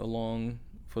you're along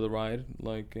for the ride,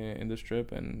 like in this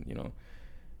trip, and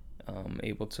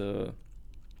able to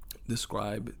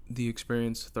describe the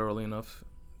experience thoroughly enough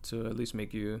to at least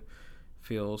make you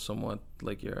feel somewhat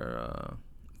like you're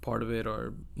part of it,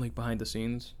 or like behind the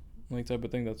scenes, like type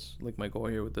of thing. That's like my goal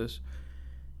here with this.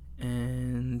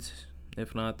 And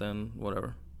if not, then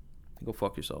whatever, go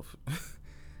fuck yourself.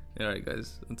 Alright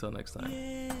guys, until next time.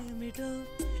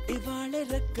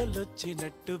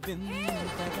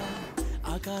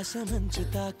 ఆకాశమంచు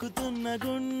తాకుతున్న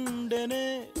గుండెనే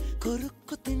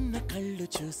కొరుక్కు తిన్న కళ్ళు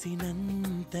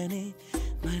చూసినంతనే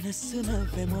మనస్సు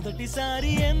నవ్వే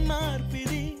మొదటిసారి ఏం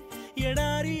మార్పిది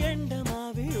ఎడారి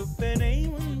ఎండమావి ఉప్పెనై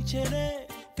ఉంచెనే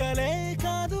కలే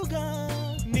కాదుగా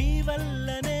నీ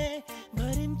వల్లనే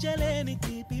భరించలేని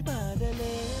తీపి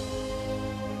బాధలే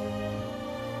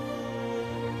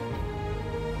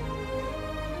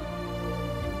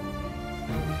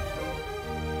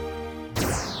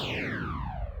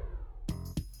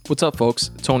What's up, folks?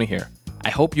 Tony here.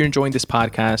 I hope you're enjoying this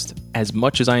podcast as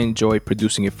much as I enjoy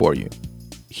producing it for you.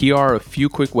 Here are a few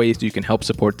quick ways you can help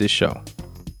support this show.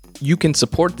 You can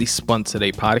support the Spun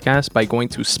Today podcast by going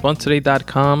to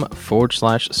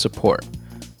spuntoday.com/support.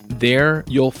 There,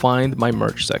 you'll find my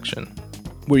merch section,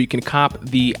 where you can cop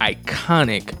the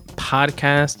iconic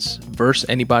Podcasts vs.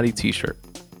 Anybody t-shirt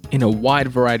in a wide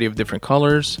variety of different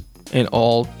colors and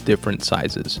all different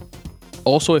sizes.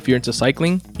 Also, if you're into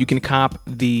cycling, you can cop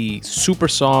the super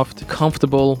soft,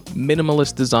 comfortable,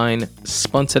 minimalist design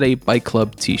Spun Today Bike Club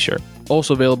t-shirt.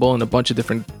 Also available in a bunch of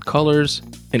different colors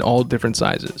in all different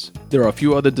sizes. There are a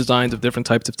few other designs of different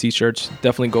types of t-shirts.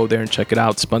 Definitely go there and check it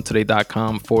out.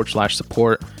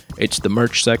 spuntoday.com/support. It's the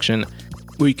merch section,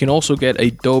 where you can also get a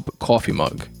dope coffee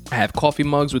mug. I have coffee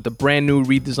mugs with the brand new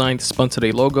redesigned Spun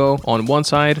Today logo on one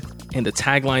side and the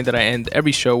tagline that I end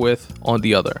every show with on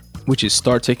the other, which is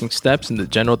start taking steps in the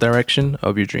general direction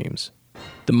of your dreams.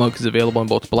 The mug is available in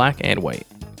both black and white,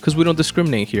 because we don't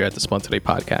discriminate here at the Spun Today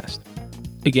podcast.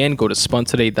 Again, go to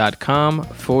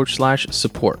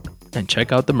spuntoday.com/support and check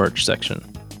out the merch section.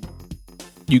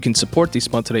 You can support the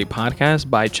Spun Today podcast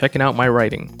by checking out my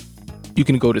writing. you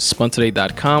can go to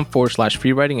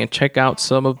spuntoday.com/free writing and check out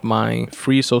some of my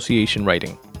free association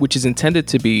writing, which is intended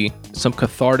to be some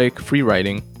cathartic free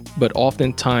writing, but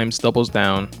oftentimes doubles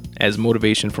down as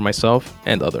motivation for myself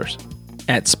and others.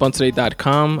 At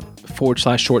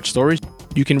spuntoday.com/short stories,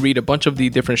 you can read a bunch of the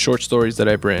different short stories that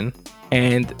I've written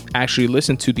and actually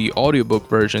listen to the audiobook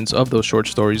versions of those short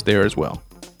stories there as well.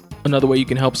 Another way you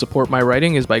can help support my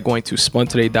writing is by going to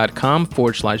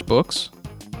spuntoday.com/books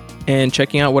and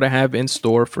checking out what I have in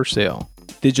store for sale.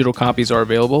 Digital copies are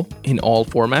available in all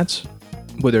formats,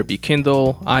 whether it be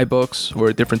Kindle, iBooks, or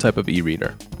a different type of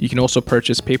e-reader. You can also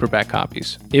purchase paperback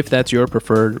copies if that's your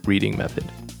preferred reading method.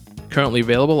 Currently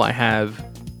available, I have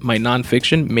my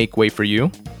nonfiction, Make Way for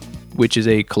You, which is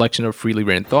a collection of freely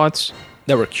written thoughts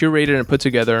that were curated and put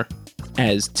together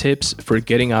as tips for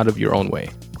getting out of your own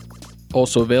way.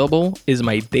 Also available is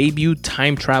my debut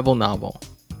time travel novel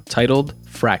titled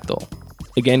Fractal.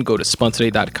 Again, go to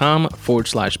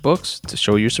spuntoday.com/books to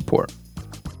show your support.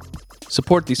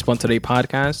 Support the Spun Today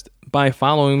podcast by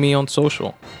following me on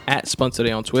social at Spun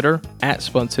Today on Twitter, at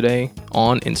Spun Today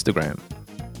on Instagram.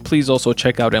 Please also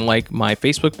check out and like my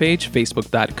Facebook page,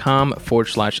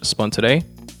 facebook.com/Spun Today,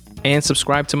 and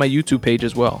subscribe to my YouTube page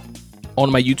as well.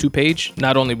 On my YouTube page,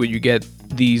 not only will you get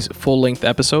these full-length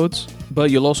episodes,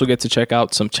 but you'll also get to check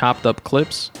out some chopped up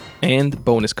clips and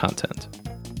bonus content.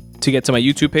 To get to my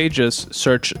YouTube page, just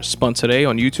search Spun Today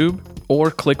on YouTube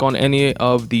or click on any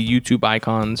of the YouTube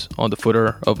icons on the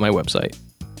footer of my website.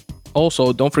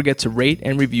 Also, don't forget to rate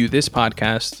and review this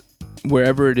podcast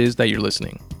wherever it is that you're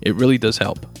listening. It really does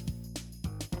help.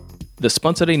 The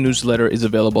Spun Today newsletter is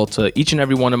available to each and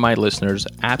every one of my listeners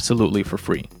absolutely for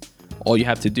free. All you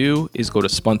have to do is go to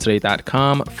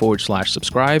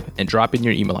spuntoday.com/subscribe and drop in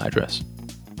your email address.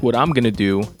 What I'm going to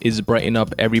do is brighten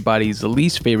up everybody's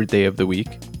least favorite day of the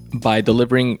week by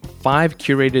delivering 5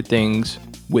 curated things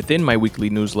within my weekly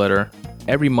newsletter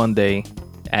every Monday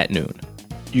at noon.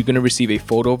 You're going to receive a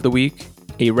photo of the week,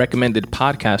 a recommended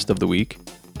podcast of the week.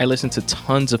 I listen to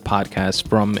tons of podcasts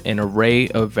from an array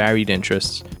of varied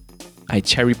interests. I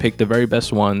cherry pick the very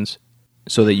best ones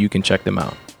so that you can check them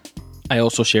out. I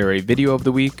also share a video of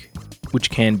the week, which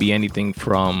can be anything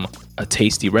from a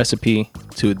tasty recipe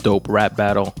to a dope rap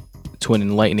battle to an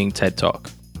enlightening TED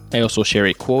Talk. I also share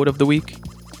a quote of the week.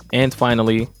 And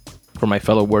finally, for my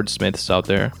fellow wordsmiths out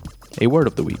there, a word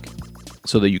of the week,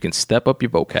 so that you can step up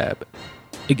your vocab.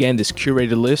 Again, this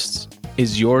curated list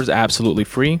is yours absolutely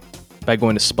free by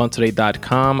going to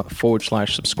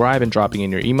spuntoday.com/subscribe and dropping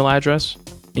in your email address,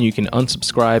 and you can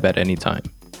unsubscribe at any time.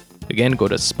 Again, go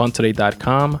to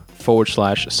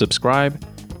spuntoday.com/subscribe,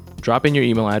 drop in your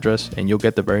email address, and you'll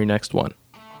get the very next one.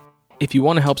 If you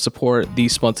want to help support the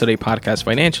Spun Today podcast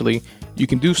financially, you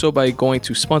can do so by going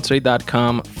to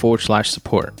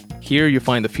spuntoday.com/support. Here you'll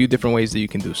find a few different ways that you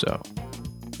can do so.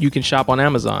 You can shop on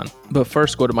Amazon, but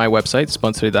first go to my website,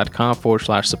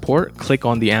 spuntoday.com/support, click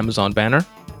on the Amazon banner,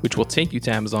 which will take you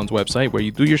to Amazon's website where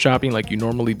you do your shopping like you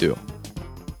normally do.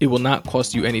 It will not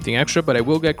cost you anything extra, but I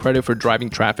will get credit for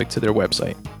driving traffic to their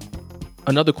website.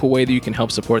 Another cool way that you can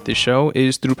help support this show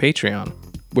is through Patreon,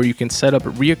 where you can set up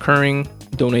reoccurring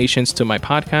donations to my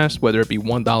podcast, whether it be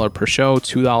 $1 per show,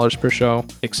 $2 per show,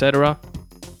 etc.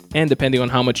 And depending on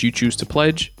how much you choose to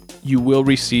pledge, you will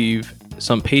receive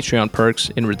some Patreon perks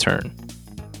in return.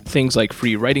 Things like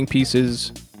free writing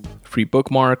pieces, free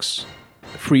bookmarks,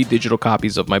 free digital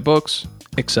copies of my books,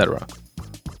 etc.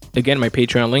 Again, my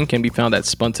Patreon link can be found at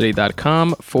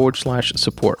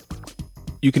spuntoday.com/support.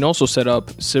 You can also set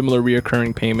up similar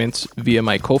reoccurring payments via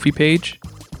my Ko-fi page.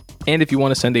 And if you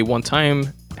want to send a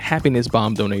one-time happiness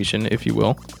bomb donation, if you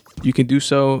will, you can do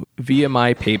so via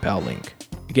my PayPal link.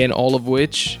 Again, all of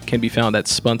which can be found at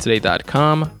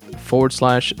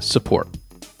spuntoday.com/support.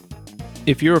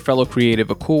 If you're a fellow creative,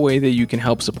 a cool way that you can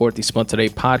help support the Spun Today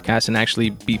podcast and actually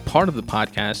be part of the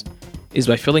podcast is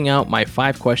by filling out my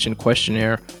 5-question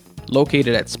questionnaire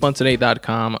located at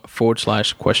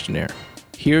spuntoday.com/questionnaire.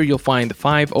 Here you'll find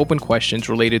 5 open questions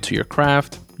related to your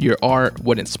craft, your art,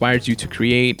 what inspires you to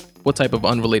create, what type of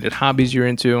unrelated hobbies you're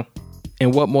into,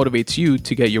 and what motivates you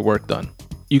to get your work done.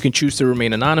 You can choose to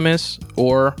remain anonymous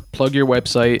or plug your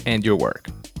website and your work.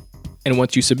 And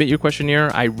once you submit your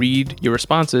questionnaire, I read your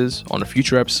responses on a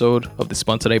future episode of the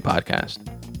Spun Today podcast.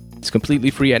 It's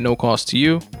completely free at no cost to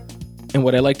you. And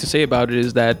what I like to say about it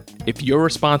is that if your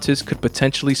responses could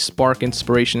potentially spark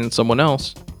inspiration in someone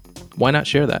else, why not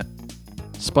share that?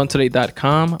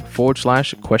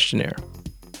 spuntoday.com/questionnaire.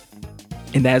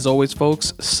 And as always,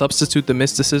 folks, substitute the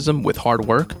mysticism with hard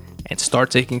work and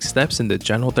start taking steps in the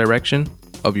general direction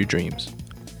of your dreams.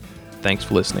 Thanks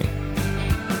for listening.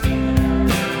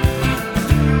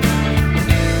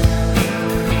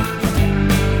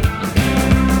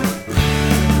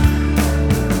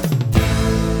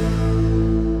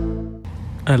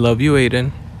 I love you,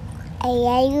 Aiden. I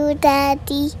love you,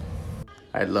 Daddy.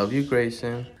 I love you,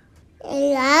 Grayson.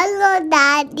 I love you,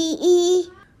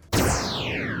 Daddy.